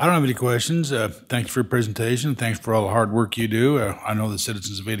 I don't have any questions. Thanks for your presentation. Thanks for all the hard work you do. I know the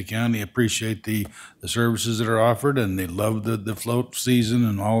citizens of Ada County appreciate the services that are offered, and they love the float season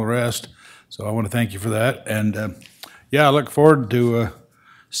and all the rest. So I want to thank you for that. And yeah, I look forward to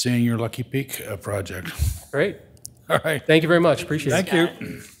seeing your Lucky Peak project. Great. All right. Thank you very much. Appreciate it. Thank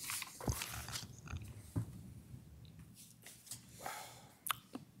you.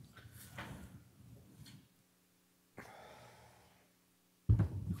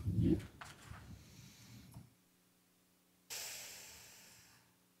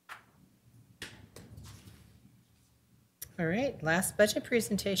 All right, last budget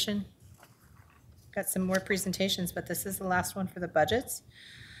presentation. Got some more presentations, but this is the last one for the budgets.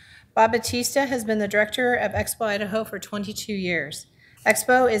 Bob Batista has been the director of Expo Idaho for 22 years.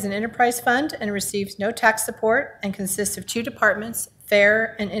 Expo is an enterprise fund and receives no tax support and consists of 2 departments,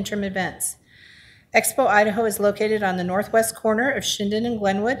 fair and interim events. Expo Idaho is located on the northwest corner of Shinden and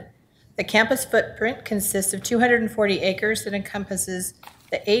Glenwood. The campus footprint consists of 240 acres that encompasses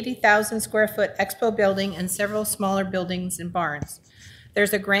the 80,000 square foot Expo building and several smaller buildings and barns. There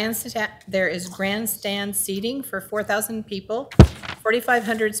is grandstand seating for 4,000 people,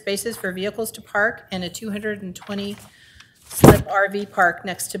 4,500 spaces for vehicles to park, and a 220 slip RV park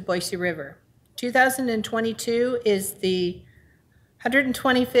next to Boise River. 2022 is the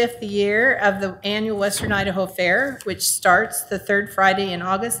 125th year of the annual Western Idaho Fair, which starts the 3rd Friday in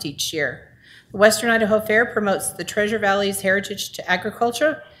August each year. The Western Idaho Fair promotes the Treasure Valley's heritage to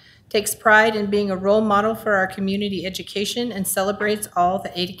agriculture, takes pride in being a role model for our community education, and celebrates all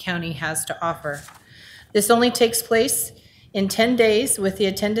that Ada County has to offer. This only takes place in 10 days with the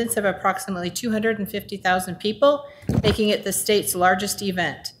attendance of approximately 250,000 people, making it the state's largest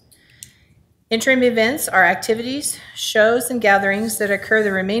event. Interim events are activities, shows, and gatherings that occur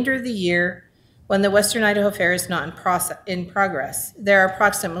the remainder of the year when the Western Idaho Fair is not in progress. There are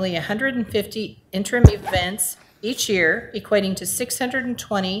approximately 150 interim events each year, equating to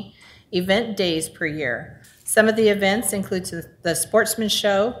 620 event days per year. Some of the events include the Sportsman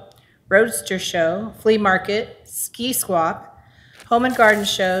Show, Roadster Show, Flea Market, Ski Swap, Home and Garden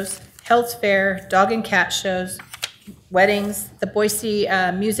Shows, Health Fair, Dog and Cat Shows, weddings, the Boise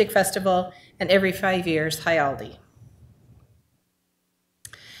Music Festival, and every 5 years, High Aldi.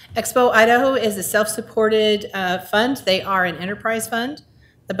 Expo Idaho is a self-supported fund. They are an enterprise fund.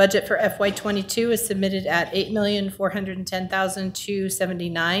 The budget for FY22 is submitted at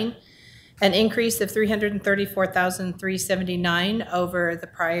 $8,410,279, an increase of $334,379 over the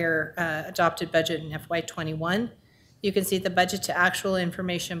prior adopted budget in FY21. You can see the budget to actual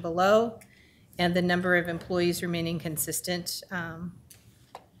information below and the number of employees remaining consistent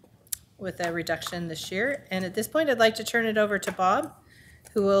with a reduction this year. And at this point, I'd like to turn it over to Bob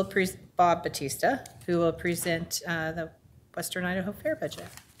Batista, who will present the Western Idaho Fair budget.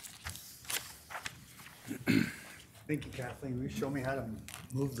 Thank you, Kathleen. Will you show me how to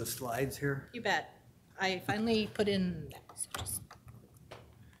move the slides here? You bet. I finally put in.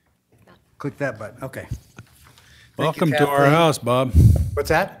 Click that button. Okay. Welcome to our house, Bob. What's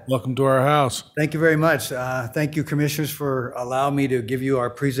that? Welcome to our house. Thank you very much. Thank you, commissioners, for allowing me to give you our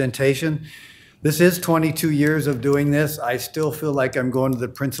presentation. This is 22 years of doing this. I still feel like I'm going to the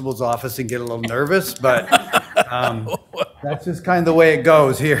principal's office and get a little nervous, but that's just kind of the way it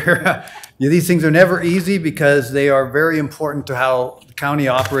goes here. These things are never easy because they are very important to how the county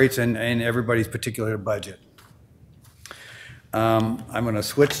operates and everybody's particular budget. I'm going to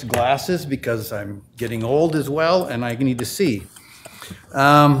switch glasses because I'm getting old as well and I need to see.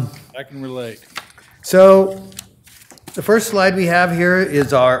 I can relate. So the first slide we have here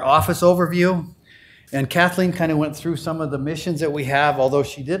is our office overview. And Kathleen kind of went through some of the missions that we have, although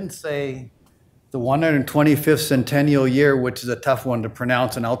she didn't say the 125th centennial year, which is a tough one to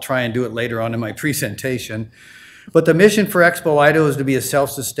pronounce, and I'll try and do it later on in my presentation. But the mission for Expo Idaho is to be a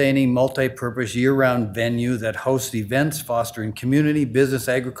self-sustaining, multi-purpose, year-round venue that hosts events fostering community, business,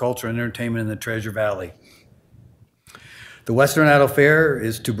 agriculture, and entertainment in the Treasure Valley. The Western Idaho Fair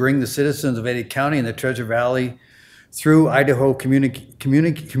is to bring the citizens of Ada County and the Treasure Valley through Idaho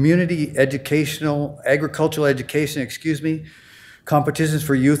community educational, agricultural education, competitions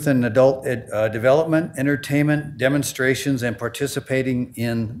for youth and adult development, entertainment, demonstrations, and participating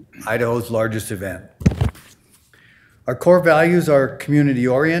in Idaho's largest event. Our core values are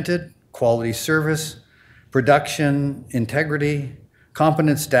community-oriented, quality service, production, integrity,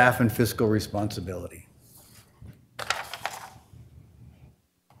 competent staff, and fiscal responsibility.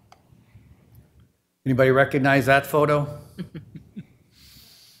 Anybody recognize that photo?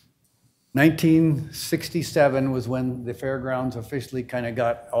 1967 was when the fairgrounds officially kind of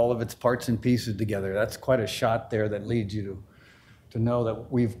got all of its parts and pieces together. That's quite a shot there that leads you to know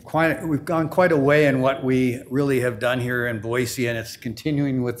that we've gone quite a way in what we really have done here in Boise, and it's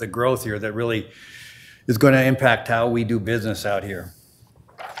continuing with the growth here that really is going to impact how we do business out here.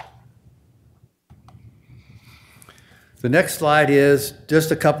 The next slide is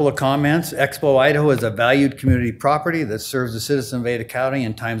just a couple of comments. Expo Idaho is a valued community property that serves the citizens of Ada County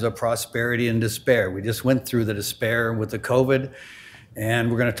in times of prosperity and despair. We just went through the despair with the COVID,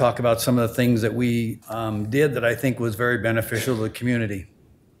 and we're going to talk about some of the things that we did that I think was very beneficial to the community.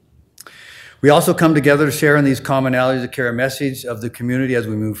 We also come together to share in these commonalities to carry a message of the community as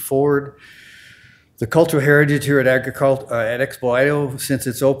we move forward. The cultural heritage here at Expo Idaho, since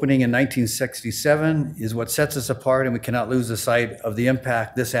its opening in 1967, is what sets us apart, and we cannot lose the sight of the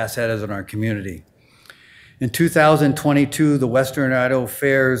impact this asset has on our community. In 2022, the Western Idaho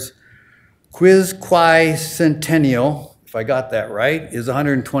Fair's Quinquacentennial, if I got that right, is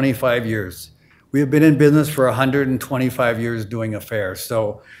 125 years. We have been in business for 125 years doing a fair,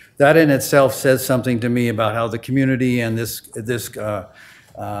 so that in itself says something to me about how the community and this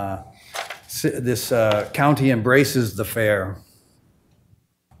county embraces the fair.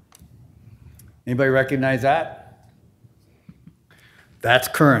 Anybody recognize that? That's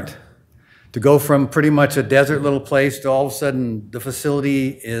current. To go from pretty much a desert little place to all of a sudden the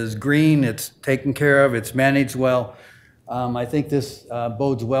facility is green, it's taken care of, it's managed well. I think this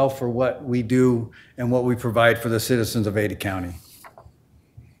bodes well for what we do and what we provide for the citizens of Ada County.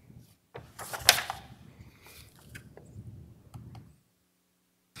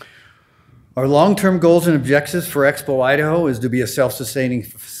 Our long-term goals and objectives for Expo Idaho is to be a self-sustaining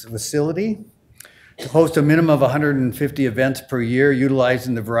facility, to host a minimum of 150 events per year,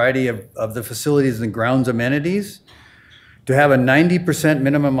 utilizing the variety of the facilities and grounds amenities, to have a 90%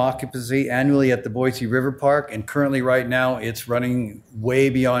 minimum occupancy annually at the Boise River Park, and currently right now it's running way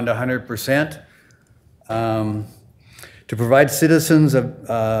beyond 100%. To provide citizens of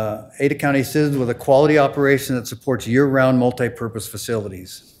Ada County citizens with a quality operation that supports year-round multi-purpose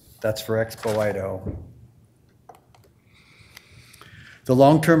facilities. That's for Expo Idaho. The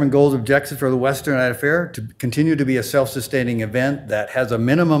long-term and goals objectives for the Western Idaho Fair to continue to be a self-sustaining event that has a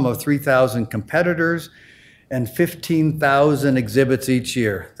minimum of 3,000 competitors and 15,000 exhibits each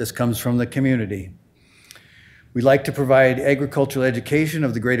year. This comes from the community. We'd like to provide agricultural education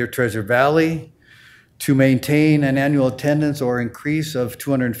of the Greater Treasure Valley, to maintain an annual attendance or increase of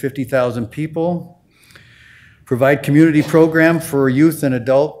 250,000 people, provide community program for youth and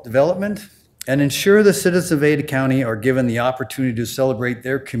adult development, and ensure the citizens of Ada County are given the opportunity to celebrate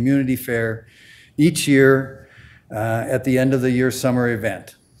their community fair each year at the end of the year summer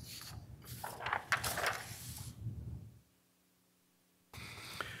event.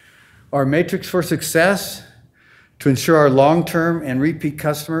 Our matrix for success to ensure our long-term and repeat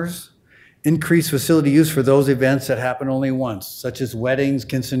customers, increase facility use for those events that happen only once, such as weddings,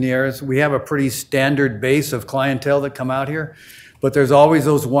 quinceañeras. We have a pretty standard base of clientele that come out here, but there's always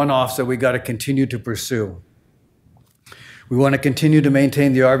those one-offs that we got to continue to pursue. We want to continue to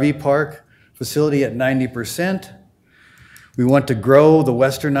maintain the RV park facility at 90%. We want to grow the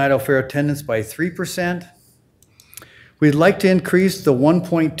Western Idaho Fair attendance by 3%. We'd like to increase the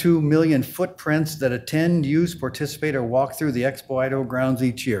 1.2 million footprints that attend, use, participate, or walk through the Expo Idaho grounds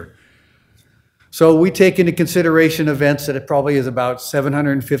each year. So we take into consideration events that it probably is about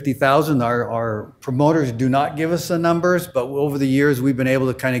 750,000. Our promoters do not give us the numbers, but over the years we've been able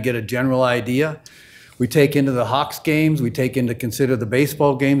to kind of get a general idea. We take into the Hawks games, we take into consider the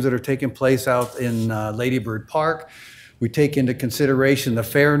baseball games that are taking place out in Lady Bird Park. We take into consideration the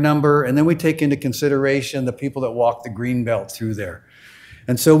fair number, and then we take into consideration the people that walk the green belt through there.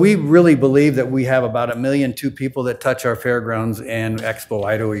 And so we really believe that we have about 1.2 million people that touch our fairgrounds and Expo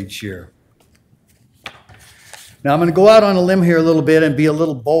Idaho each year. Now I'm going to go out on a limb here a little bit and be a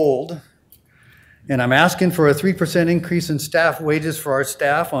little bold. And I'm asking for a 3% increase in staff wages for our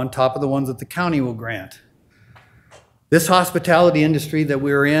staff on top of the ones that the county will grant. This hospitality industry that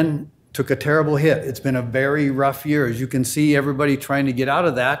we're in took a terrible hit. It's been a very rough year. As you can see, everybody trying to get out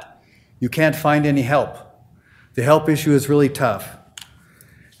of that, you can't find any help. The help issue is really tough.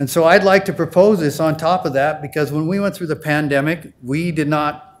 And so I'd like to propose this on top of that, because when we went through the pandemic, we did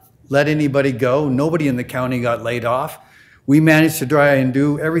not let anybody go. Nobody in the county got laid off. We managed to try and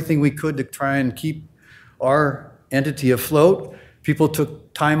do everything we could to try and keep our entity afloat. People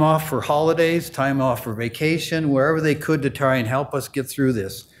took time off for holidays, time off for vacation, wherever they could to try and help us get through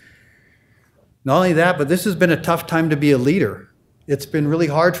this. Not only that, but this has been a tough time to be a leader. It's been really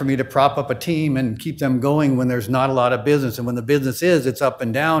hard for me to prop up a team and keep them going when there's not a lot of business. And when the business is, it's up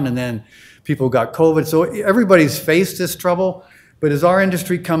and down, and then people got COVID. So everybody's faced this trouble. But as our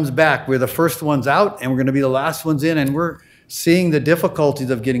industry comes back, we're the first ones out and we're going to be the last ones in, and we're seeing the difficulties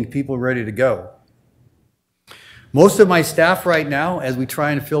of getting people ready to go. Most of my staff right now, as we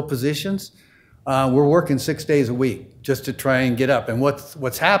try and fill positions, we're working 6 days a week just to try and get up. And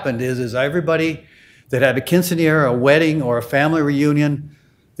what's happened is everybody that had a quinceañera, a wedding, or a family reunion,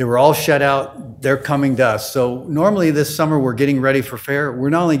 they were all shut out. They're coming to us. So normally this summer we're getting ready for fair. We're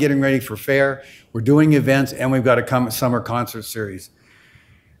not only getting ready for fair, we're doing events, and we've got a summer concert series.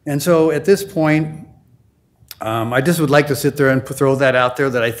 And so at this point, I just would like to sit there and throw that out there,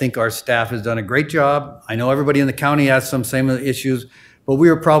 that I think our staff has done a great job. I know everybody in the county has some same issues, but we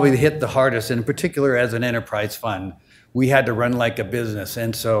were probably hit the hardest, and in particular as an enterprise fund. We had to run like a business.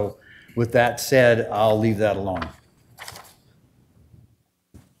 And so with that said, I'll leave that alone.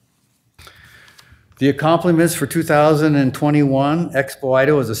 The accomplishments for 2021, Expo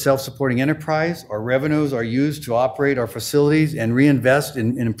Idaho is a self-supporting enterprise. Our revenues are used to operate our facilities and reinvest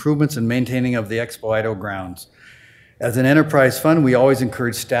in improvements and maintaining of the Expo Idaho grounds. As an enterprise fund, we always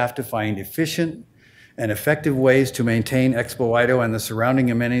encourage staff to find efficient and effective ways to maintain Expo Idaho and the surrounding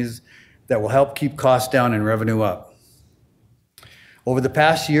amenities that will help keep costs down and revenue up. Over the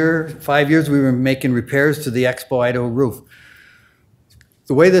past 5 years, we were making repairs to the Expo Idaho roof.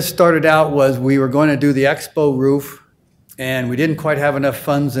 The way this started out was we were going to do the Expo roof, and we didn't quite have enough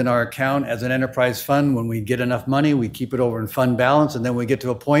funds in our account as an enterprise fund. When we get enough money, we keep it over in fund balance, and then we get to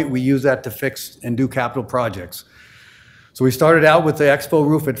a point we use that to fix and do capital projects. So we started out with the Expo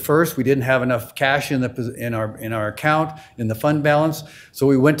roof at first. We didn't have enough cash in our account, in the fund balance, so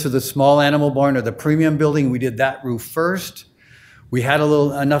we went to the small animal barn or the premium building. We did that roof first. We had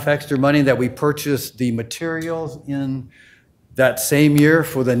enough extra money that we purchased the materials in that same year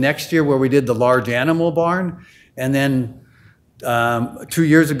for the next year where we did the large animal barn. And then 2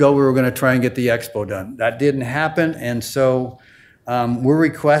 years ago, we were going to try and get the expo done. That didn't happen, and so we're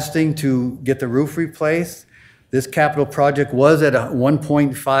requesting to get the roof replaced. This capital project was at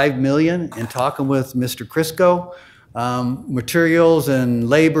 1.5 million, and talking with Mr. Crisco, materials and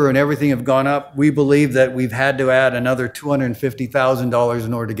labor and everything have gone up. We believe that we've had to add another $250,000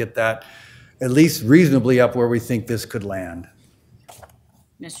 in order to get that at least reasonably up where we think this could land.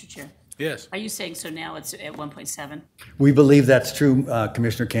 Mr. Chair, Yes. are you saying so now it's at 1.7? We believe that's true,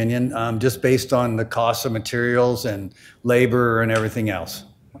 Commissioner Kenyon, just based on the cost of materials and labor and everything else.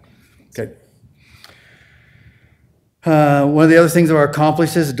 Okay. One of the other things of our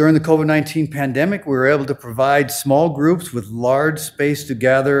accomplishments during the COVID-19 pandemic, we were able to provide small groups with large space to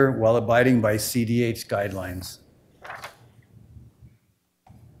gather while abiding by CDH guidelines.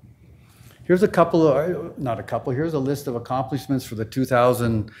 Here's here's a list of accomplishments for the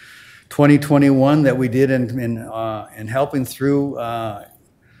 2020-21 that we did in helping through the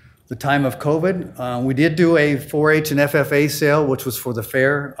time of COVID. We did do a 4-H and FFA sale, which was for the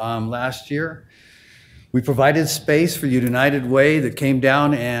fair last year. We provided space for United Way that came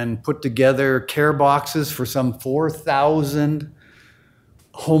down and put together care boxes for some 4,000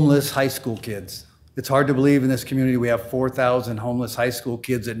 homeless high school kids. It's hard to believe in this community we have 4,000 homeless high school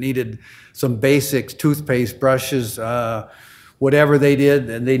kids that needed some basics, toothpaste, brushes, whatever they did,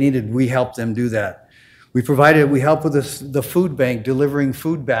 and we helped them do that. We helped with the food bank, delivering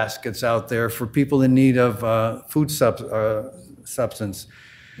food baskets out there for people in need of food substance.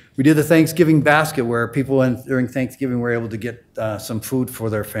 We did the Thanksgiving basket where people during Thanksgiving were able to get some food for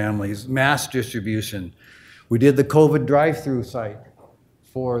their families, mass distribution. We did the COVID drive-through site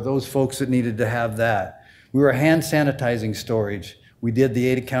for those folks that needed to have that. We were hand sanitizing storage. We did the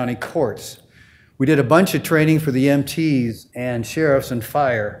Ada County courts. We did a bunch of training for the MTs and sheriffs and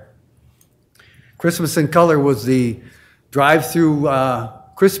fire. Christmas in Color was the drive-through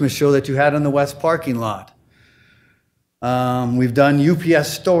Christmas show that you had in the west parking lot. We've done UPS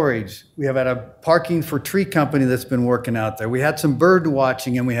storage. We have had a parking for tree company that's been working out there. We had some bird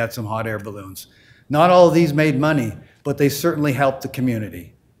watching and we had some hot air balloons. Not all of these made money, but they certainly helped the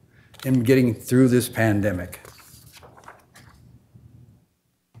community in getting through this pandemic.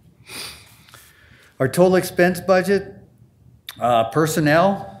 Our total expense budget,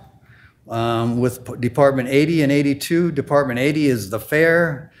 personnel, with Department 80 and 82. Department 80 is the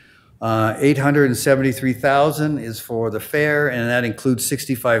fair. 873,000 is for the fair, and that includes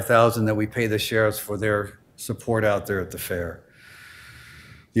 65,000 that we pay the sheriffs for their support out there at the fair.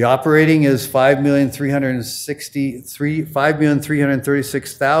 The operating is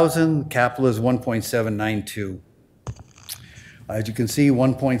 $5,336,000. Capital is 1.792. As you can see,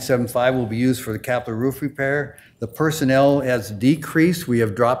 1.75 will be used for the capital roof repair. The personnel has decreased. We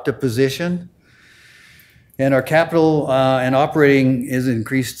have dropped a position. And our capital and operating is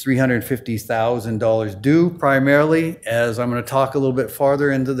increased $350,000 due primarily, as I'm going to talk a little bit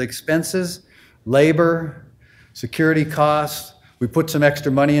farther into the expenses, labor, security costs. We put some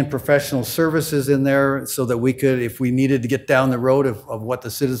extra money in professional services in there so that we could, if we needed to get down the road of what the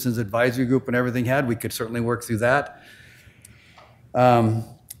Citizens Advisory Group and everything had, we could certainly work through that. But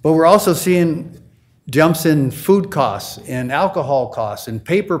we're also seeing jumps in food costs, in alcohol costs, in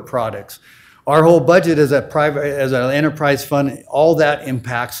paper products. Our whole budget as an enterprise fund, all that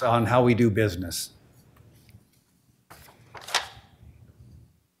impacts on how we do business.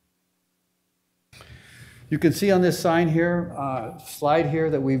 You can see on this slide here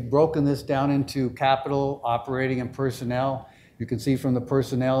that we've broken this down into capital, operating, and personnel. You can see from the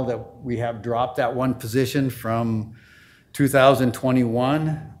personnel that we have dropped that one position from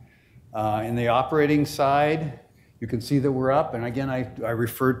 2021. In the operating side, you can see that we're up. And again, I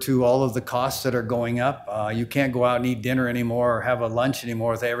referred to all of the costs that are going up. You can't go out and eat dinner anymore or have a lunch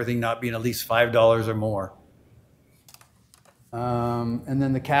anymore with everything not being at least $5 or more. And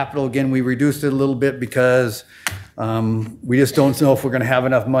then the capital, again, we reduced it a little bit because we just don't know if we're going to have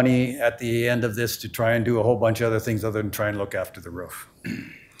enough money at the end of this to try and do a whole bunch of other things other than try and look after the roof.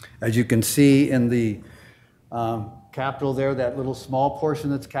 As you can see in the capital there, that little small portion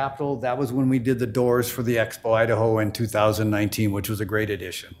that's capital, that was when we did the doors for the Expo Idaho in 2019, which was a great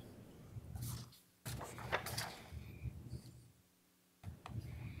addition.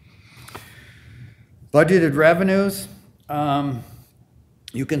 Budgeted revenues.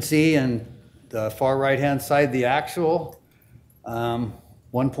 You can see in the far right-hand side the actual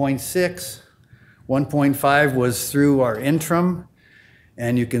 1.6, 1.5 was through our interim,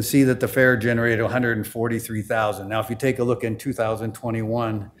 And you can see that the fair generated 143,000. Now, if you take a look in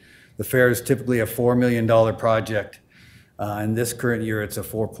 2021, the fair is typically a $4 million project. In this current year, it's a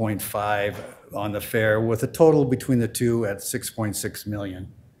 4.5 on the fair, with a total between the two at 6.6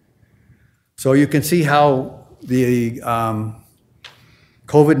 million. So you can see how the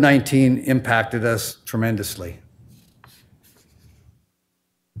COVID-19 impacted us tremendously.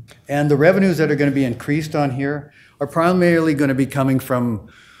 And the revenues that are going to be increased on here are primarily going to be coming from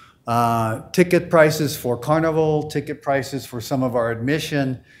ticket prices for Carnival, ticket prices for some of our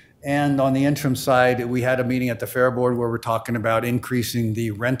admission, and on the interim side, we had a meeting at the Fair Board where we're talking about increasing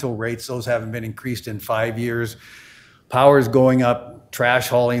the rental rates. Those haven't been increased in 5 years. Power's going up, trash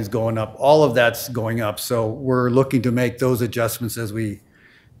hauling's going up, all of that's going up. So we're looking to make those adjustments as we,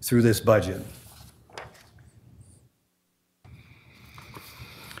 through this budget.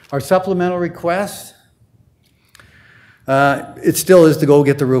 Our supplemental request, it still is to go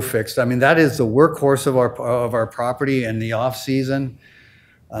get the roof fixed. I mean, that is the workhorse of our property in the off-season.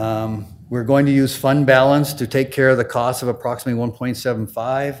 We're going to use fund balance to take care of the cost of approximately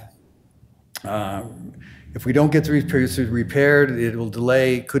 1.75. If we don't get the repaired, it will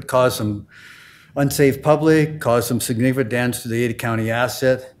delay, could cause some unsafe public, cause some significant damage to the Ada County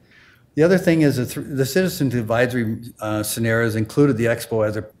asset. The other thing is the citizen advisory scenarios included the Expo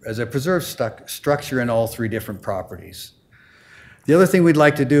as a preserved structure in all 3 different properties. The other thing we'd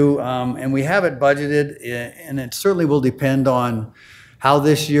like to do, and we have it budgeted, and it certainly will depend on how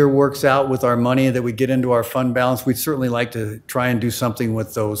this year works out with our money that we get into our fund balance. We'd certainly like to try and do something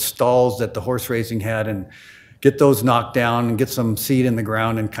with those stalls that the horse racing had and get those knocked down and get some seed in the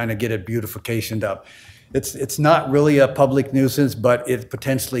ground and kind of get it beautificationed up. It's not really a public nuisance, but it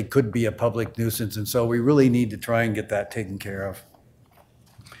potentially could be a public nuisance, and so we really need to try and get that taken care of.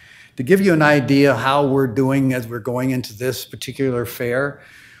 To give you an idea how we're doing as we're going into this particular fair,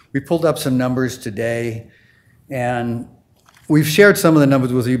 we pulled up some numbers today, and we've shared some of the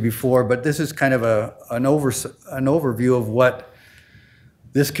numbers with you before, but this is kind of an overview of what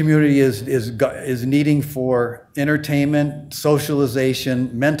this community is needing for entertainment,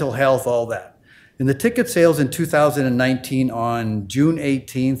 socialization, mental health, all that. In the ticket sales in 2019, on June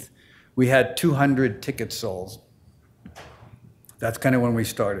 18th, we had 200 tickets sold. That's kind of when we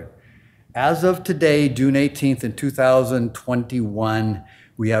started. As of today, June 18th in 2021,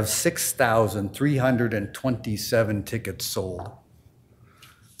 we have 6,327 tickets sold.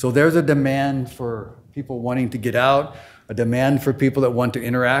 So there's a demand for people wanting to get out, a demand for people that want to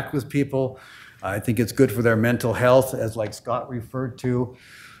interact with people. I think it's good for their mental health, as like Scott referred to,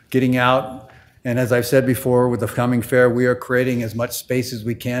 getting out. And as I've said before, with the coming fair, we are creating as much space as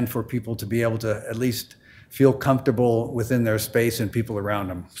we can for people to be able to at least feel comfortable within their space and people around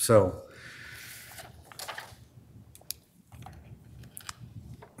them. So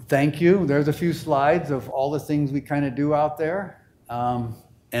thank you. There's a few slides of all the things we kind of do out there.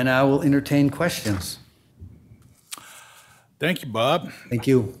 And I will entertain questions. Thank you, Bob. Thank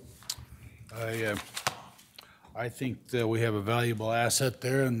you. I think that we have a valuable asset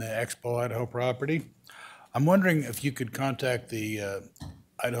there in the Expo Idaho property. I'm wondering if you could contact the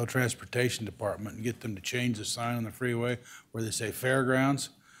Idaho Transportation Department and get them to change the sign on the freeway where they say fairgrounds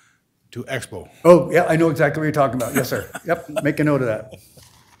to Expo. Oh, yeah, I know exactly what you're talking about. Yes, sir. Yep, make a note of that.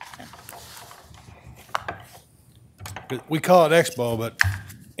 We call it Expo, but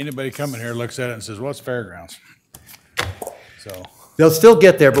anybody coming here looks at it and says, well, it's fairgrounds. So. They'll still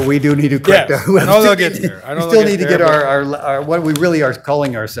get there, but we do need to correct Yes, I know they'll get there. I know We still need to get our what we really are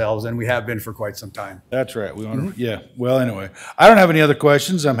calling ourselves, and we have been for quite some time. That's right. We want to, yeah. Well, anyway, I don't have any other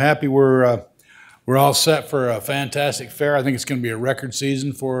questions. I'm happy we're all set for a fantastic fair. I think it's going to be a record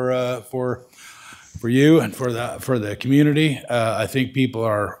season for you and for the community. I think people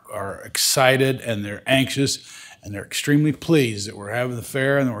are excited and they're anxious and they're extremely pleased that we're having the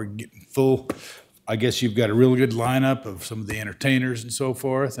fair and that we're getting full. I guess you've got a really good lineup of some of the entertainers and so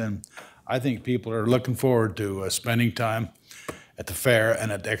forth, and I think people are looking forward to spending time at the fair and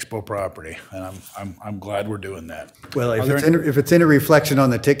at the Expo property, and I'm glad we're doing that. Well, if it's in a reflection on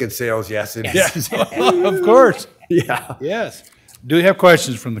the ticket sales, yes, it is. Yes, of course. Yeah. Yes. Do we have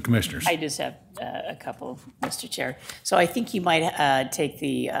questions from the commissioners? I just have a couple, Mr. Chair. So I think you might take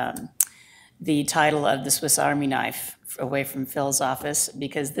the title of the Swiss Army knife away from Phil's office,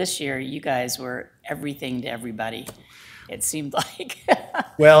 because this year you guys were everything to everybody. It seemed like.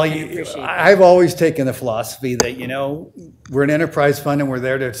 Well, I've always taken the philosophy that, you know, we're an enterprise fund and we're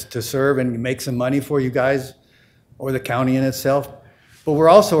there to serve and make some money for you guys or the county in itself. But we're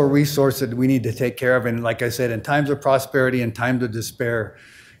also a resource that we need to take care of. And like I said, in times of prosperity and times of despair,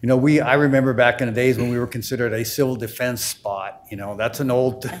 You know, I remember back in the days when we were considered a civil defense spot. You know, that's an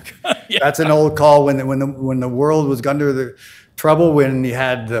old that's an old call when the world was under the trouble, when you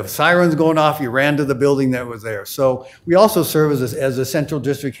had the sirens going off, you ran to the building that was there. So we also serve as a central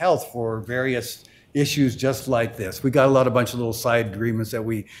district health for various issues just like this. We got a bunch of little side agreements that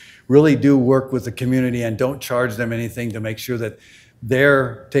we really do work with the community and don't charge them anything to make sure that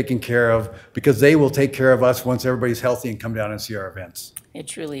they're taken care of, because they will take care of us once everybody's healthy and come down and see our events. It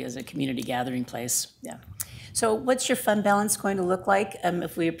truly is a community gathering place, yeah. So what's your fund balance going to look like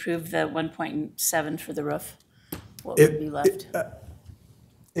if we approve the 1.7 for the roof? What would be left?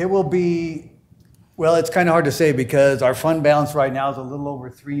 It will be, well, it's kind of hard to say because our fund balance right now is a little over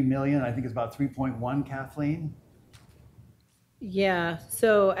 3 million. I think it's about 3.1, Kathleen. Yeah,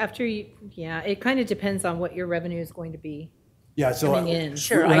 so after you, yeah, it kind of depends on what your revenue is going to be Yeah, so coming in.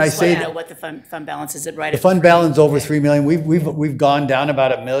 Sure, when I I just want say to know what the fund balance is. It right? the fund balance over 3 million. We've gone down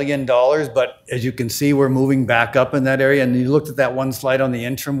about $1 million, but as you can see, we're moving back up in that area. And you looked at that one slide on the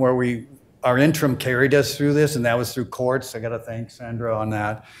interim where our interim carried us through this, and that was through courts. I got to thank Sandra on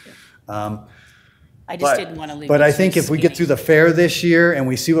that. I just didn't want to leave. But it I too think if we get through the fair this year and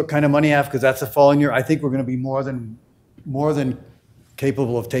we see what kind of money I have, because that's the following year, I think we're going to be more than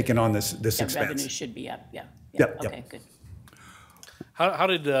capable of taking on this the expense. revenue should be up, yeah. Yep, Okay, good. How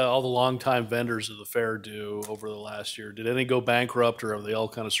did all the longtime vendors of the fair do over the last year? Did any go bankrupt, or have they all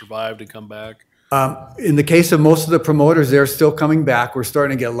kind of survived and come back? In the case of most of the promoters, they're still coming back. We're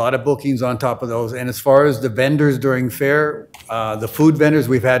starting to get a lot of bookings on top of those. And as far as the vendors during fair, the food vendors,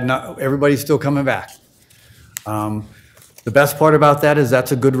 we've had everybody's still coming back. The best part about that is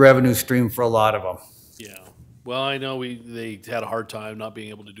that's a good revenue stream for a lot of them. Yeah. Well, I know they had a hard time not being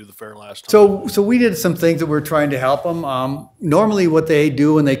able to do the fair last time. So we did some things that we're trying to help them. Normally what they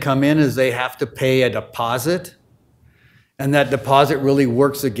do when they come in is they have to pay a deposit. And that deposit really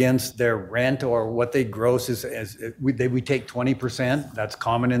works against their rent or what they gross we take 20%. That's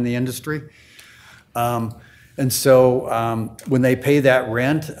common in the industry. And so when they pay that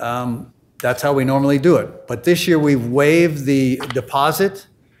rent, that's how we normally do it. But this year we've waived the deposit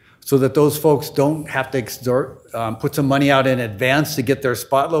so that those folks don't have to put some money out in advance to get their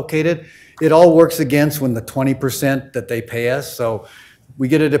spot located. It all works against when the 20% that they pay us. So we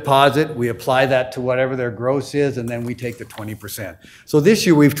get a deposit, we apply that to whatever their gross is, and then we take the 20%. So this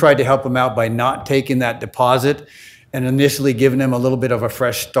year we've tried to help them out by not taking that deposit and initially giving them a little bit of a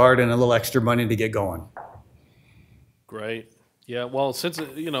fresh start and a little extra money to get going. Great. Yeah, well, since,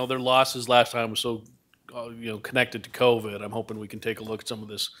 their losses last time was so, connected to COVID, I'm hoping we can take a look at some of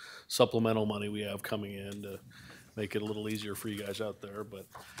this supplemental money we have coming in to make it a little easier for you guys out there. But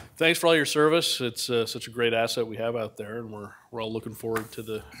thanks for all your service. It's such a great asset we have out there, and we're all looking forward to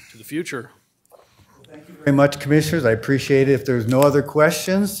the future. Thank you very much, Commissioners. I appreciate it. If there's no other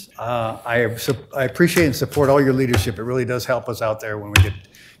questions, I appreciate and support all your leadership. It really does help us out there when we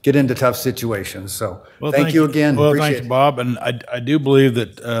get into tough situations. So thank you again. Well, appreciate thanks, Bob. And I do believe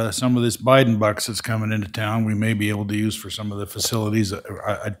that some of this Biden bucks that's coming into town, we may be able to use for some of the facilities at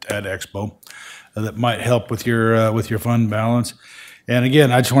Expo that might help with your fund balance. And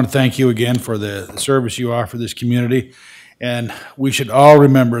again, I just want to thank you again for the service you offer this community. And we should all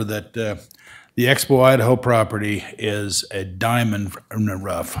remember that the Expo Idaho property is a diamond in the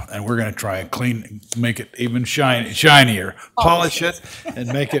rough, and we're going to try and make it even shinier, polish it,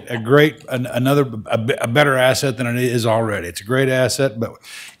 and make it a better asset than it is already. It's a great asset, but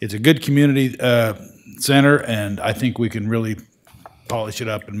it's a good community center, and I think we can really polish it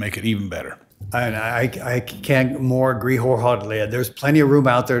up and make it even better. And I can't more agree wholeheartedly. There's plenty of room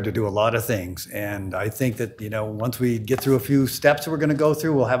out there to do a lot of things. And I think that, once we get through a few steps that we're going to go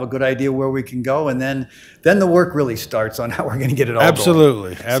through, we'll have a good idea where we can go. And then the work really starts on how we're going to get it all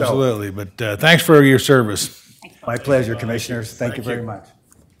Absolutely. going. Absolutely. But thanks for your service. My pleasure, Commissioners. Thank you very much.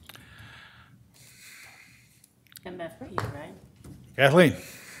 And that for you, right? Kathleen.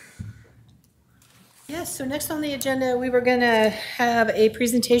 Yes, so next on the agenda, we were going to have a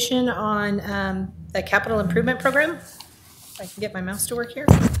presentation on the capital improvement program. If I can get my mouse to work here.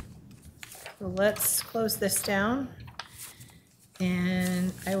 So let's close this down.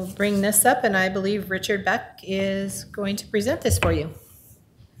 And I will bring this up, and I believe Richard Beck is going to present this for you.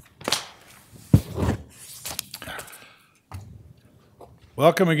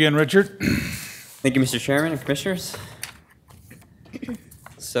 Welcome again, Richard. Thank you, Mr. Chairman and Commissioners.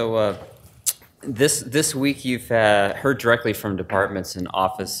 So this week you've heard directly from departments and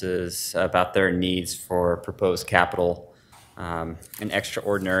offices about their needs for proposed capital and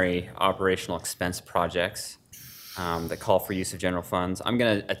extraordinary operational expense projects that call for use of general funds. I'm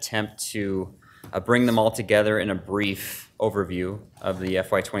going to attempt to bring them all together in a brief overview of the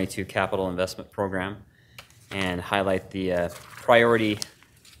FY22 capital investment program and highlight the priority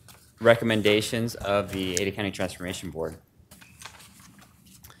recommendations of the Ada County Transformation Board.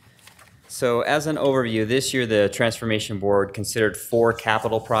 So as an overview, this year the Transformation Board considered 4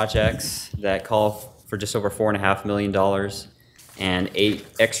 capital projects that call for just over $4.5 million and 8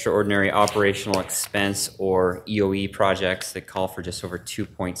 extraordinary operational expense or EOE projects that call for just over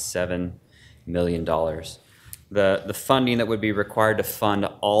 $2.7 million. The funding that would be required to fund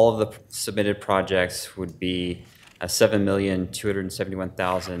all of the submitted projects would be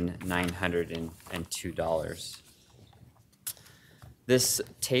 $7,271,902. This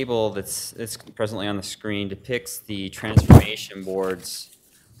table that's presently on the screen depicts the Transformation Board's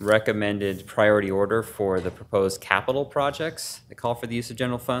recommended priority order for the proposed capital projects that call for the use of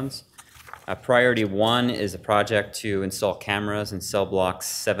general funds. Priority 1 is a project to install cameras in cell blocks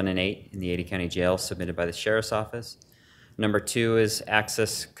 7 and 8 in the Ada County Jail, submitted by the Sheriff's Office. Number 2 is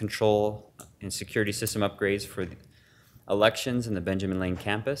access control and security system upgrades for the elections in the Benjamin Lane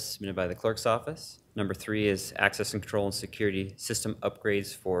campus, submitted by the Clerk's Office. Number 3 is access and control and security system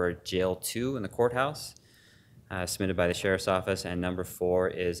upgrades for Jail 2 in the courthouse, submitted by the Sheriff's Office. And number 4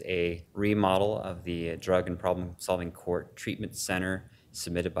 is a remodel of the Drug and Problem Solving Court Treatment Center,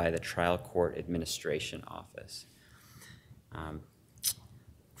 submitted by the Trial Court Administration Office.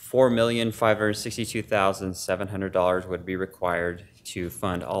 $4,562,700 would be required to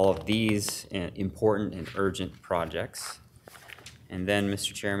fund all of these important and urgent projects. And then,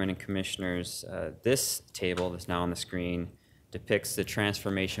 Mr. Chairman and Commissioners, this table that's now on the screen depicts the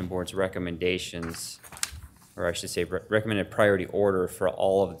Transformation Board's recommendations, or I should say recommended priority order for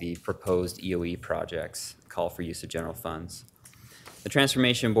all of the proposed EOE projects call for use of general funds. The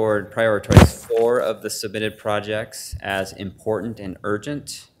Transformation Board prioritized 4 of the submitted projects as important and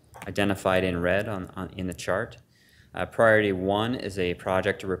urgent, identified in red in the chart. Priority 1 is a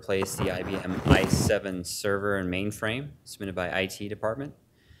project to replace the IBM i7 server and mainframe, submitted by IT Department.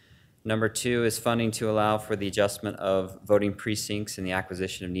 Number 2 is funding to allow for the adjustment of voting precincts and the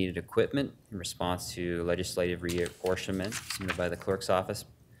acquisition of needed equipment in response to legislative reapportionment, submitted by the Clerk's Office.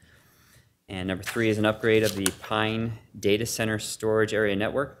 And number 3 is an upgrade of the Pine Data Center Storage Area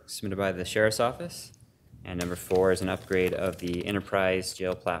Network, submitted by the Sheriff's Office. And number 4 is an upgrade of the Enterprise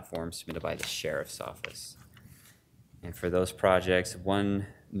Jail Platform, submitted by the Sheriff's Office. And for those projects,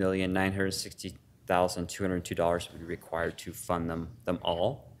 $1,960,202 would be required to fund them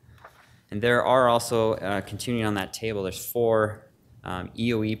all. And there are also, continuing on that table, there's 4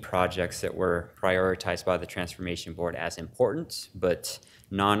 EOE projects that were prioritized by the Transformation Board as important but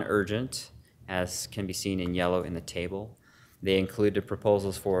non-urgent, as can be seen in yellow in the table. They included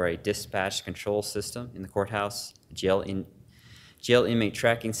proposals for a dispatch control system in the courthouse, a jail inmate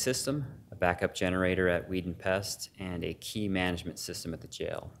tracking system, a backup generator at Weed and Pest, and a key management system at the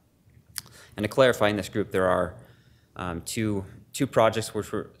jail. And to clarify, in this group, there are two projects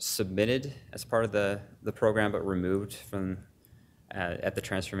which were submitted as part of the program but removed from at the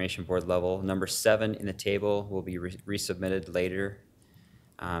Transformation Board level. Number 7 in the table will be resubmitted later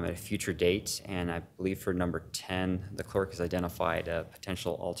at a future date, and I believe for number 10, the clerk has identified a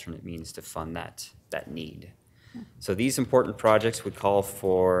potential alternate means to fund that need. So these important projects would call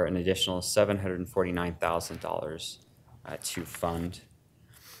for an additional $749,000 to fund.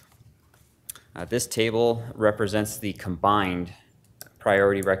 This table represents the combined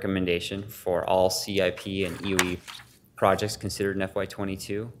priority recommendation for all CIP and EOE projects considered in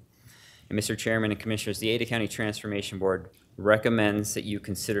FY22. And Mr. Chairman and Commissioners, the Ada County Transformation Board recommends that you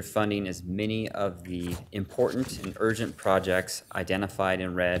consider funding as many of the important and urgent projects identified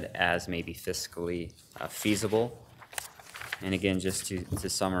in red as may be fiscally feasible. And again, just to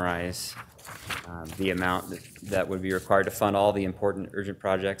summarize, the amount that would be required to fund all the important urgent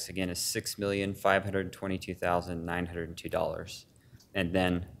projects, again, is $6,522,902. And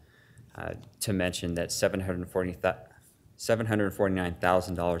then to mention that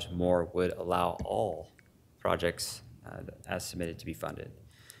 $749,000 more would allow all projects as submitted to be funded.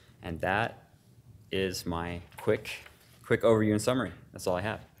 And that is my quick overview and summary. That's all I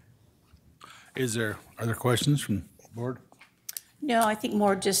have. Are there questions from the board? No, I think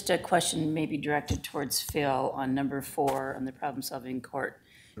more just a question maybe directed towards Phil on number 4 on the Problem Solving Court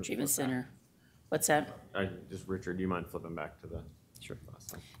Treatment Center. What's that? Richard, do you mind flipping back to the? Sure.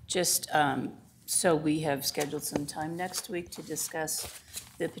 Just so we have scheduled some time next week to discuss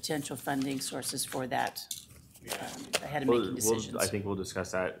the potential funding sources for that ahead of making decisions. I think we'll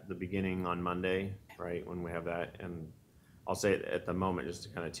discuss that at the beginning on Monday, right, when we have that. And I'll say it at the moment, just to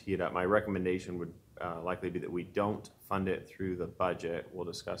kind of tee it up, my recommendation would likely be that we don't fund it through the budget. We'll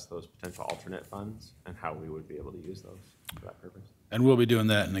discuss those potential alternate funds and how we would be able to use those for that purpose. And we'll be doing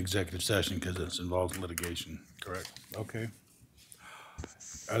that in executive session because it's involved in litigation, correct? Okay.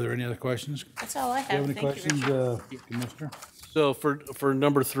 Are there any other questions? That's all I Do you have. have any Thank you, questions, Richard. Commissioner? So for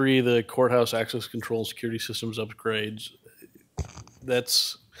number 3, the courthouse access control and security systems upgrades,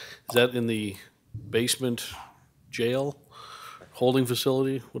 is that in the basement jail, holding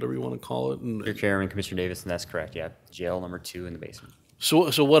facility, whatever you want to call it? Mr. And Chairman, Commissioner Davis, and that's correct, yeah. Jail number 2 in the basement.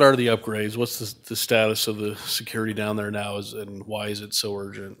 so what are the upgrades? What's the status of the security down there now, and why is it so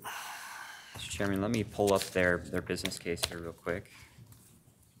urgent? Mr. Chairman, let me pull up their business case here real quick.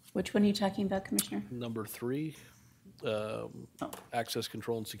 Which one are you talking about, Commissioner? Number 3, access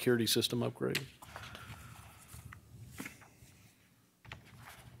control and security system upgrade.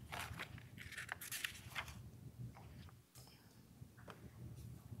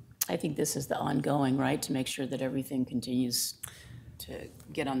 I think this is the ongoing, right, to make sure that everything continues to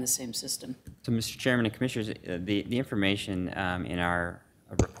get on the same system. So, Mr. Chairman and Commissioners, the information in our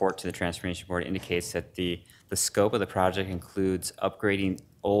report to the Transformation Board indicates that the scope of the project includes upgrading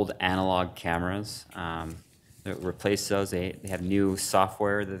old analog cameras. Replace those. They have new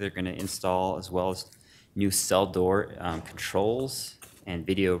software that they're going to install, as well as new cell door controls and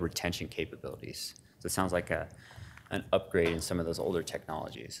video retention capabilities. So it sounds like an upgrade in some of those older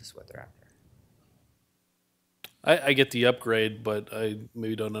technologies is what they're after. I get the upgrade, but I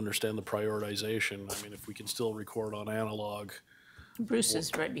maybe don't understand the prioritization. I mean, if we can still record on analog. Bruce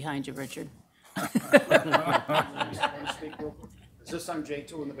is right behind you, Richard. Is this on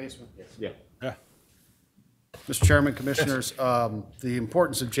J2 in the basement? Yeah. Yeah. Mr. Chairman, Commissioners, the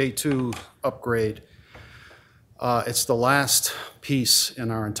importance of J2 upgrade, it's the last piece in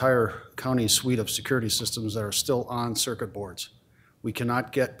our entire county suite of security systems that are still on circuit boards. We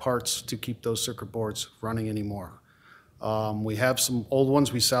cannot get parts to keep those circuit boards running anymore. We have some old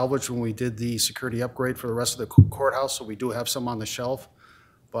ones we salvaged when we did the security upgrade for the rest of the courthouse, so we do have some on the shelf,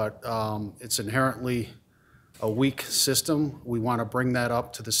 but it's inherently a weak system. We want to bring that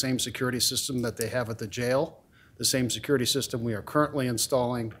up to the same security system that they have at the jail, the same security system we are currently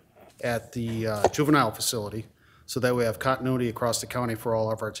installing at the juvenile facility, so that we have continuity across the county for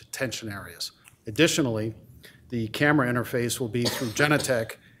all of our detention areas. Additionally, the camera interface will be through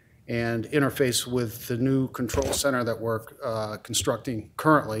Genetec and interface with the new control center that we're constructing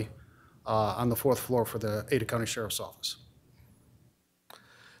currently on the 4th floor for the Ada County Sheriff's Office.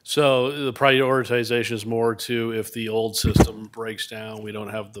 So the prioritization is more to if the old system breaks down, we don't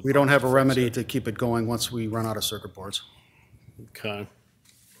have the. We don't have a remedy to keep it going once we run out of circuit boards. Okay.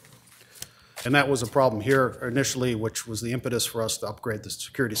 And that was a problem here initially, which was the impetus for us to upgrade the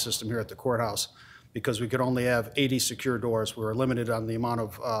security system here at the courthouse, because we could only have 80 secure doors. We were limited on the amount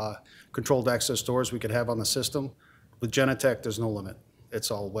of controlled access doors we could have on the system. With Genetec, there's no limit. It's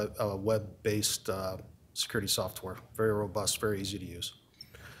all web-based security software, very robust, very easy to use.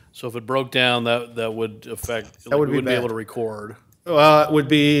 So if it broke down, that would affect, That would we be wouldn't be able bad. to record. It would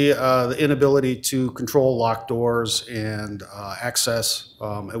be the inability to control locked doors and access.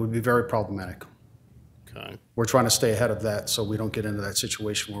 It would be very problematic. Okay. We're trying to stay ahead of that so we don't get into that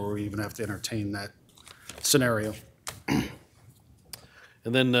situation where we even have to entertain that scenario. And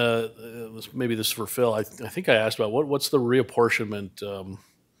then maybe this is for Phil. I think I asked about what's the reapportionment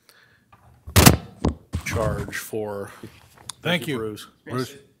charge for? Thank you. Bruce.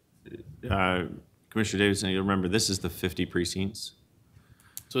 Bruce? Commissioner Davidson, you'll remember, this is the 50 precincts.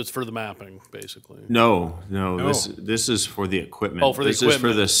 So it's for the mapping, basically. No, this is for the equipment. Oh, for the This is for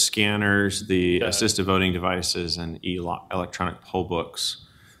equipment. the scanners, the Got it. assistive voting devices, and electronic poll books.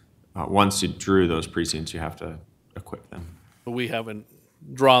 Once you drew those precincts, you have to equip them. But we haven't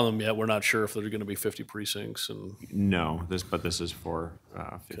drawn them yet. We're not sure if there's going to be 50 precincts. And No, but this is for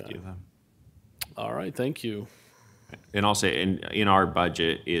 50 Okay. of them. all right, thank you. And I'll say, in our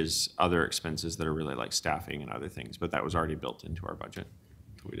budget is other expenses that are really like staffing and other things, but that was already built into our budget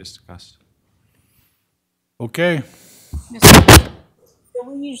that we discussed. Okay. So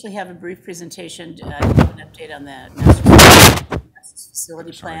we usually have a brief presentation, an update on the master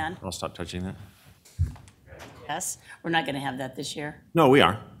facility plan. I'll stop touching that. Yes, we're not going to have that this year. No, we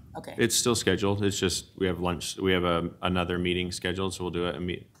are. Okay. It's still scheduled. It's just we have lunch. We have another meeting scheduled, so we'll do it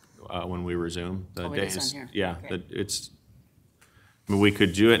when we resume. The Oh, it day is on is here. yeah. Okay. I mean, we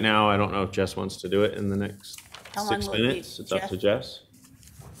could do it now. I don't know if Jess wants to do it in the next How long 6 will it be, minutes. It's up to Jeff? Jess.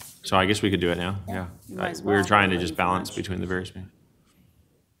 So I guess we could do it now. Yeah. you might as We were well. trying to Waiting just for balance lunch. between the various meetings.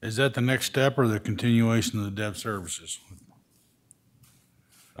 Is that the next step or the continuation of the dev services?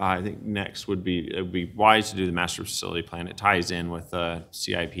 I think next it would be wise to do the master facility plan. It ties in with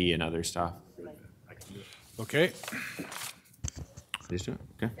CIP and other stuff. Okay, Please do it.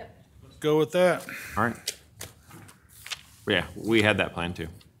 Okay. let's go with that. All right. Yeah, we had that plan too.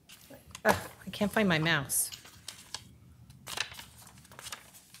 Ugh, I can't find my mouse.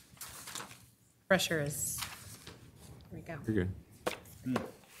 Pressure is, there we go. You're good.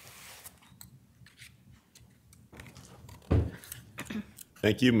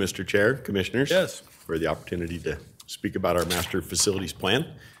 Thank you, Mr. Chair, Commissioners. Yes. For the opportunity to speak about our master facilities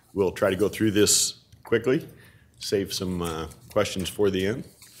plan. We'll try to go through this quickly, save some questions for the end.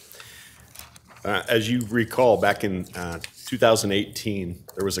 As you recall, back in 2018,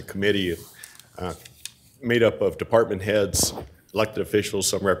 there was a committee made up of department heads, elected officials,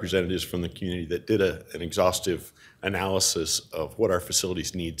 some representatives from the community that did an exhaustive analysis of what our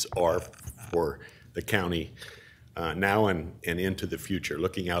facilities needs are for the county now and into the future,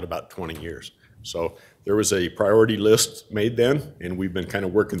 looking out about 20 years. So there was a priority list made then, and we've been kind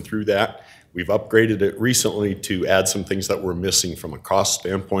of working through that. We've upgraded it recently to add some things that were missing from a cost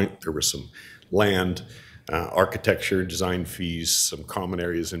standpoint. There was some land, architecture, design fees, some common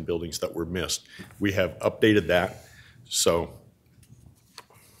areas in buildings that were missed. We have updated that. So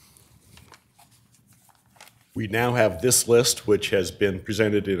we now have this list, which has been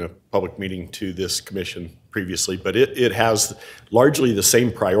presented in a public meeting to this commission previously, but it has largely the same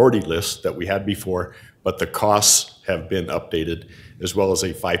priority list that we had before, but the costs have been updated, as well as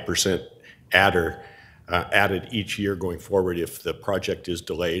a 5% adder added each year going forward if the project is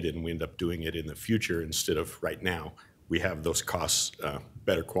delayed and we end up doing it in the future instead of right now. We have those costs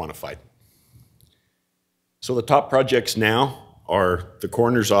better quantified. So the top projects now are the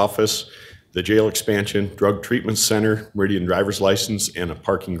coroner's office, the jail expansion, drug treatment center, Meridian driver's license, and a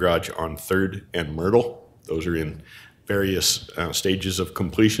parking garage on 3rd and Myrtle. Those are in various stages of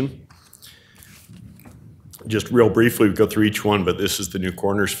completion. Just real briefly, we go through each one, but this is the new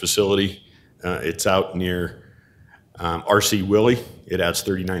coroner's facility. It's out near RC Willie. It adds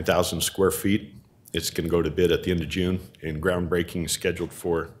 39,000 square feet. It's going to go to bid at the end of June, and groundbreaking is scheduled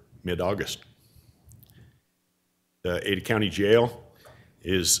for mid-August. The Ada County Jail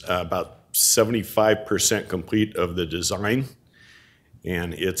is about 75% complete of the design,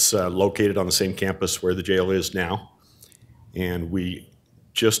 and it's located on the same campus where the jail is now. And we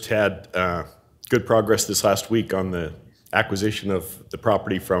just had good progress this last week on the acquisition of the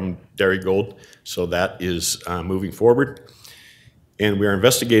property from Dairy Gold, so that is moving forward. And we are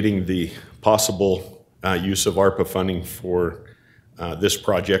investigating the possible use of ARPA funding for this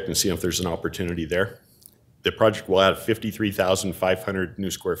project and seeing if there's an opportunity there. The project will add 53,500 new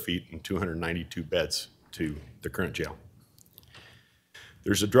square feet and 292 beds to the current jail.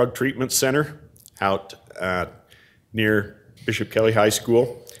 There's a drug treatment center out near Bishop Kelly High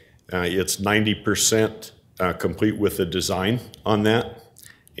School. It's 90% complete with the design on that,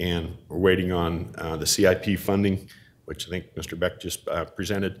 and we're waiting on the CIP funding, which I think Mr. Beck just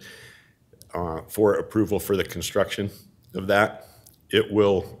presented, for approval for the construction of that. It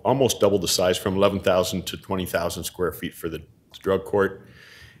will almost double the size from 11,000 to 20,000 square feet for the drug court,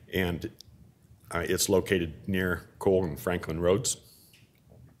 and it's located near Cole and Franklin Roads.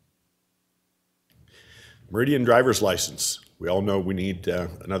 Meridian driver's license. We all know we need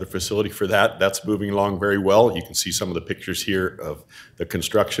another facility for that. That's moving along very well. You can see some of the pictures here of the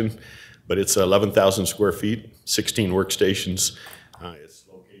construction, but it's 11,000 square feet, 16 workstations. It's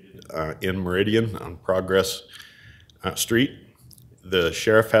located in Meridian on Progress Street. The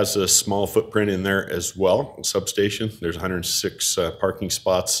sheriff has a small footprint in there as well, substation. There's 106 parking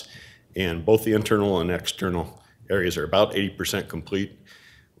spots, and both the internal and external areas are about 80% complete.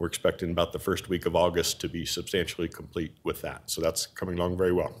 We're expecting about the first week of August to be substantially complete with that. So that's coming along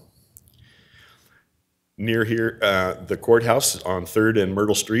very well. Near here, the courthouse on 3rd and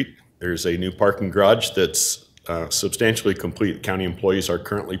Myrtle Street, there's a new parking garage that's substantially complete. County employees are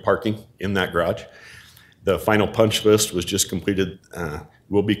currently parking in that garage. The final punch list was just completed,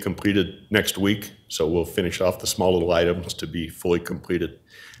 will be completed next week, so we'll finish off the small little items to be fully completed.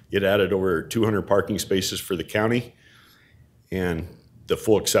 It added over 200 parking spaces for the county, and the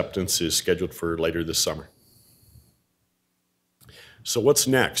full acceptance is scheduled for later this summer. So what's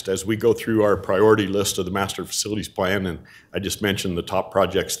next as we go through our priority list of the master facilities plan? And I just mentioned the top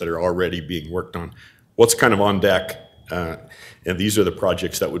projects that are already being worked on. What's kind of on deck? And these are the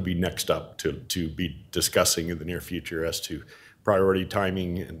projects that would be next up to be discussing in the near future as to priority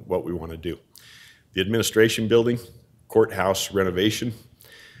timing and what we want to do. The administration building, courthouse renovation,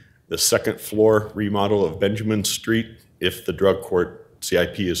 the second floor remodel of Benjamin Street if the drug court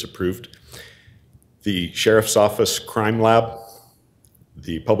CIP is approved, the sheriff's office crime lab,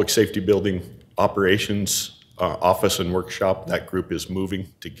 the public safety building operations office and workshop. That group is moving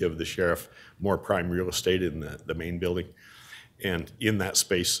to give the sheriff more prime real estate in the main building. And in that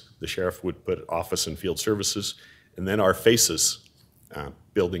space, the sheriff would put office and field services. And then our faces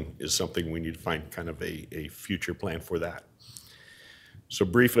building is something we need to find kind of a future plan for that. So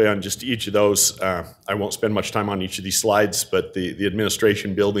briefly on just each of those, I won't spend much time on each of these slides, but the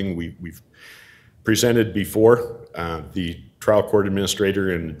administration building we've presented before. The trial court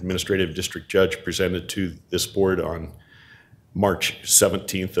administrator and administrative district judge presented to this board on March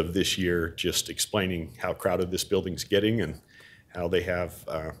 17th of this year, just explaining how crowded this building's getting and how they have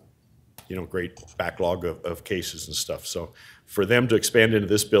great backlog of cases and stuff. So for them to expand into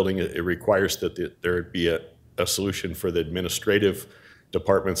this building, it requires that there be a solution for the administrative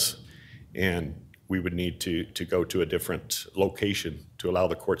departments, and we would need to go to a different location to allow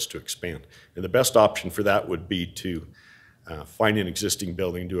the courts to expand. And the best option for that would be to find an existing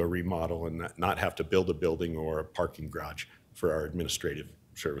building, do a remodel, and not have to build a building or a parking garage for our administrative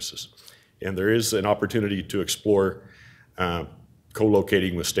services. And there is an opportunity to explore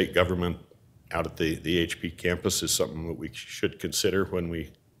co-locating with state government out at the HP campus is something that we should consider when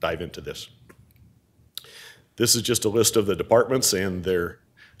we dive into this. This is just a list of the departments and their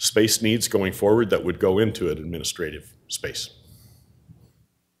space needs going forward that would go into an administrative space.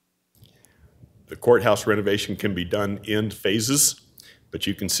 The courthouse renovation can be done in phases, but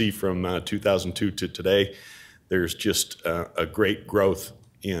you can see from 2002 to today, there's just a great growth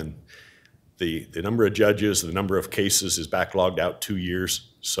in the number of judges, the number of cases is backlogged out 2 years.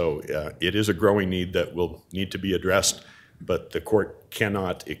 So it is a growing need that will need to be addressed, but the court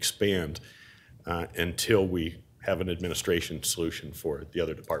cannot expand until we have an administration solution for the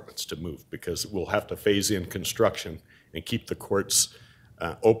other departments to move, because we'll have to phase in construction and keep the courts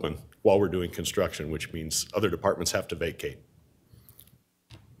open while we're doing construction, which means other departments have to vacate.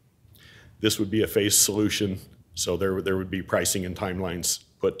 This would be a phased solution, so there would be pricing and timelines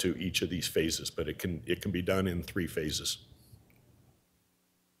put to each of these phases, but it can be done in 3 phases.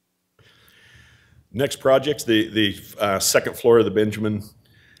 Next project, the second floor of the Benjamin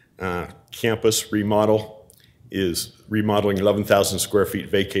campus remodel is remodeling 11,000 square feet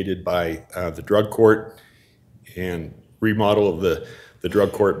vacated by the drug court, and remodel of the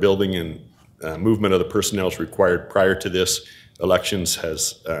drug court building and movement of the personnel is required. Prior to this, Elections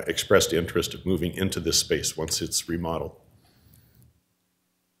has expressed interest of moving into this space once it's remodeled.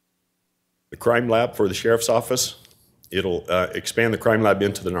 The crime lab for the sheriff's office, it'll expand the crime lab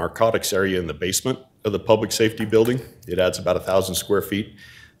into the narcotics area in the basement of the public safety building. It adds about 1,000 square feet.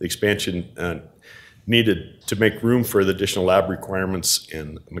 The expansion needed to make room for the additional lab requirements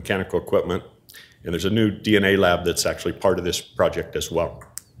and mechanical equipment. And there's a new DNA lab that's actually part of this project as well.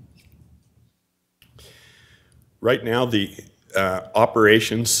 Right now, the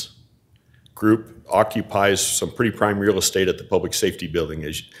operations group occupies some pretty prime real estate at the public safety building.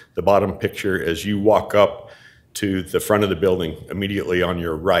 As the bottom picture, as you walk up to the front of the building, immediately on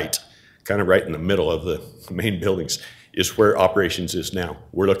your right, kind of right in the middle of the main buildings, is where operations is now.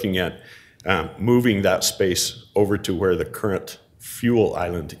 We're looking at moving that space over to where the current fuel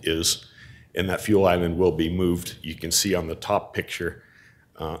island is, and that fuel island will be moved. You can see on the top picture,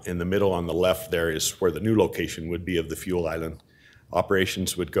 in the middle on the left there is where the new location would be of the fuel island.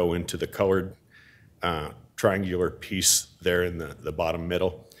 Operations would go into the colored triangular piece there in the bottom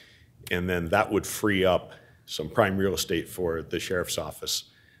middle, and then that would free up some prime real estate for the sheriff's office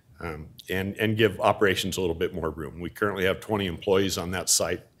and give operations a little bit more room. We currently have 20 employees on that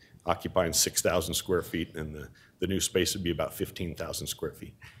site occupying 6,000 square feet, and the new space would be about 15,000 square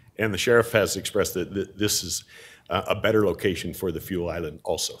feet. And the sheriff has expressed that this is a better location for the fuel island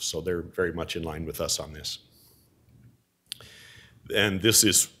also, so they're very much in line with us on this. And this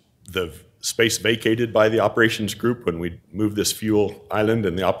is the space vacated by the operations group when we move this fuel island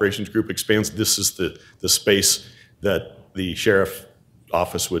and the operations group expands. This is the space that the sheriff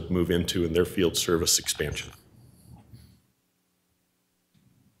office would move into in their field service expansion.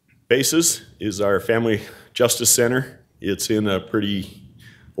 Bases is our Family Justice Center. It's in a pretty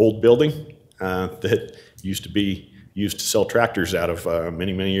old building that used to sell tractors out of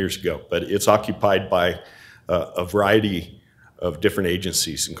many, many years ago, but it's occupied by a variety of different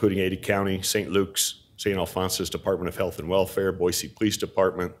agencies, including Ada County, St. Luke's, St. Alphonsus Department of Health and Welfare, Boise Police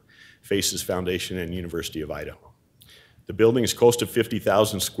Department, Faces Foundation, and University of Idaho. The building is close to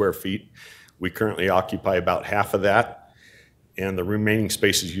 50,000 square feet. We currently occupy about half of that, and the remaining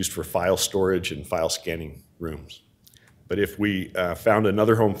space is used for file storage and file scanning rooms. But if we found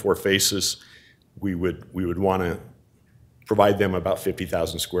another home for Faces, we would want to provide them about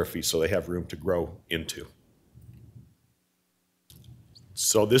 50,000 square feet so they have room to grow into.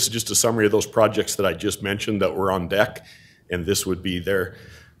 So this is just a summary of those projects that I just mentioned that were on deck, and this would be their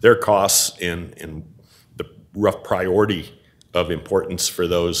costs and the rough priority of importance for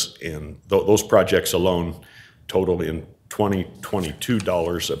those. And those projects alone total in 2022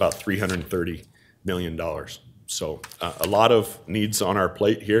 dollars about $330 million. So a lot of needs on our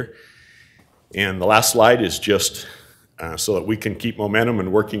plate here. And the last slide is just so that we can keep momentum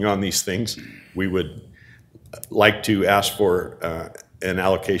and working on these things. We would like to ask for an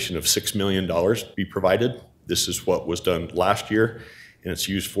allocation of $6 million be provided. This is what was done last year, and it's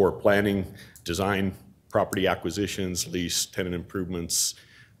used for planning, design, property acquisitions, lease, tenant improvements,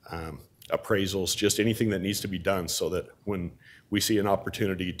 appraisals, just anything that needs to be done so that when we see an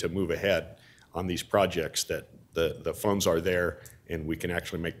opportunity to move ahead on these projects, that the funds are there and we can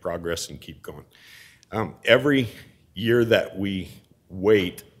actually make progress and keep going. Every year that we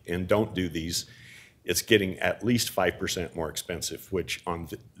wait and don't do these, it's getting at least 5% more expensive, which on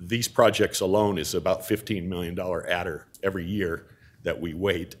these projects alone is about $15 million adder every year that we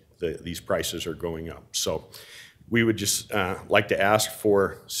wait. These prices are going up. So we would just like to ask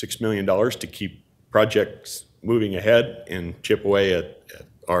for $6 million to keep projects moving ahead and chip away at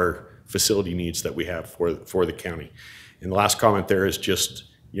our facility needs that we have for the county. And the last comment there is just,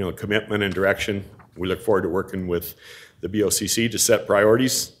 commitment and direction. We look forward to working with the BOCC to set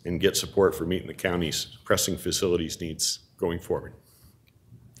priorities and get support for meeting the county's pressing facilities needs going forward.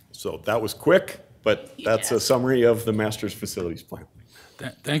 So that was quick, but that's a summary of the master's facilities plan.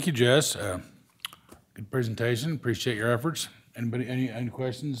 Thank you, Jess. Good presentation. Appreciate your efforts. Anybody, any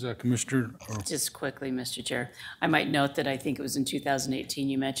questions, Commissioner? Just quickly, Mr. Chair, I might note that I think it was in 2018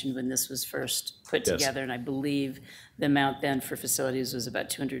 you mentioned when this was first put together, and I believe the amount then for facilities was about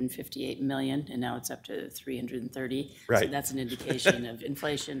 258 million, and now it's up to 330. Right. So that's an indication of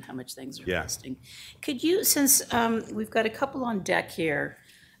inflation, how much things are Yeah. costing. Could you, since we've got a couple on deck here,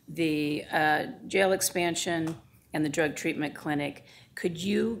 the jail expansion and the drug treatment clinic, could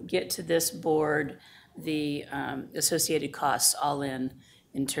you get to this board the associated costs all in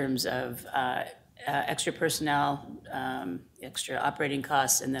terms of extra personnel, extra operating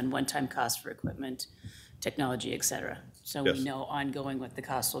costs, and then one-time costs for equipment, technology, et cetera? So Yes. we know ongoing what the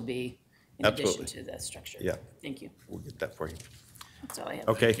costs will be in Absolutely. addition to the structure. Yeah. Thank you. We'll get that for you. That's all I have.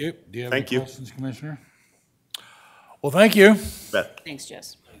 Okay. Thank you. Do you have Thank any you. questions, Commissioner? Well, thank you. Bet. Thanks,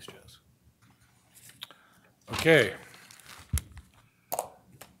 Jess. Thanks, Jess. Okay.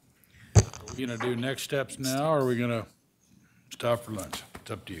 Are we gonna do next steps now, or are we gonna stop for lunch? It's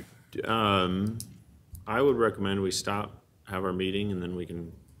up to you. I would recommend we stop, have our meeting, and then we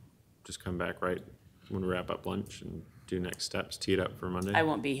can just come back right when we wrap up lunch and do next steps, tee it up for Monday. I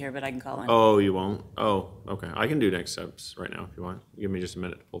won't be here, but I can call in. Oh, you won't? Oh, okay. I can do next steps right now if you want. Give me just a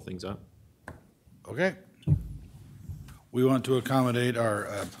minute to pull things up. Okay. We want to accommodate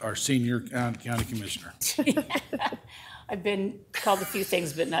our senior county commissioner. I've been called a few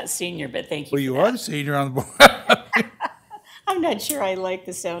things, but not senior, but thank you Well, for you that. are the senior on the board. I'm not sure I like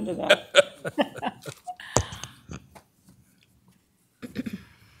the sound of that.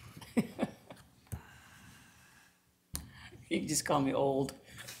 You can just call me old.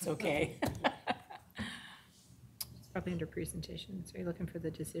 It's okay. It's probably under presentations. Are you looking for the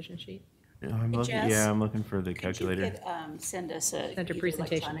decision sheet? I'm looking- Jess, yeah, I'm looking for the Could you send us Under either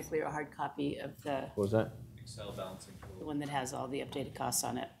presentations. electronically or a hard copy of the What was that? one that has all the updated costs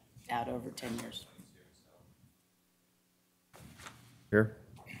on it out over 10 years? Here?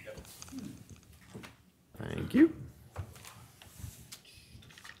 Thank you.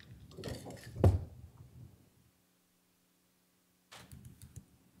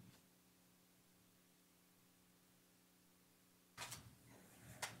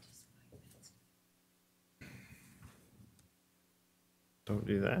 Don't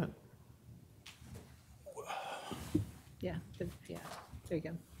do that. Yeah, yeah, there you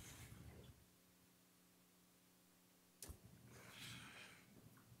go.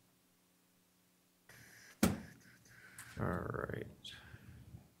 All right.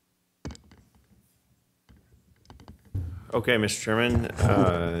 Okay, Mr.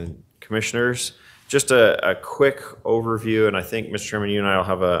 Chairman, Commissioners, just a quick overview, and I think, Mr. Chairman, you and I will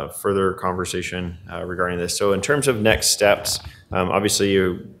have a further conversation regarding this. So in terms of next steps, obviously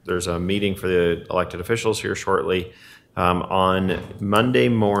there's a meeting for the elected officials here shortly. On Monday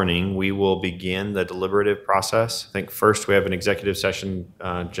morning, we will begin the deliberative process. I think first we have an executive session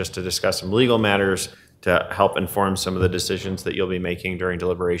just to discuss some legal matters to help inform some of the decisions that you'll be making during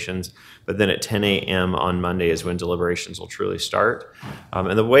deliberations. But then at 10 a.m. on Monday is when deliberations will truly start.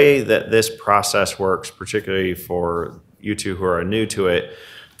 And the way that this process works, particularly for you two who are new to it,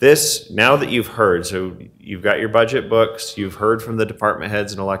 Now that you've heard, so you've got your budget books, you've heard from the department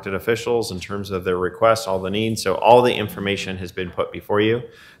heads and elected officials in terms of their requests, all the needs, so all the information has been put before you.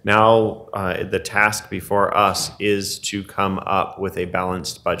 Now, the task before us is to come up with a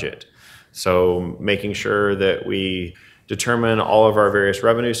balanced budget. So making sure that we determine all of our various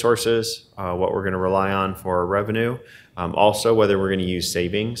revenue sources, what we're going to rely on for revenue. Also, whether we're going to use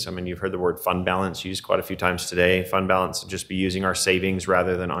savings. I mean, you've heard the word fund balance used quite a few times today. Fund balance would just be using our savings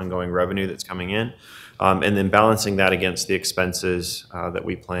rather than ongoing revenue that's coming in. And then balancing that against the expenses that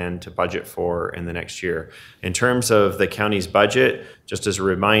we plan to budget for in the next year. In terms of the county's budget, just as a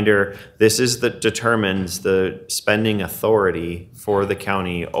reminder, this is that determines the spending authority for the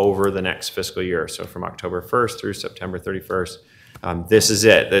county over the next fiscal year. So from October 1st through September 31st. This is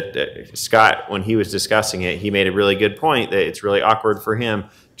it. That Scott, when he was discussing it, he made a really good point that it's really awkward for him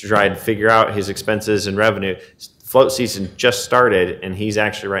to try and figure out his expenses and revenue. Float season just started, and he's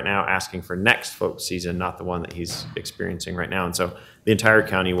actually right now asking for next float season, not the one that he's experiencing right now. And so the entire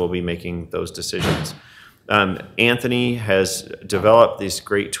county will be making those decisions. Anthony has developed these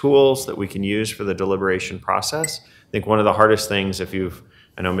great tools that we can use for the deliberation process. I think one of the hardest things,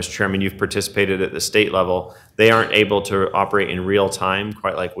 I know, Mr. Chairman, you've participated at the state level. They aren't able to operate in real time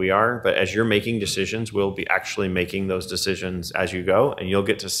quite like we are, but as you're making decisions, we'll be actually making those decisions as you go, and you'll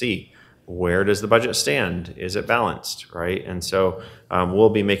get to see where does the budget stand? Is it balanced, right? And so we'll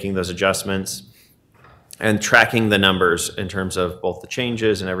be making those adjustments and tracking the numbers in terms of both the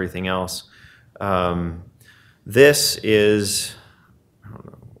changes and everything else. This is, I don't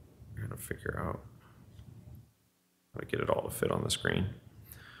know, I'm trying to figure out how to get it all to fit on the screen.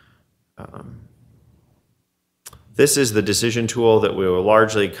 This is the decision tool that we will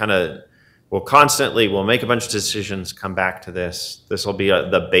largely we'll make a bunch of decisions, come back to this. This will be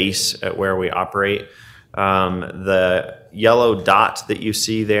the base at where we operate. The yellow dot that you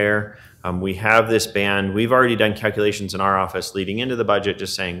see there, we have this band. We've already done calculations in our office leading into the budget,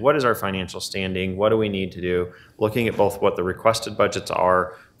 just saying, what is our financial standing? What do we need to do? Looking at both what the requested budgets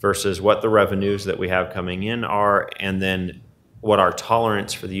are versus what the revenues that we have coming in are, and then what our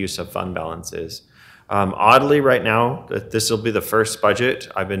tolerance for the use of fund balance is. Oddly, right now, this will be the first budget.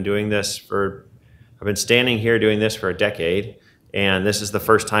 I've been standing here doing this for a decade, and this is the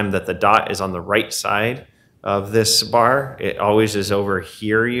first time that the dot is on the right side of this bar. It always is over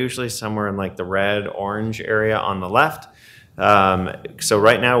here, usually somewhere in like the red, orange area on the left. So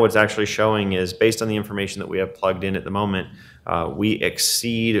right now what's actually showing is, based on the information that we have plugged in at the moment, we're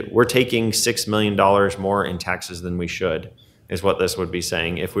taking $6 million more in taxes than we should, is what this would be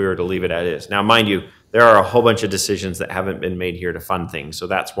saying if we were to leave it as is. Now, mind you, there are a whole bunch of decisions that haven't been made here to fund things, so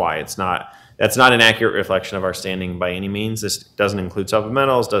that's why that's not an accurate reflection of our standing by any means. This doesn't include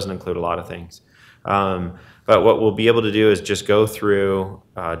supplementals, doesn't include a lot of things. But what we'll be able to do is just go through,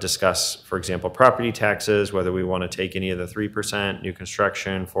 discuss, for example, property taxes, whether we want to take any of the 3%, new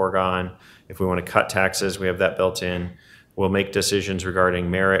construction, foregone. If we want to cut taxes, we have that built in. We'll make decisions regarding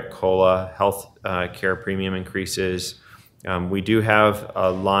merit, COLA, health care premium increases. We do have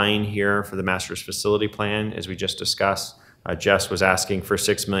a line here for the master's facility plan, as we just discussed. Jess was asking for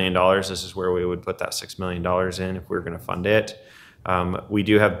 $6 million. This is where we would put that $6 million in if we were going to fund it. We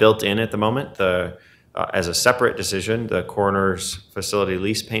do have built in at the moment, as a separate decision, the coroner's facility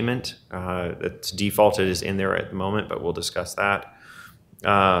lease payment. It's defaulted is in there at the moment, but we'll discuss that.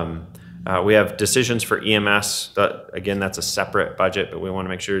 We have decisions for EMS. Again, that's a separate budget, but we want to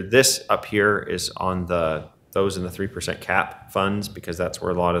make sure this up here is on those in the 3% cap funds, because that's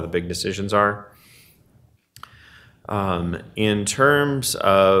where a lot of the big decisions are. In terms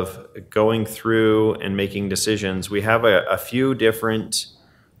of going through and making decisions, we have a few different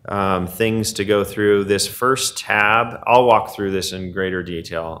things to go through. This first tab, I'll walk through this in greater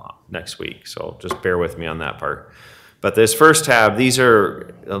detail next week, so just bear with me on that part. But this first tab, these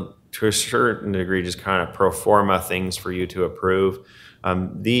are, to a certain degree, just kind of pro forma things for you to approve.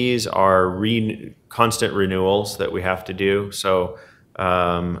 These are constant renewals that we have to do. So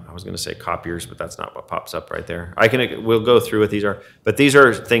I was going to say copiers, but that's not what pops up right there. We'll go through what these are, but these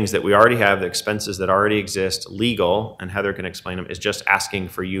are things that we already have, the expenses that already exist. Legal, and Heather can explain them, is just asking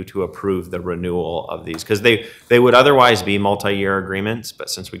for you to approve the renewal of these, because they would otherwise be multi-year agreements,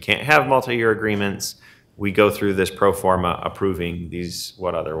 but since we can't have multi-year agreements, we go through this pro forma approving these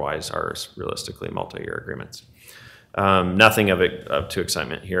what otherwise are realistically multi-year agreements. Nothing of it up to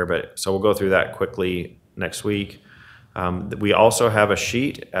excitement here, but so we'll go through that quickly next week. We also have a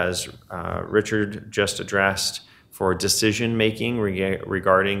sheet, as Richard just addressed, for decision-making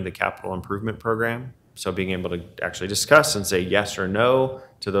regarding the capital improvement program. So being able to actually discuss and say yes or no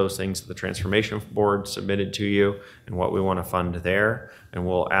to those things that the transformation board submitted to you and what we want to fund there, and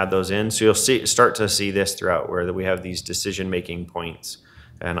we'll add those in. So you'll start to see this throughout, where we have these decision-making points,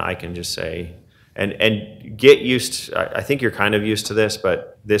 and I can just say, and get used, I think you're kind of used to this,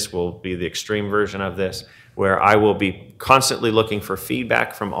 but this will be the extreme version of this, where I will be constantly looking for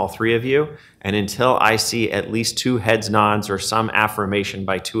feedback from all three of you, and until I see at least 2 heads nods or some affirmation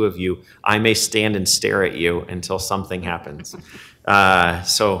by 2 of you, I may stand and stare at you until something happens.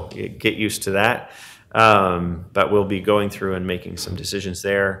 So get used to that. But we'll be going through and making some decisions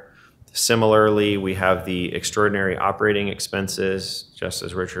there. Similarly, we have the extraordinary operating expenses, just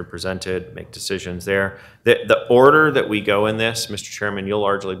as Richard presented, make decisions there. The order that we go in this, Mr. Chairman, you'll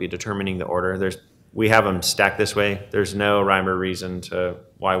largely be determining the order. We have them stacked this way. There's no rhyme or reason to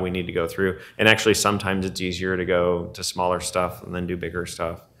why we need to go through. And actually, sometimes it's easier to go to smaller stuff and then do bigger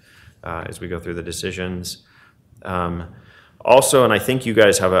stuff as we go through the decisions. Also, and I think you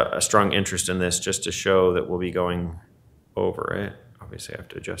guys have a strong interest in this, just to show that we'll be going over it. Obviously, I have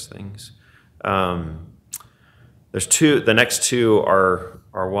to adjust things. There's 2. The next 2 are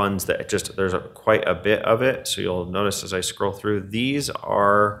ones that there's quite a bit of it. So you'll notice as I scroll through, these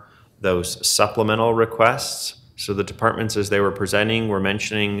are those supplemental requests. So the departments, as they were presenting, were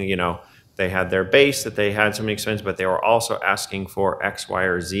mentioning, they had their base, that they had some expense, but they were also asking for X, Y,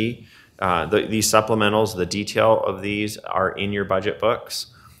 or Z. These supplementals, the detail of these are in your budget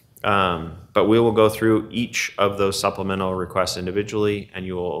books. But we will go through each of those supplemental requests individually, and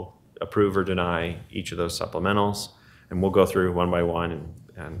you will approve or deny each of those supplementals. And we'll go through one by one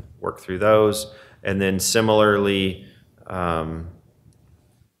and work through those. And then similarly,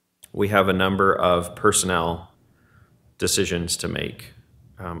 we have a number of personnel decisions to make.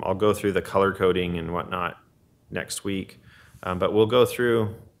 I'll go through the color coding and whatnot next week, but we'll go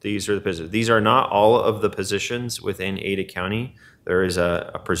through, these are the positions. These are not all of the positions within Ada County. There is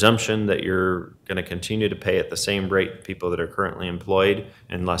a presumption that you're going to continue to pay at the same rate people that are currently employed,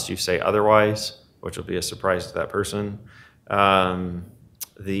 unless you say otherwise, which will be a surprise to that person.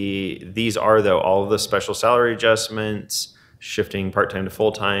 These are, though, all of the special salary adjustments, shifting part-time to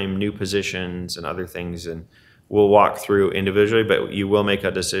full-time, new positions, and other things. And we'll walk through individually, but you will make a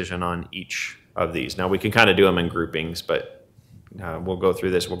decision on each of these. Now, we can kind of do them in groupings, but we'll go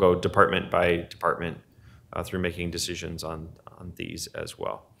through this. We'll go department by department through making decisions on these as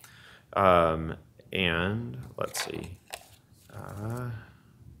well. And let's see. I'll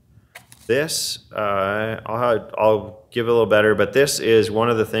give a little better, but this is one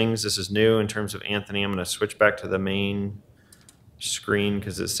of the things, this is new in terms of Anthony. I'm going to switch back to the main screen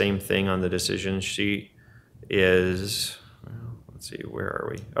because the same thing on the decision sheet is, well, let's see, where are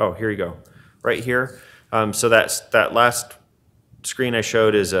we? Oh, here you go, right here. So that last screen I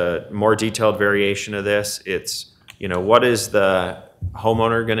showed is a more detailed variation of this. It's, what is the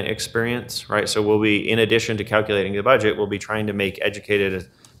homeowner going to experience, right? So we'll be, in addition to calculating the budget, we'll be trying to make educated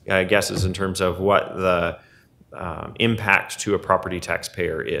guesses in terms of what the impact to a property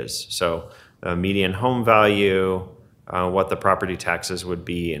taxpayer is. So median home value, what the property taxes would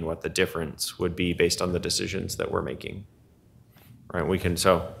be, and what the difference would be based on the decisions that we're making. Right? We can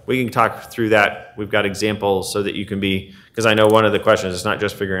talk through that. We've got examples so that you can be, because I know one of the questions is not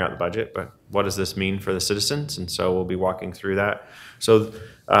just figuring out the budget, but what does this mean for the citizens? And so we'll be walking through that. So,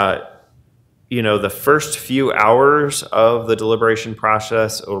 the first few hours of the deliberation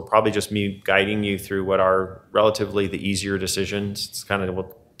process, it will probably just me guiding you through what are relatively the easier decisions. It's kind of,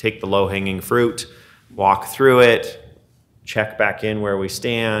 we'll take the low-hanging fruit, walk through it, check back in where we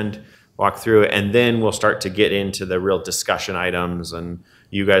stand, walk through it, and then we'll start to get into the real discussion items, and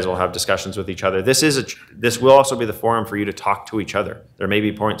you guys will have discussions with each other. This will also be the forum for you to talk to each other. There may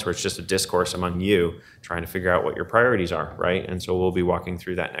be points where it's just a discourse among you trying to figure out what your priorities are, right? And so we'll be walking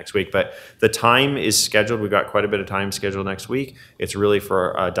through that next week. But the time is scheduled. We've got quite a bit of time scheduled next week. It's really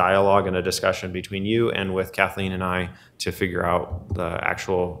for a dialogue and a discussion between you and with Kathleen and I to figure out the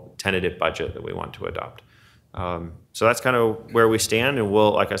actual tentative budget that we want to adopt. So that's kind of where we stand, and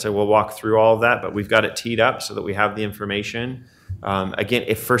like I said, we'll walk through all of that, but we've got it teed up so that we have the information. Again,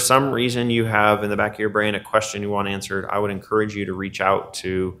 if for some reason you have in the back of your brain a question you want answered, I would encourage you to reach out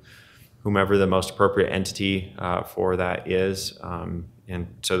to whomever the most appropriate entity for that is, and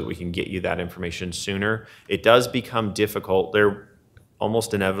so that we can get you that information sooner. It does become difficult. There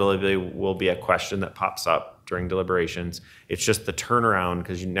almost inevitably will be a question that pops up during deliberations. It's just the turnaround,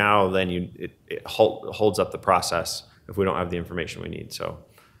 because it holds up the process if we don't have the information we need. So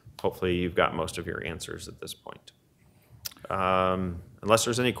hopefully you've got most of your answers at this point. Unless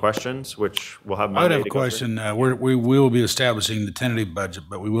there's any questions, which we'll have Monday. I would have a question. We will be establishing the tentative budget,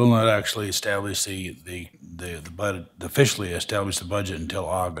 but we will not actually establish the the budget, officially establish the budget until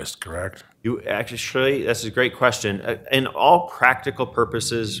August, correct? You actually, that's a great question. In all practical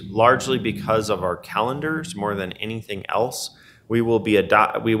purposes, largely because of our calendars more than anything else, we will be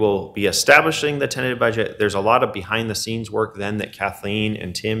establishing the tentative budget. There's a lot of behind the scenes work then that Kathleen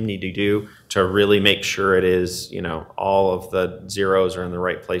and Tim need to do to really make sure it is, you know, all of the zeros are in the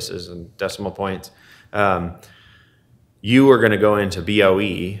right places and decimal points. You are going to go into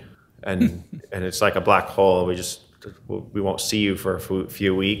BOE and it's like a black hole. We won't see you for a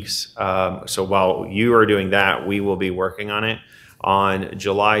few weeks. So while you are doing that, we will be working on it. On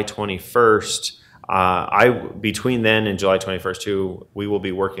July 21st, between then and July 21st too, we will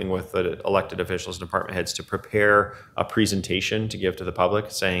be working with the elected officials and department heads to prepare a presentation to give to the public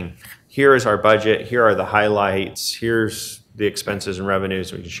saying, here is our budget, here are the highlights, here's the expenses and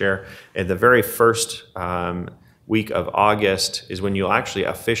revenues we can share. At the very first week of August is when you'll actually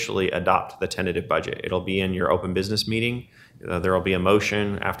officially adopt the tentative budget. It'll be in your open business meeting. There will be a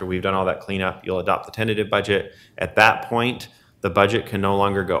motion after we've done all that cleanup. You'll adopt the tentative budget. At that point, the budget can no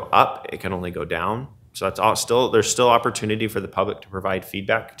longer go up, it can only go down. So that's all there's still opportunity for the public to provide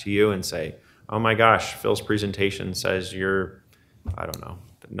feedback to you and say, oh my gosh, Phil's presentation says you're, I don't know,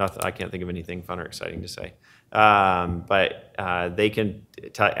 nothing, I can't think of anything fun or exciting to say. But they can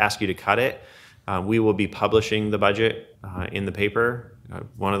ask you to cut it. We will be publishing the budget in the paper,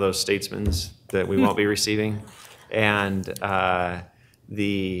 one of those statesmans that we won't be receiving. And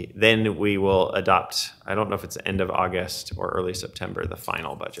then we will adopt, I don't know if it's the end of August or early September, the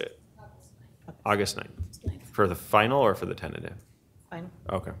final budget. August 9th. For the final or for the tentative? Fine.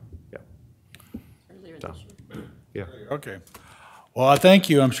 Okay, yeah. Earlier So, this year. yeah. Okay. Well, I thank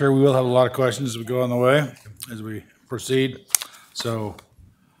you. I'm sure we will have a lot of questions as we go on the way, as we proceed. So,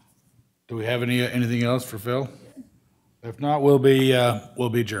 do we have anything else for Phil? If not, we'll be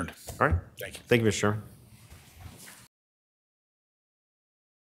adjourned. All right. Thank you. Thank you, Mr. Chairman.